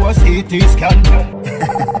Pepper. Who a CT scan?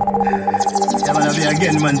 Yeah, man, I be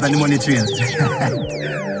again man for the money trail.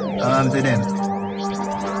 To them.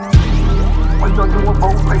 What you know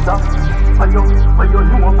about pressure? What you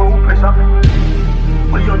know about pressure?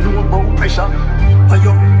 What you know about pressure? What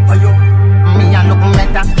you? Me a look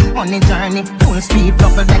better, on the journey, full speed,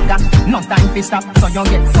 double decker. No time to stop, so you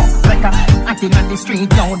get fucked wrecker. Acting on the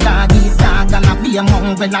street, yo, dog eat dog, and a be a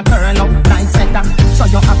mongrel a turn up like setter. So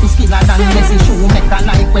you have to skiller than Messi shoemaker,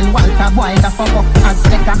 like when Walter Boy da fuck up as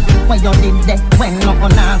stecker. When you did that, when no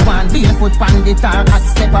on a one, barefoot pandit or hot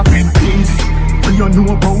stepper. Please, what you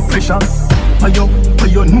know about pressure? What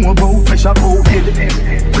you know about pressure? Go ahead.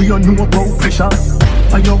 What you know about pressure?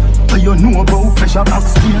 What you know about pressure?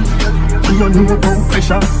 Backstage. What you know about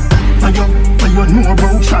pressure? What you know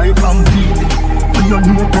about shy compete? What you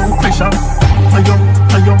know about pressure? What you?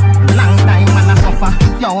 Long time man a suffer.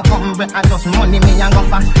 Yo, hombre, I just money me a go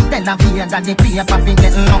for. Tell a fear that the paper fi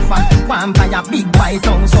getting offer. One buy a big white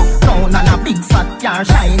house up down and a big fat car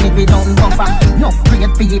shiny we don't buffer. Enough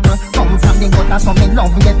great people come from the gutter, so me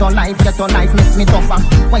love get a life make me tougher.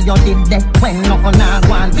 What you did there when no on a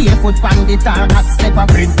one barefoot pandit or hot stepper.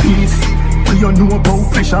 Red peace. What you know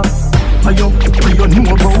about pressure? What you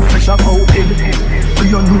know about pressure? Go ahead. What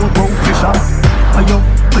you know about pressure?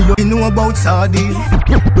 What you know about sardine?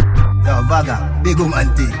 Yo, Baga, big woman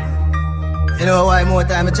thing. You know why more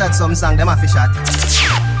time I chat some song, them a fish shot.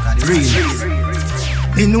 That's the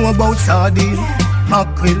real. You know about sardine,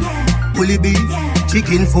 mackerel, bully beef,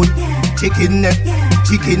 chicken foot, chicken neck,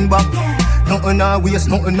 chicken back. Nothing a waste,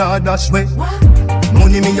 nothing a dash way.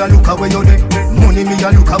 Money me a look away you dey. Money me a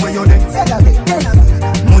look away you dey.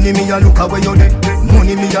 Money me a look away you dey.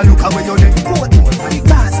 Money me a look away you dey.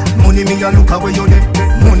 Money me a look away you dey.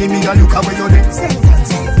 Money me a look away you dey.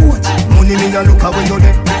 Money me a look away you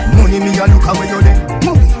dey. Money me a look away you dey.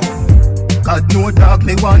 God no dog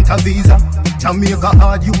me want a visa. Jamaica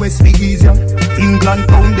hard, US be easier. England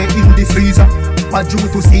pound they in the freezer. What due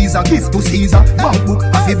to Caesar, give to Caesar. Bank book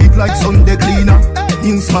have a big like Sunday cleaner.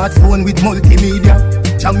 New smartphone with multimedia.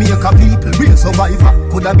 Jamaica people, real survivor.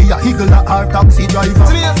 Coulda be a higgler or taxi driver.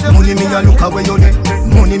 Money me a look away you there.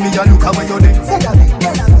 Money me a look away you there.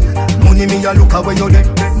 Money me a look away you there.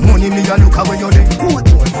 Money me a look away you there.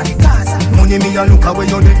 Money me a look away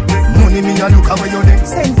you there. Money me a look away you there.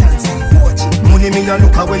 Money me a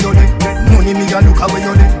look away you there. Money me a look away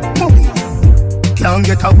you there. Can't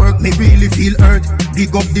get a work, me really feel hurt.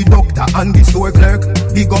 Big up the doctor and the store clerk.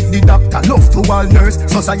 Big up the doctor, love to all nurse.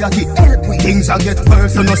 Society help me, things a get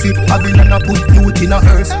worse. You know see, Babylon a put youth in a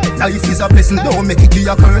hearse. Life is a blessing, don't make it be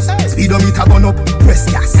a curse. Speedometer gone up, press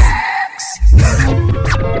gas.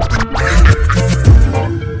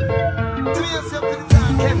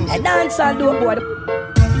 A dancehall do boy.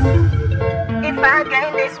 If I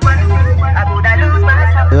gain this one, I woulda lose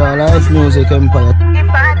myself. Yeah, life music empire. If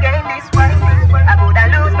I gain this one, I woulda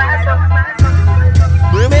lose myself.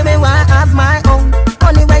 Me want have my own.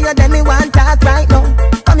 Only way you tell me want talk right now.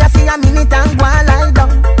 Come here for a minute and go and lie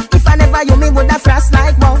down. If I never you me woulda frost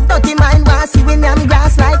like wow. Dirty mind want see when I'm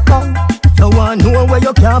grass like cow. You want know where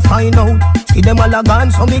you can't find out. See them all a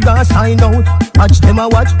gone, so me gon' sign out. Watch them a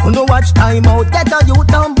watch, who no watch time out. Get a youth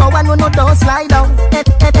down, but one who no don't slide out.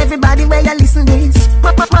 Everybody where you listen this.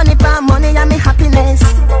 Money for money and me happiness.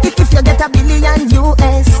 If you get $1 billion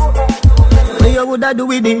US. What you woulda do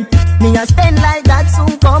with it? Me a spend like that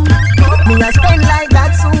soon come. Me a spend like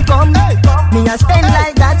that soon come. Me a spend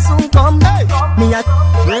like that soon come.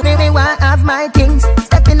 Me want have my things.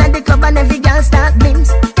 Stepping at the club and every girl start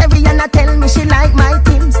blinks. Carriana tell me she like my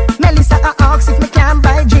things. Melissa asks if me can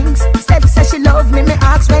buy drinks. Step says she love me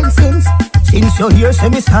ask when since. Since you're here, say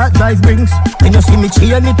me start drive rings. When you see me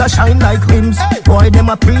chain, it a shine like rims. Boy, them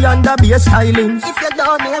a pre and a be a styling. If you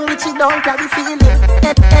don't name rich, you don't carry feeling.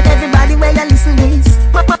 Everybody where you listen this.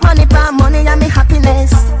 Money for money and me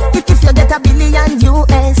happiness. If you get $1 billion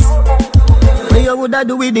US. What you woulda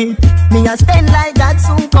do with it? Me a spend like that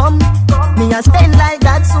soon come. Me a spend like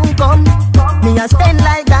that soon come. Me a spend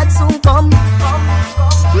like that soon come.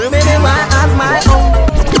 Me want have my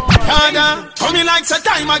own. Harder, coming like the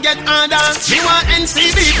time I get harder. Me want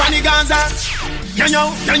NCB from the Gaza.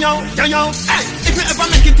 Yo, hey, if me ever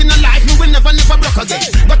make it in a life, me will never broke again.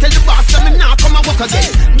 Go tell the boss that me now come and walk again.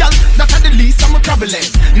 Girl, that are the least I'm traveling.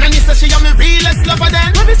 Nanny says she am me realest lover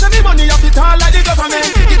then. When me say me money up it all like the government.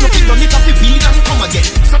 It nothing done it off the beat and come again.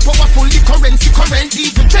 So powerful the currency,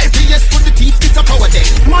 even JPS for the thief, it's a power day.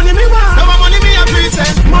 Money me want, so money me a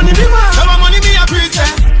present. Money me want, so money me a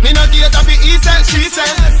present. Me no date of the east and she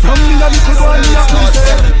said. From me no little boy me a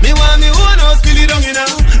present. Me want me own house, feel it down you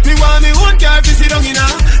know. Me want me own car, feel it down you know.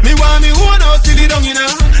 Me want me own house, feel it down you know.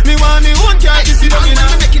 Me want me own car, feel it down you know.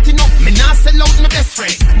 Me make it enough, me nah sell out my best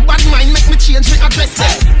friend. Bad mind make me change my address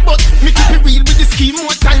there. But me keep it real with the scheme.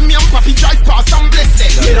 More time me and papi drive past and bless them.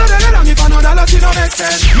 Me no dollar, me for no dollar, she no make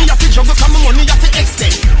sense. Me have to juggle come money, have to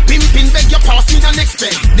extend. Pimpin' beg you pass me the next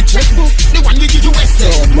pen. The checkbook, the one we give you West.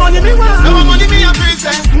 Money me want, so money me a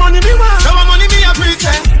present. Money me want, so money me a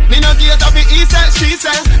present. Me no get of the east and she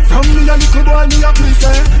said. From me a little boy me a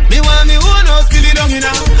present. Me want me own house, feel it down you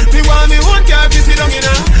know. Me want me own car, feel it down you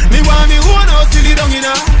know. Me want me own house, feel it down you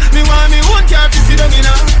know. Me want me own car, feel it down you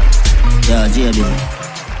know. Yo, JB.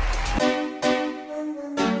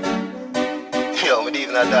 Yo, me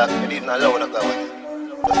even a dark, me even a loud up that one.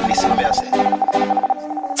 Just listen to me I say.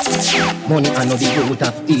 Money I know the root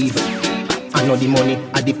of evil. I know the money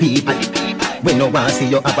are the people. When no one see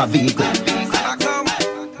you have a vehicle.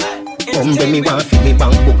 Come when me want feel me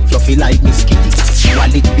bank book fluffy like Miss Kitty.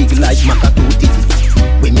 Wallet big like Macatooty.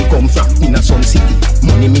 When me come from in a Sun City.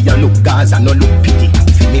 Money me a look Gaza no look pity.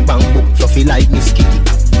 Feel me bank book fluffy like Miss Kitty.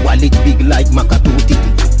 Wallet big like Macatooty.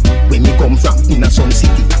 When me come from in a Sun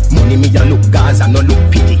City. Money me a look Gaza no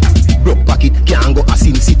look pity. Broke pocket can't go a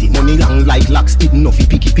Sin City. Money long like locks it no fi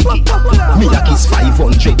picky. Me a kiss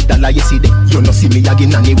 $500 yesterday. You no see me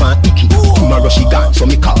again and he want icky. Tomorrow she gone so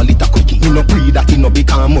me call it a quickie. Me no pre that he no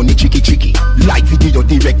become money tricky. Like video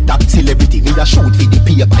director celebrity. Me a shoot for the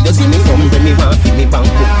paper. You see me from when me want fi me bank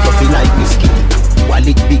book fluffy like Miss Kitty.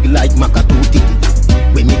 Wallet big like Macatooty.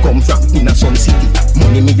 When me come from in a Sun City.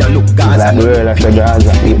 Money me a look Gaza no Gaza.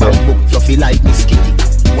 Me bank book fluffy like Miss Kitty.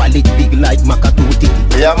 Wallet big like Macatooty.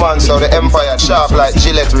 Yeah man, so the empire sharp like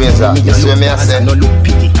Gillette razor. You see me I say? No look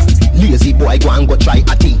pity. Lazy boy go and go try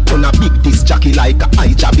a thing. On a big disc jockey like a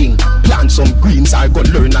eye jabbing. Plan some greens or go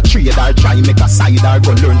learn a trade or try make a side or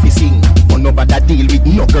go learn to sing. But nobody deal with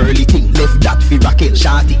no girly thing. Left that for Raquel,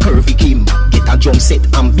 Shorty, Curvy Kim. Get a drum set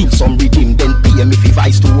and build some rhythm. Then pay me for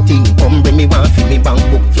Vice to thing. Come bring me one for me bank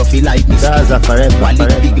book. Fluffy like me. Gaza forever.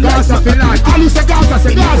 Big Gaza like for life. Ali say Gaza,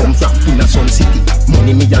 say Gaza. Come from in a Sun City.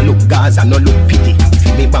 Money me a look Gaza, no look pity.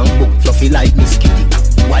 For me bank book. Fluffy like Miss Kitty.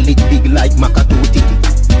 Wallet big like Macatu Titty.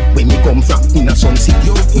 When me come from in a Sun City.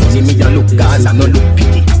 Money me a look Gaza, no look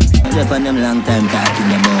pity. Step on them long time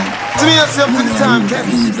talking about. To me yourself for the time,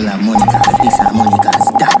 Kevin. Evil and money cause this and money cause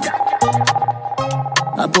that.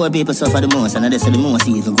 Our poor people suffer the most and that's the most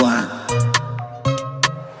evil go on.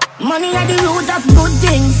 Money are the root of good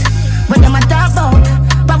things. What them a talk about?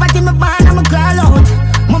 Poverty me born and me crawl out.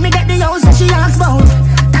 Mommy get the house that she asks about.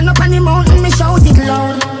 Turn up on the mountain, me shout it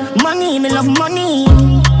loud. Money, me love money.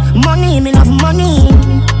 Money, me love money.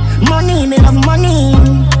 Money, me love money.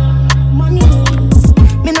 Money.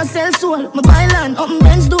 Me no sell soul, me buy land, open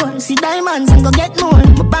Benz door. See diamonds and go get more.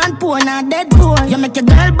 Me born poor, not dead poor. You make your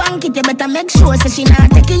girl bank it, you better make sure. Say she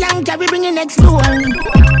not take a young carry, bring it next door.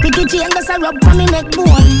 Pretty chain goes a rub for me neck bone.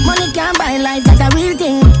 Money can't buy life, that's a real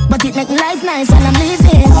thing. But it make life nice while I'm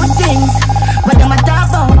living. Good things, what them a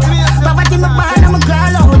talk about? Poverty me born and me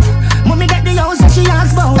crawl out. Mommy get the house that she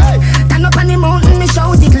asks about. Turn up on the mountain, me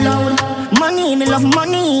shout it loud. Money, me love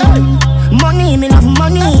money. Money, me love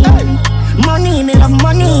money. Money, me love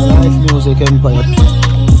money. Life music empire.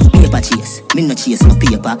 Paper chase, me no chase my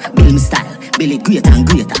paper. Build me style, build it greater and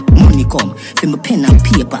greater. Money come, fill me pen and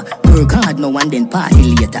paper. Work hard now and then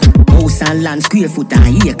party later. House and land, square foot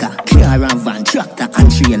and acre. Car and van, tractor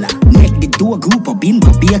and trailer. Make the door group of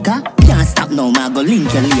bimbo baker. Can't stop now, man, go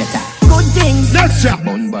link you later. Good things. Next year.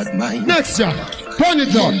 Bun bad mind. Next year. Turn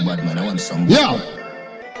it on. Bad man, I want some. Yeah.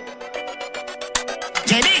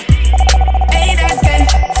 JD. Hey, that's good.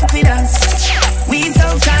 With us. We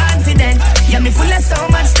so confident. Yeah, me full of so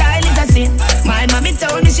much style is a sin. My mommy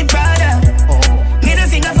told me she proud of. Middle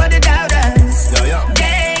finger for the doubters.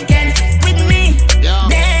 They can with me.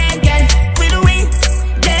 They can with we.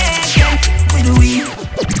 They can with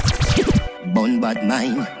we. Bun bad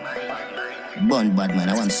mind. Bun bad man,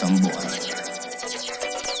 I want some boy.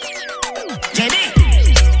 JD.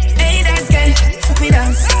 Hey, that's good. With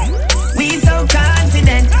us. We so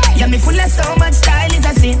confident. Yeah, me full of so much style is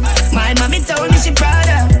a sin. My mommy told me she proud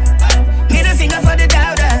of. Middle finger for the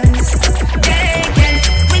doubters. They can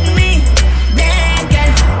with me. They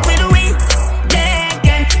can with we. They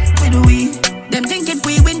can with we. Them think if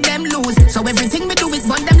we win, them lose. So everything we do is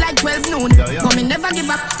burn them like 12 noon. But me never give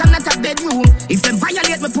up, I'm not a bedroom. If them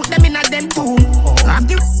violate, we put them in a them tomb.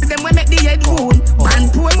 After them, we make the head wound.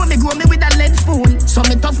 And poor when me grow me with a lead spoon. So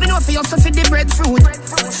me tough, me know for you, so for the breadfruit.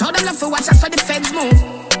 So them love to watch us so the feds move.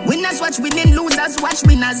 Winners watch winning, losers watch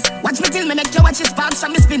winners. Watch me till me make you watch his sparks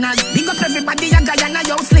from me spinners. Big up everybody, a Guyana,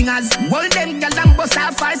 yo slingers. Hold them girls and bust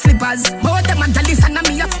off our slippers. Both them a jealous and a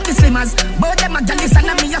me up the slimmers. Both them a jealous and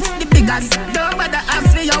a me up the biggers. Don't bother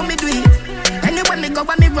ask me how me do it. Anywhere me go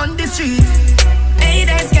when me run the street.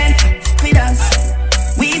 Haters can with us.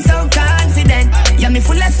 We so confident. Yeah, me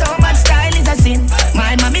full of so much style is a sin.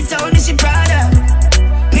 My mommy told me she proud of.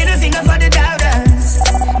 Middle finger for the doubters.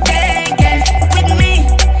 They can with me.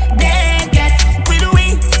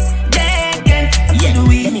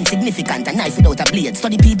 Insignificant, a knife without a blade.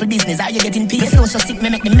 Study people business, are you getting paid? So sick, me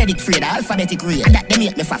make the medic afraid, alphabetic rate. And that they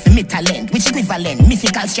make me for me talent, which equivalent.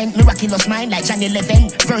 Mythical strength, miraculous mind like John 11.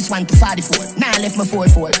 Verse 1 to 44. Now I left my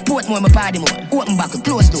 4-4. Port more, my party more. Open back,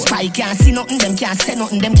 close door. Spy can't see nothing, them can't say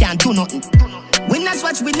nothing, them can't do nothing. Winners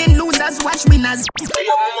watch winning, losers watch winners. Me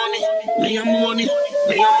and my money, me and my money,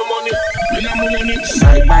 me and my money, me and my money.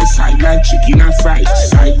 Side by side like chicken and fries.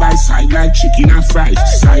 Side by side like chicken and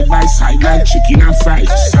fries. Side by side like chicken and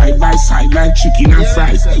fries. Side by side like chicken and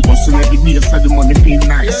fries. Hustle every day so the money feel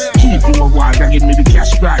nice. Keep in my water, give me the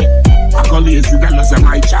cash right. I call lazy dollars are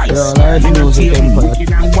my choice. Me no take me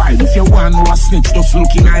wicked and wild. If you want no a snitch, just look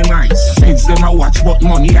in my eyes. Feds them a watch, but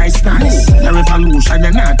money I nice. The revolution,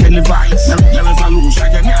 they not televised. The revolution,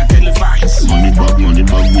 they not televised. Money bag,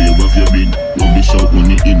 way above your bid. Rubbish out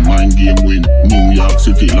money in, mind game win. New York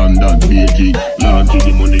City, London, Beijing. Land to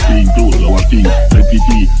the money clean clothes, our thing.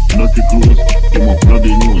 FPT, not the clothes. Him up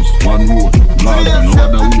bloody nose, one road. Blast and no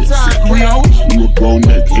other way. Set me out. Road round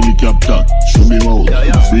neck, helicopter. Show me out.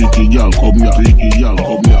 Freaky girl, come here. Freaky girl,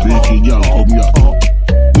 come here. Freaky girl, come here.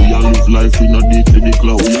 We all live life in a day to the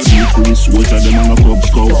cloud. We are deep for the sweater, them on a club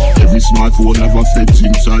scout. Every smartphone have a fence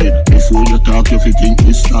inside. Before you talk, if you think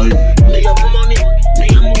it's time. Me have my money, me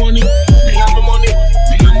have my money, me have my money,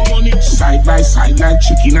 me have Side by side like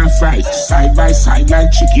chicken and fries. Side by side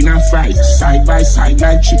like chicken and fries. Side by side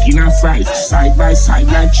like chicken and fries. Side by side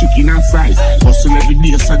like chicken and fries. Hustle every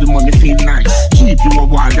day so the money feel nice. Keep you a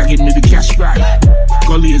wild and give me the cash prize.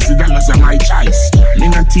 Go lazy dollars are my choice. Me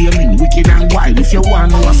not teaming wicked and wild. If you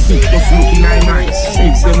want to know a sick, just looking at nice.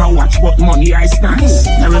 Fakes them I watch but money I nice.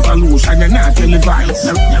 The revolution you not televise.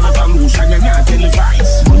 The revolution you not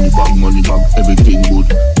televise. Money bag, everything good.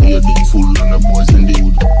 Building full and the boys in the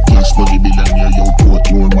hood. Cash money billionaire, yo port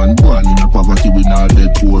more man. Born in a poverty we not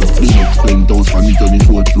dead poor. Big up penthouse for the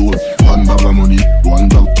 24th floor. One bag of money, one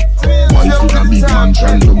bag. Wife in a big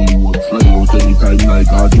mansion, so me work. Fly out anytime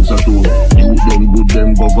like artists at all. You them good,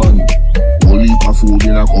 them govern. Whole heap of food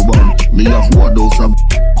in a cupboard. Me have what those a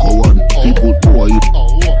coward. He put boy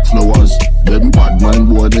flowers. Them bad man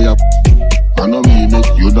boy they a. I know me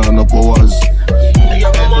make you down the powers. Me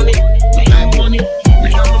have money, me have money,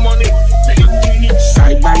 me have money, me have money.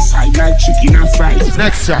 Side by side like chicken and fries.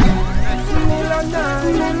 Next shot.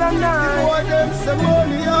 Boy, them say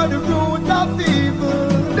money are the root of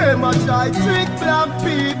evil. Them a try trick black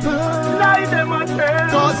people. Lie them a tell.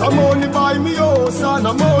 Cause I'm only buy me house and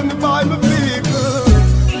I'm only buy me vehicle.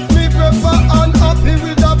 Me prefer unhappy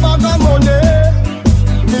with a bag of money.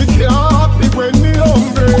 Me can't happy when me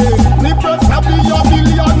hungry. Me prefer be a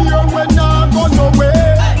billionaire when I go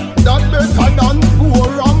nowhere. That better than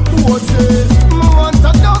poor and poor say. Me want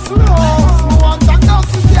a dozen house, me want a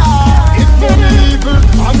dozen car. If me evil,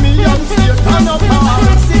 and me and Satan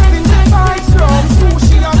apart. Sipping the vibes from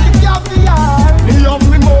sushi and the caviar. Me have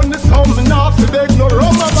me money, so me not fi beg no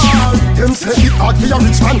rum bar. Them say it hard for a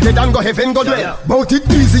rich man dead and go heaven go dwell. But it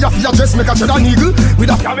easy if you dress make a shed an eagle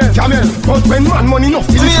with a camel. But when man money enough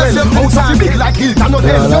to well, house of big like Hilton no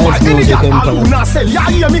hell. You buy any gal and not sell. You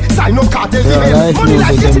hear me? Sign up cartel for hell. Money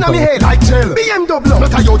like getting on me head like gel. BMW, not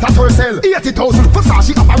a Toyota Tercel. 80,000 for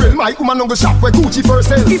Sashi apparel. My woman on go shop where Gucci first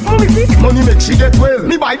sell. If money fit, money make she get well.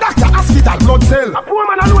 Me buy doctor, hospital, blood cell. A poor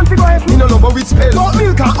man alone to go heaven. Me no love her with spell. But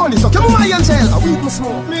milk and honey, so come on my angel. I weed me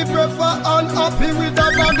smoke. Me prefer unhappy with a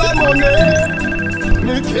bag of money.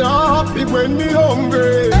 Me can't happy when me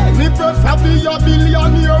hungry. Me prefer be a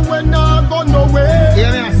billionaire when I go nowhere.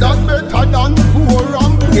 That better than poor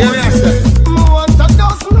and poor. Me want a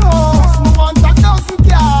dozen house, me want a dozen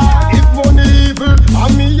car. If money evil,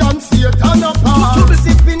 and me and Satan apart. You be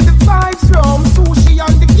sipping the vibes from sushi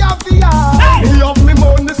and the caviar. Me have me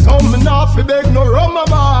money, so me not fi beg no rum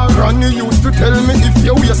bar. Granny used to tell me if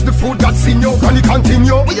you waste the food that's in you, Granny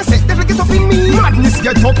continue. When you say devil get up in me, madness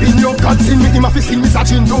get up in you. God seen me, him a fi sing me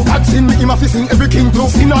Sachin too. God seen me, him a fi sing every king too.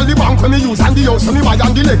 Seen all the bank when me use and the house when me buy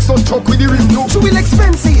and the Lexus truck with the rim too. She will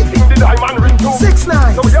expensive, in the diamond ring too.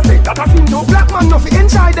 6'9", so you say that a thing too. Black man no fi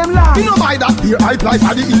enjoy them life. Me no buy that beer, I apply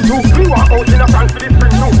for the into. Me walk out in a France for the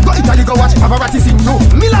spring too. Go Italy go watch paparazzi sing too.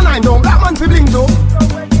 Milan 9 down, black man fi bling too.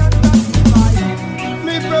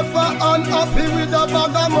 Me prefer unhappy with a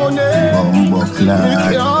bag of money. Me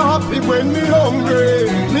can't happy when me hungry.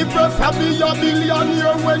 Me prefer be a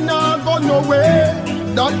billionaire when I go nowhere.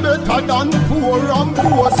 That better than poor and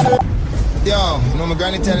poor say. Yo, you know my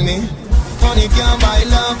granny tell me, money can't buy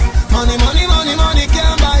love. Money, money, money, money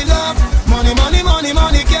can't buy love. Money, money, money,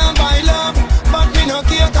 money can't buy love. But me no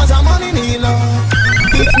care cause I'm money me love.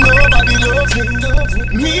 If nobody loves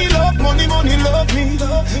me love money, money love me.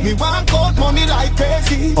 Me want out money like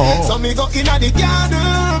crazy. So me go in the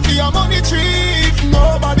garden for your money tree. If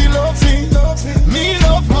nobody loves me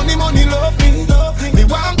love money, money love me. Me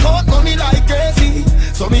want out money like crazy.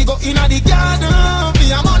 So me go in the garden for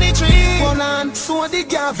your money tree. One and sow the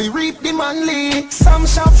gavi, reap the manly. Some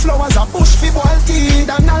sharp flowers a bush fi boil tea.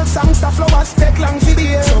 And all songs the flowers take long fi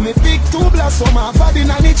beer. So me pick two blossom off of the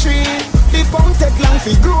nanny tree. The pump take long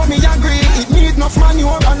fi grow, me agree. It need enough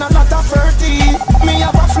manure and a lot of fertility. Me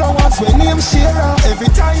have a flowers when name Shara. Every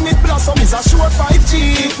time it blossom is a short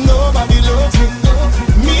 5G. If nobody loves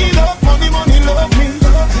me love money, money love me.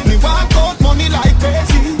 Me want out money like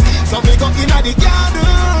crazy. So me go in the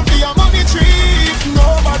garden for your money tree. If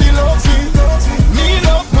nobody loves me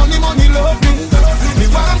love money, money love me. Me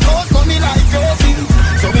want out money like crazy.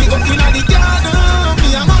 So me go in the garden for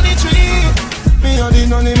your money tree. Me and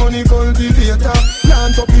the money cultivator.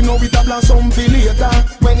 Plant up you know with a blossom for later.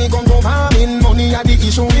 When he gon' go farming, money at the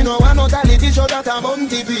issue. We know I know that it show that I'm on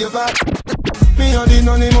the paper. Me and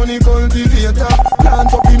the money cultivator.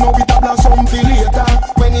 Plant up you know with a blossom for later.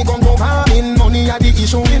 When he gon' go farming, money at the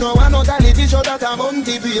issue. We know I know that it show that I'm on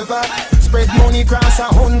the paper. Spread money cross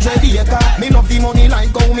 100 acre. Me love the money like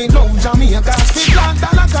how me love Jamaica. Me plant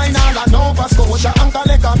dollar kind of Nova Scotia. And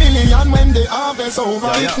collect a me million when the harvest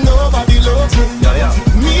over. If nobody loves me,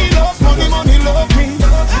 me love money, money love me.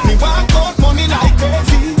 Me want out money like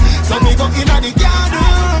crazy, so me go in the garden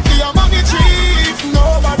for your money tree. If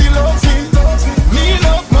nobody loves me, me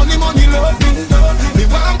love money, money love me. Me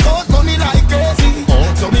want out money like crazy,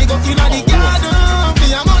 so me go in the garden for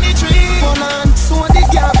your money tree. Come on, so the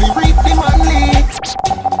girl be reap the money.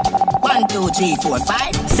 1, 2, 3, 4,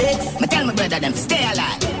 5, 6. Me tell my brother them to stay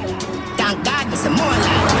alive. Thank God me some more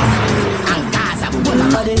life. And Gaza we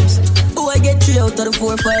will have it. Oh, I get 3 out of the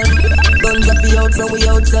 4, 5. Guns up the out, so we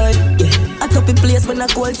outside. Yeah. I top in place when I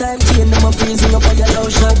cold time. Chain them up, freezing up, fire low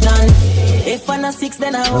shot down. If I'm a 6,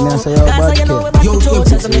 then I hold. Gaza, you know we back to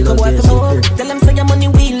church, so make a boy from home. Tell them say your money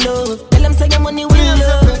we love. Tell them say your money we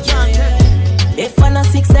love. If I'm a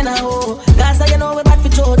 6, then I hold. Gaza, you know we back to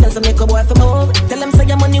church, so make a boy from home. Tell them say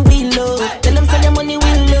your money we love. Tell them say your money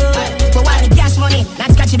we love. For why the cash money? Not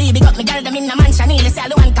scratchy baby, got me girl them in the mansion. Nearly sell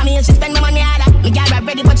the one come here, she spend my money harder. Me girl right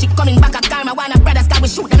ready, but she coming back a car. My one of brothers got we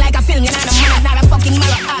shoot them like a film. You know the man not a fucking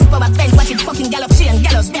marrow. Ass power Benz, watch it fucking gallop. She and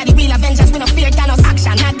gallows, they're the real Avengers. We no fear Thanos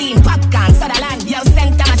action. Nadine, popcorn, Sutherland. Yo,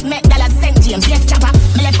 St. Thomas, Met, Dallas, St. James. Yes, chopper.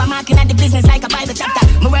 Me left a marking at the business like a Bible chapter.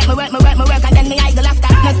 Me work, and then me idle after.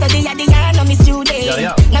 No study at the year, no me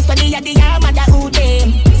student. No study at the year, mother who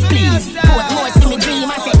them. Please, put more see me dream.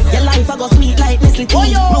 I say, your life I go sweet like Nestle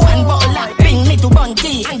tea. Me one bottle up, bring me to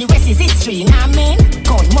Bunty. And the rest is history, nah man.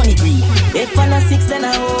 Count money green. If I'm a 6, then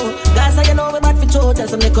I hold. Gaza, you know we bad for church, tell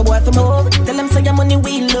some make a boy from home. Tell them say your money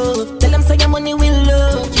we love. Tell them say your money we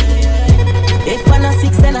love. If I'm a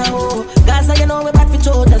 6, then I hold. Gaza, you know we bad for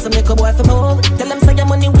church, tell some make a boy from home. Tell them say your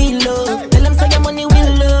money we love. Tell them say your money we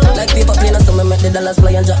love. Like paper plane, so me make the dollars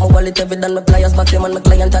fly and jack my wallet every day. My pliers back them and my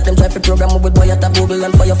client at them try to program me with boy at a Google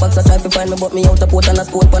and Firefox. I try to find me, but me out a port and a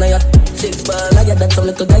sport when I yacht. 6 ball, I had that some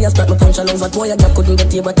little guy start me punch and lungs. What boy I got couldn't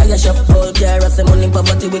get here, but I shop. All care, I say money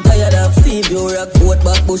poverty we tired of. See you rock, foot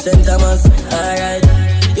back, Bush and Thomas. Alright.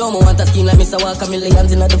 Yo, me want a scheme like Mr. Walker,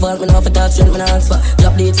 millions in the vault. Me not for talk strength, me not ask for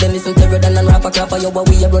drop dates, then listen to Redden and rapper crapper. Yo, but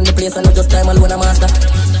we run the place and not just time alone a master.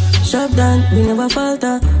 Shop down, we never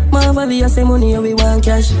falter. Marvel, I say money, we want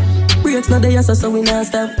cash. Breaks not there, so we not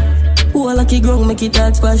stop. Who a lucky ground, make it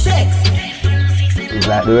hard splash. It's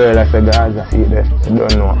like the world like a Gaza, see there. You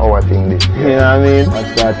don't know our thing this. You know what I mean?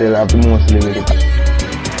 Vybz Kartel have mostly with it.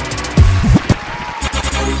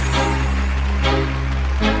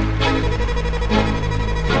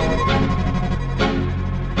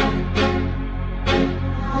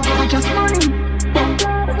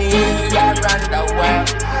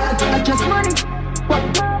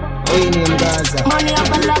 Money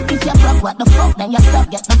up and love if you broke, what the fuck? Then you stop,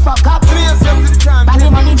 get the fuck up. Money,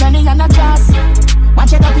 money, Johnny, and a trust.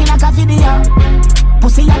 Watch it up in like a video.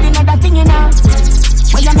 Pussy, you didn't know that thing, you know.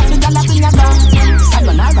 When you make the girl up in your gun.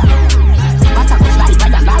 Sayonara. What's up, fly by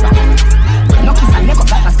the Lara. No kiss and make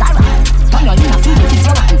up like mascara. Turn your in a feed if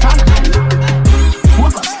you're in front.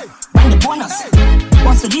 Focus, run the bonus.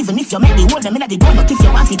 Once you even if you make the world, them in the door, but if you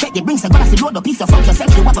want to take the brings, I'm gonna see load up. If you fuck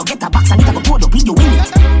yourself, you want to get a box and it have a code up, you win it.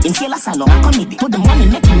 In Sailor Salon, I come with it. Put the money,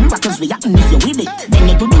 making miracles reacting if you with it. Then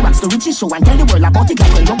you do the rocks, the riches show and tell the world about it.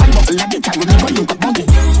 Like when you want bottle of it, I will never look about it.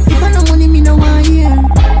 If I no money, me no want hear.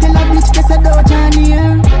 Tell a bitch, guess I don't want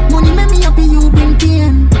here. Money make me happy, you bring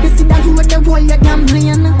pain. You see that you with the whole, you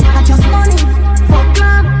gambling. I just money, fuck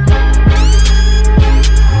club.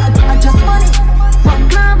 I just money, fuck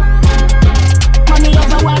club. Money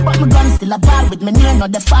overwhelmed, but my gun still a bar with me. Near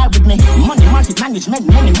not the far with me. Money market management,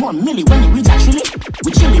 many more milli. When it reach actually,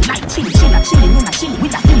 we chillin' like chilli, chillin' in a chilli.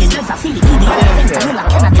 With a feeling, there's a feeling. Vanilla,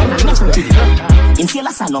 can I tell a natural. In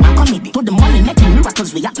Sailor Salon, I come with it. To the money, making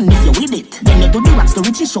miracles reacting if you with it. Then you do the rocks, the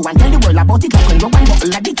riches show and tell the world about it. Like when you want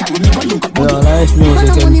bottle of it, I will never look about it. Nice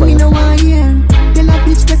music, money, me no want hear. Tell a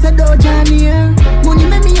bitch, guess I don't want here. Money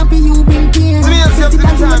make me happy, you bring pain. You see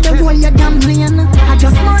that you with the whole, you gambling. I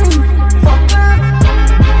just money, fuck up.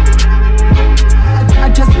 I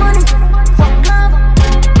just money, fuck up.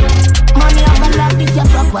 Money up and love if you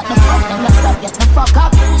fuck, what the fuck? Then you stop, get the fuck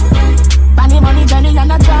up. Money, Johnny,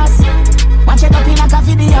 and a trust. Watch it up in like a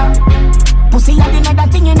video. Pussy, you didn't know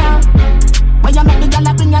that thing, you know. When you make the girl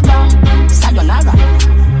up in your gun. Sayonara.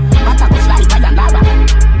 But I go fly by the Lara.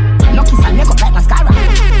 No kiss and make up like mascara.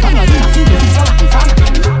 Turn your in a feed if you're in front.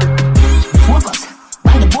 Focus,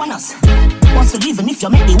 run the bonus. Once you even if you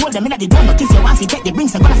make the world, them in the door, but if you want to take the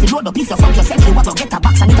brings, I'm gonna feel load up. If you fuck yourself, you want to get a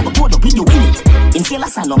box and it have a code up, you win it. In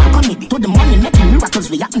Sailor Salon, I come with it. To the money, making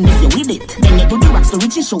miracles reacting if you with it. Then you do the rocks, the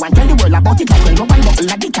riches show and tell the world about it. Like when you want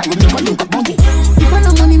bottle of it, I will never look about it. If I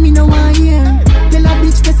no money, me no want hear. Tell a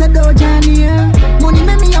bitch, guess I don't want here. Money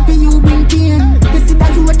make me happy, you bring pain. You see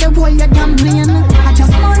that you with the whole, you gambling. I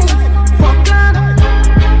just money, fuck up.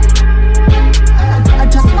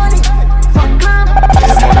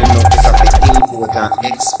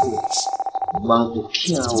 who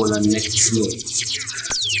can't hold a next year.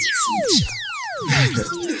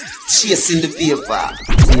 Chasing the paper.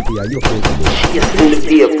 Chasing the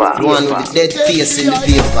paper. The one with the dead face in the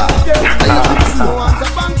paper.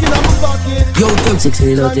 Yo, 10-6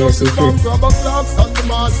 without your secret.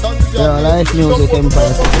 Yo, life music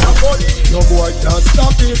empire. No boy can't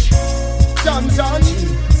stop it. John,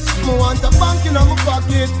 me want a bank in my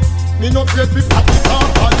pocket. Me no play with happy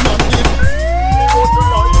talk and nothing.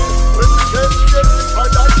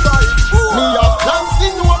 Me have plans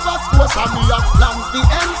in Nova Scotia, me have plans the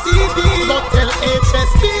MCD. But tell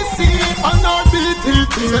HSBC and our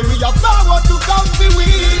BTT. Say we have power to count the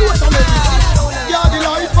weeds. Yeah, the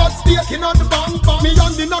life at stake in on the bank. Me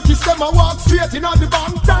and the knockers them a walk straight in on the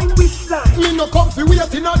bank. Time wish line. Me no come fi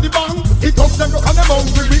waiting on the bank. It up them rock and them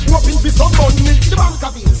hungry. We hoping for some money. The bank a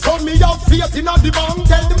bill. So me have faith in on the bank.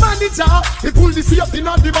 Tell the manager he pull the safe in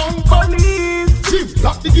on the bank. Money. Jim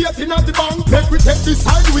lock the gate in on the bank. Make we take the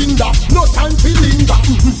side window. No time for linger.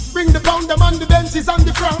 Bring the pound them on the benches and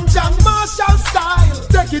the front. John Marshall style.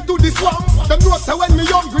 Take it to the swamp. Them know say when me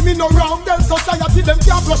hungry me no round. Tell society them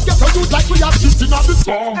can't brush get a youth like we have shit in on the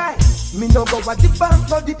swamp. Me no go at the bank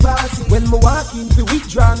for the party. When me walk in to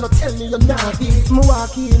withdraw, no tell me you're not it. Me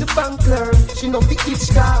walk in the bank clerk, she no be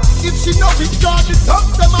each car. If she no withdraw, the top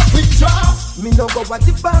them a withdraw. Me no go at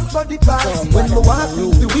the bank for the party. When me walk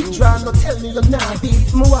in to withdraw, no tell me you're not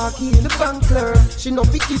it. Me walk in the bank clerk, she no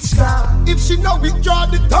be each car. If she no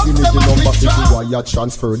withdraw, the top them a withdraw. Wire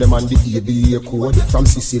transfer them and the ABA code. From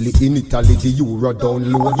Sicily in Italy, the euro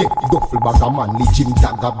download. Yeah, duffel bag a manly gym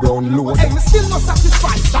dagger brown load. Hey, me still not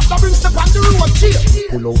satisfied. That brings step on the road, chill.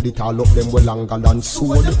 Pull out the tall up them well longer than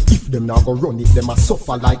sword. If them not go run it, them a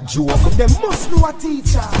suffer like Job. Them must know a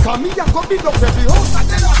teacher. Come here, go build up every house and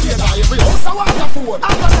then every house I want to afford.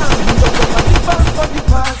 I'm gonna build up the bank for the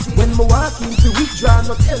party. When me walk in to withdraw,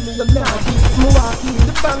 no tell me you're not it. Me walk in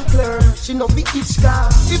the bank clerk, she no be each car.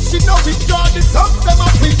 If she no withdraw, the top them a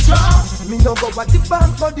withdraw. Me no go at the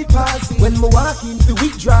bank for the party. When me walk in to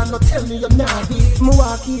withdraw, no tell me you're not it. Me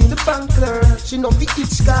walk in the bank clerk, she no be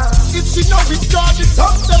each car. If she no withdraw, the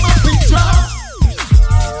top them a withdraw.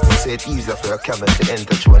 We say it's easier for a camel to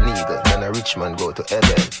enter through a needle than a rich man go to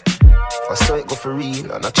heaven. For so it go for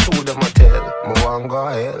real and I true them I tell. Me want go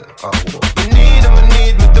hell. Me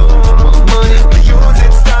need me do money. Me use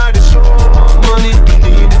it start to show money. Me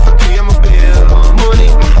need it for pay my bill. Money,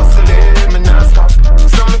 me hustling, me not stop.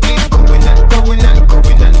 So me keep going and going and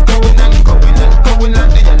going and going and going and going at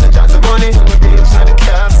the end of just the money. Me reach out the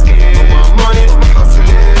casket. Money, me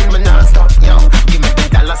hustling, me not stop. Yo, give me the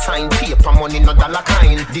dollar sign paper money, no dollar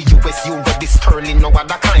kind. The US euro, the sterling, no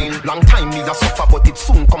other kind. Long time me a suffer, but it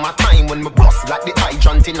soon come a time when me bust like the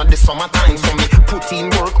hydrant in the summertime. So me put in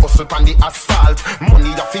work, hustle on the asphalt.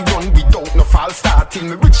 Money off it run without no false start. Till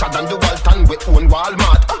me richer than the Walton, we own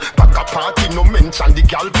Walmart. Pack a party, no mention the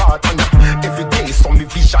gal part. And every day, so me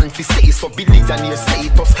vision fi stay so billionaire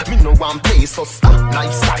status. Me no want pesos.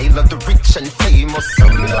 Lifestyle of the rich and famous.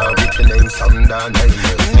 Some da with the name, some da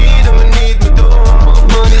nameless. Need me do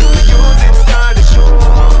money. Me use it start to show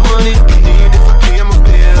money. Me need it for pay my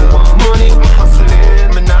bill. Money, me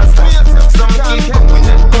hustling, me not stop. So me keep going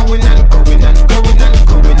and going and going and going and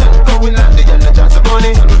going and going at the end of just the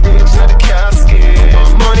money. Me reach out the casket.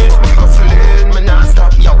 Money, me hustling, me not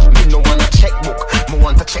stop. Yo, me no want a checkbook. Me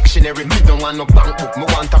want a sectionary. Me don't want no bank book. Me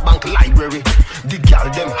want a bank library. The gal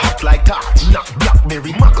them hot like that. Not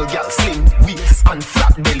blackberry. Muggle gal slim waist and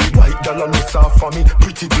flat belly. White dollar miss off for me.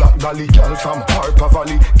 Pretty black dolly. Gal from Harper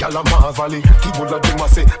Valley. Gal a Mar Valley. People of them a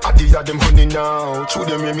say Adia them honey now. True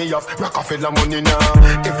them me have Rockefeller money now.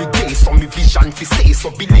 Every day so me vision fi stay so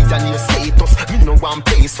billionaire status. Me no want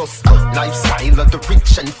pesos. Lifestyle of the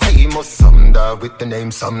rich and famous. Some da with the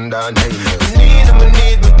name, some da nameless. Me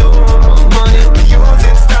need me do money. Me use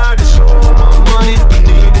it start to show money. Me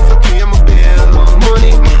need it for pay my bill.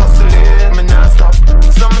 Money, me hustling, me not stop.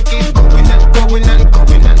 So me keep going and going and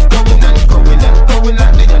going and going and going and going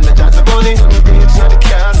at the end of just the money. Me reach out the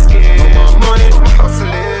casket. Money, me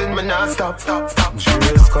hustling, me not stop.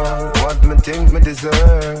 Jury's call, what me think me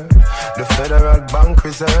deserve. The Federal Bank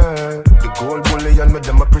Reserve, the gold bullion me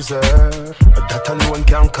them a preserve. That alone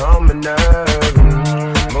can't calm me nerve.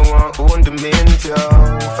 Me want own the mint, yo.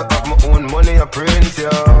 For have my own money I print, yo.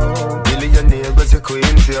 Billionaire was your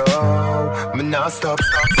queen, yo. Me not stop.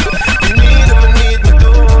 Me need me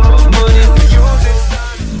do money. Me use it.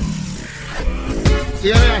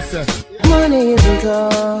 Yeah, money isn't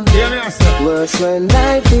all. Worse when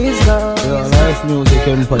life is gone. Yeah, life music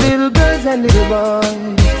empire. Little girls and little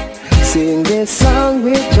boys sing this song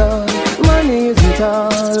with joy. Money isn't all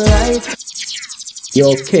right.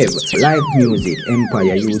 Yo, Kev, live music,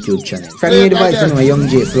 Empire YouTube channel. From your device, you know, Young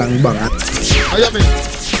J Slang Banger.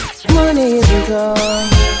 Money isn't all,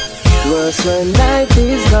 worse when life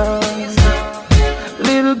is gone.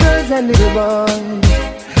 Little girls and little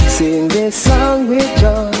boys, sing this song with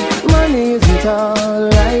joy. Money isn't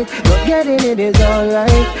alright, but getting it is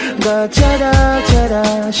alright. But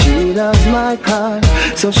cheddar, she loves my car,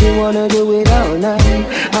 so she wanna do it all night.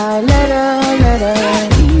 I let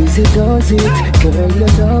her, easy does it, girl you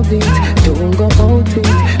love it. Don't go out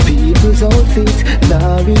it, people's outfit,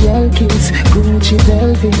 L'Oreal kiss, Gucci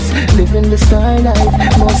Elvis, living the star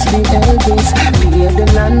life, must be Elvis. Pay the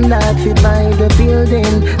landlord fi buy the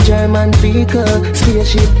building, German vehicle,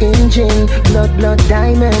 spaceship engine, blood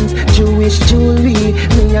diamonds, Jewish jewelry.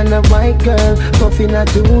 Me and a white girl, puffin' a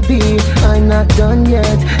doobie. I'm not done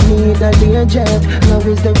yet, need a Learjet. Now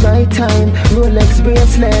is the right time, Rolex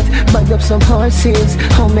bracelet. Buy up some horses,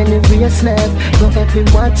 how many race left? Go every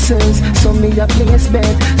Watsons, so me a place bet.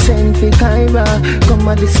 Send for Kyra, come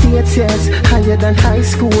at the States, yes. Higher than high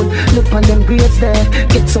school, look on them grades there.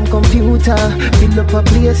 Get some computer, build up a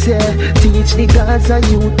place, yeah. Teach the Gaza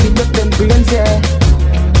youth, build up them brains, yeah.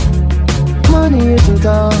 Money isn't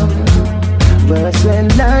all, worse when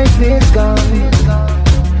life is gone.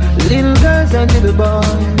 Little girls and little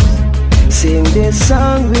boys, sing this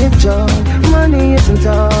song with joy. Money isn't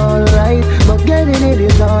alright, but getting it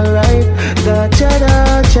is alright. The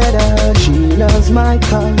cheddar, she loves my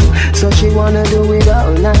car, so she wanna do it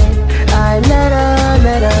all night. I let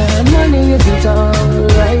her, money isn't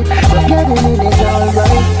alright, but getting it is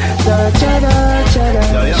alright. The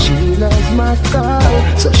cheddar, she loves my car,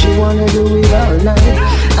 so she wanna do it all night.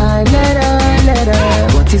 I let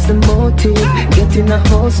her, what is the motive? Getting a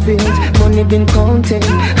house built, money been counting,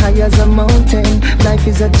 high as a mountain. Life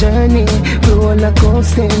is a journey, roller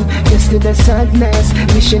coasting. Yesterday sadness,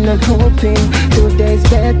 wishing and hoping. Today's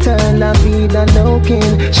better, la vida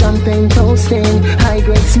looking. Champagne toasting, high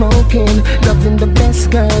grade smoking. Loving the best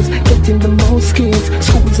girls, getting the most kids.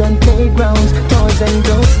 Schools and playgrounds, toys and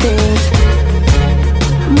those things.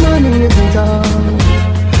 Money isn't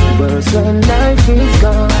all, worse when life is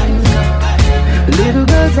gone. Little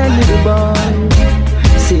girls and little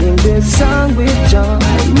boys, sing this song with joy.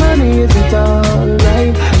 Money isn't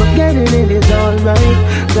alright, but getting it is alright.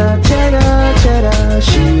 The cheddar,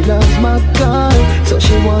 she loves my car, so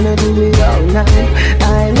she wanna do it all night.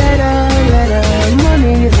 I let her,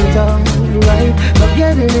 money isn't alright, but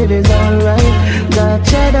getting it is alright. The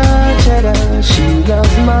cheddar, she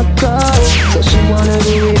loves my car, so she wanna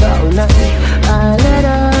do it all night. I let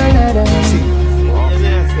her.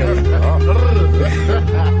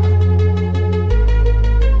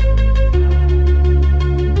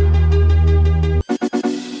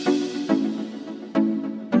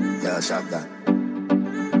 Shop that.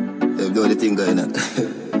 They'll do the thing going on.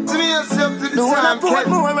 The one I put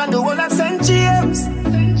more and the one I send James.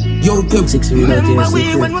 Yo, Kev 6 remember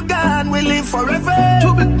we when we're gone, we live forever.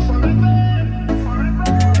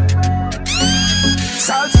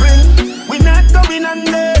 Salt Spring, we not going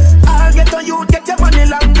under. I'll get on you, get your money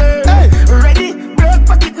longer. Ready, broke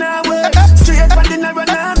pocket now. Straight from the narrow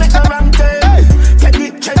now, make a ram tail. Get the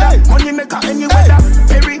cheddar, money maker any weather.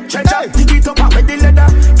 Perry treasure, dig it up and with the leather.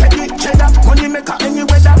 Money maker any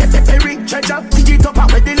weather. Perry treasure, dig it up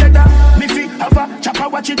and with the leather. Me fi have a chopper,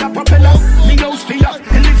 watch it a propeller. Me house fi up,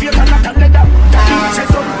 elevator not a leather. Daddy say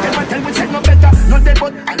so, never tell me say no better. No dead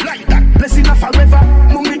but I like that, blessing her forever.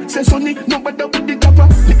 Mummy say sonny, no better with the copper.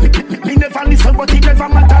 Me never listen but it never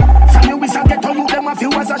matter. From you is a ghetto, you them a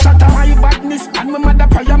few as a shatter. My badness and my mother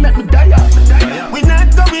prayer make me die. We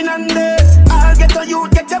not going under. I'll get on you,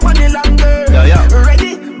 get your money longer.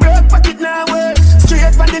 Ready, broke pocket now.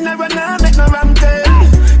 Straight from the narrow now, make no ram tail.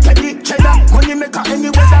 Get the cheddar, money maker any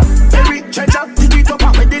weather. Perry treasure, dig it up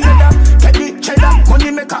and with the leather. Get the cheddar,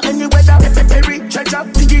 money maker any weather. Perry treasure,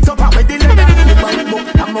 dig it up and with the leather. Me buy book,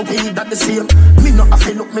 I'm a weed at the same. Me not a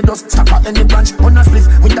fill up, me just stop at any branch. On a spliff,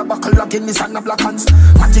 with the buckle again, this and a black hands.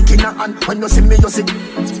 Matic in a hand, when you see me, you see.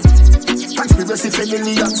 Conspiracy for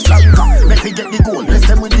millions, flanker. Make me get the gold, left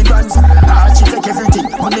them with the brands. She take everything,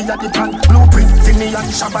 money at the plan. Blueprint, Finny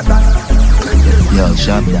and Shabada. Yo,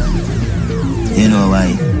 shop that. You know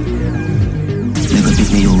why? Look at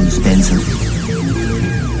if me use pencil.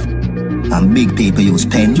 And big people use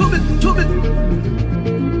pen.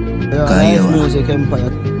 Yeah, music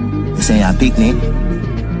empire. You say you pick me,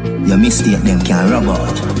 your mistake them can rub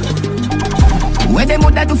out. Where them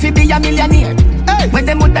woulda do fi be a millionaire? Where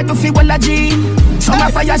them woulda do fi well a G? Some a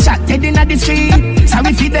fire shot dead inna the street.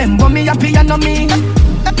 Sorry fi them, but me happy and no me.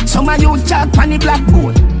 Some a use chalk pon the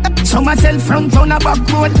blackboard. Some myself front on a back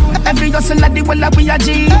road. Every hustle at the well we a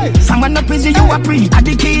G. From an up easy you a pre at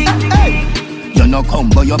the key. You no come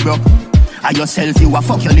but you broke. And yourself you a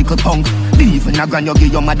fuck your little punk. Even a grand you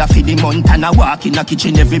give your mother for the month. And a walk in a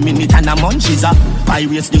kitchen every minute and a munch. Is a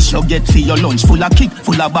pirates dish you get for your lunch. Full of kick,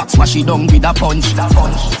 full of box, wash it down with a punch.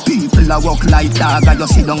 People a walk like dog. And you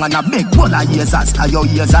sit down and a big bowl of years after your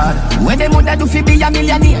years hard. Where them mother do fi be a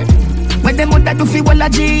millionaire? Where them mother do fi wall a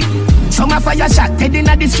G? Some a fire shot head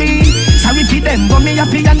inna the street. Sorry for them but me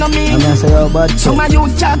happy and no me. Some a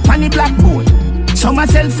youth chat on the blackboard. Some a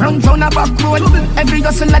sell front round a back road. Every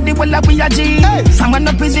hustle at the well we a G. From an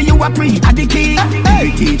up easy you a pre at the key.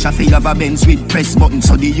 Every teacher fi have a Benz with press button.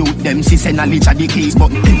 So the youth them see send knowledge at the keys.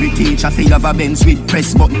 But every teacher fi have a Benz with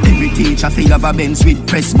press button. Every teacher fi have a Benz with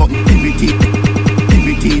press button. Every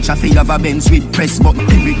teacher fi have a Benz with press button.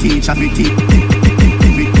 Every teacher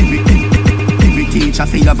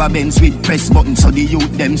fi have a Benz with press button. So the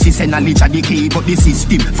youth them see send knowledge at the key. But the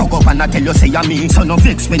system fuck up and I tell you say ya me. So no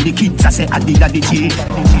vex when the kids a say I did the G.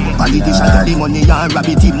 Politician take the money and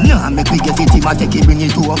rabbit him. Nah make we get it him and take it bring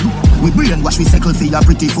it home. We brainwash we cycle for your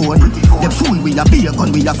pretty phone. The fool we a be a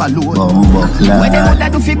gun we a follow. When them mother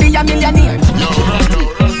do fi be a millionaire.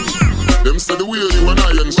 Them say the way you and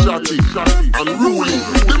I and shotty and ruling.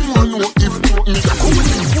 Them man know if me a cool.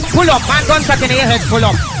 Pull up man, gunshot in your head, pull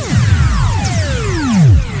up.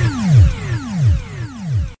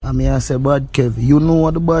 I mean I say bad Kev, you know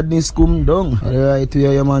what the badness come down. Right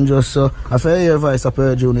here your man just I feel your voice up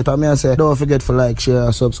per unit. I mean I say don't forget to like, share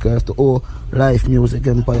and subscribe to all Life Music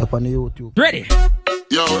Empire on YouTube. Ready?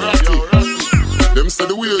 Yo, Ratty. Them say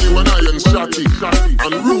the way you and I and shotty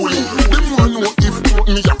and ruling. Them man know if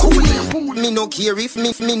me a cool. Me no care if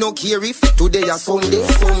me no care if today a Sunday.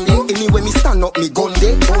 Anyway me stand up me gun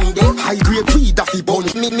day. High grade weed a fi bun.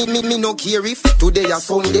 Me no care if today a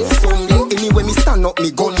Sunday. Anyway me stand up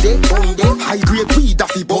me gun day. High grade weed a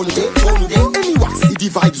fi bun day. Anyway see the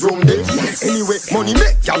vibes round day. Anyway money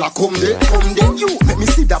make y'all a come day. You let me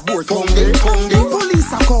see that boy come day.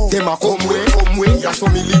 Police a come, them a come way. Yeah so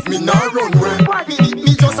me leave me now run way.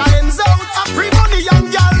 Me just a hands out, a free money young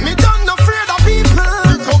girl. Me done no afraid of people.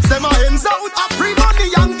 The thugs them a hands out, a free money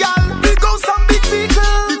young girl. We go some big vehicle.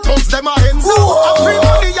 The thugs them a hands out, a free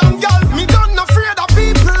money young girl. Me done no afraid of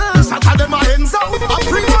people. Shatter them a hands out, a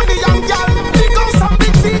free money young girl. We go some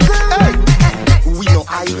big vehicle. Hey. We no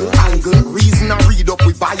idle, reason I read up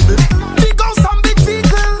with Bible. We go some big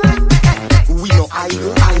vehicle. We no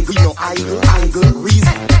idle,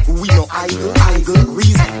 reason. We no idle,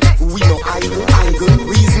 reason. We no idle,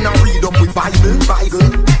 reason I read up with Bible.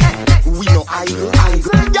 We no idle,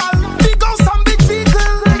 girl, we go some big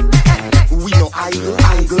vehicle. We no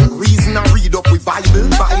idle, reason I read up with Bible.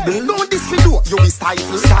 Don't this we do, you be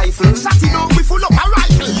stifle. Shut it up, we full up a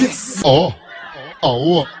rifle. Yes. Oh,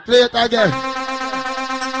 play it again.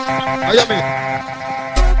 Are you me?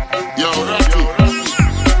 Yo, Ratty.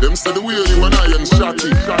 Them say the way you and I and shotty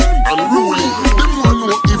and ruling. Them man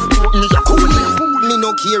know if me a cool. Me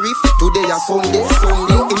no care if today a Sunday.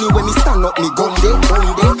 Anyway me stand up me gun day.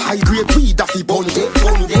 High grade weed a fi bun day.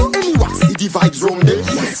 Anyway see the vibes round day.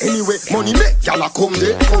 Anyway money make y'all a come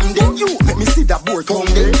day. You let me see that boy come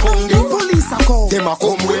day. Police a come, them a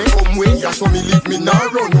come way. Yeah so me leave me now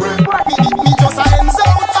run way. Me just a hands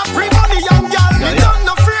out, a free money young girl. Me done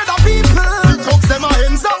no afraid of people. The thugs them a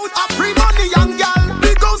hands out, a free money young girl.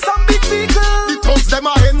 We go some big vehicle. The thugs them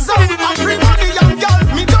a hands out, a free money young girl.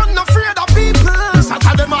 Me done no afraid of people.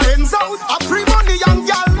 Shatter them a hands out, a free money young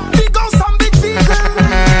girl. We go some big vehicle.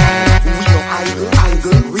 We no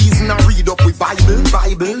idle, reason I read up with Bible.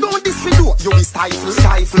 Don't this we do, you be stifle.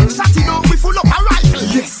 Shut it up, we full up a rifle.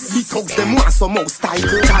 Yes, the thugs them want some more style.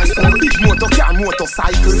 Big motor car,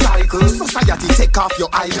 motorcycle. Society take off your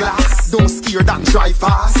eyeglass. Don't scare and drive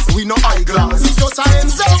fast. We no eyeglass. We just a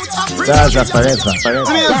hands out, a free Gaza forever.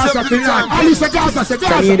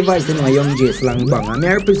 PrisonMoneyFreedom, you know, Young J Slang Bang, and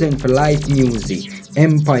I represent for Life Music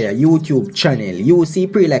Empire YouTube channel. You see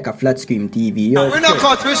pre like a flat screen TV. We're not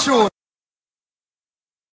cut, we show.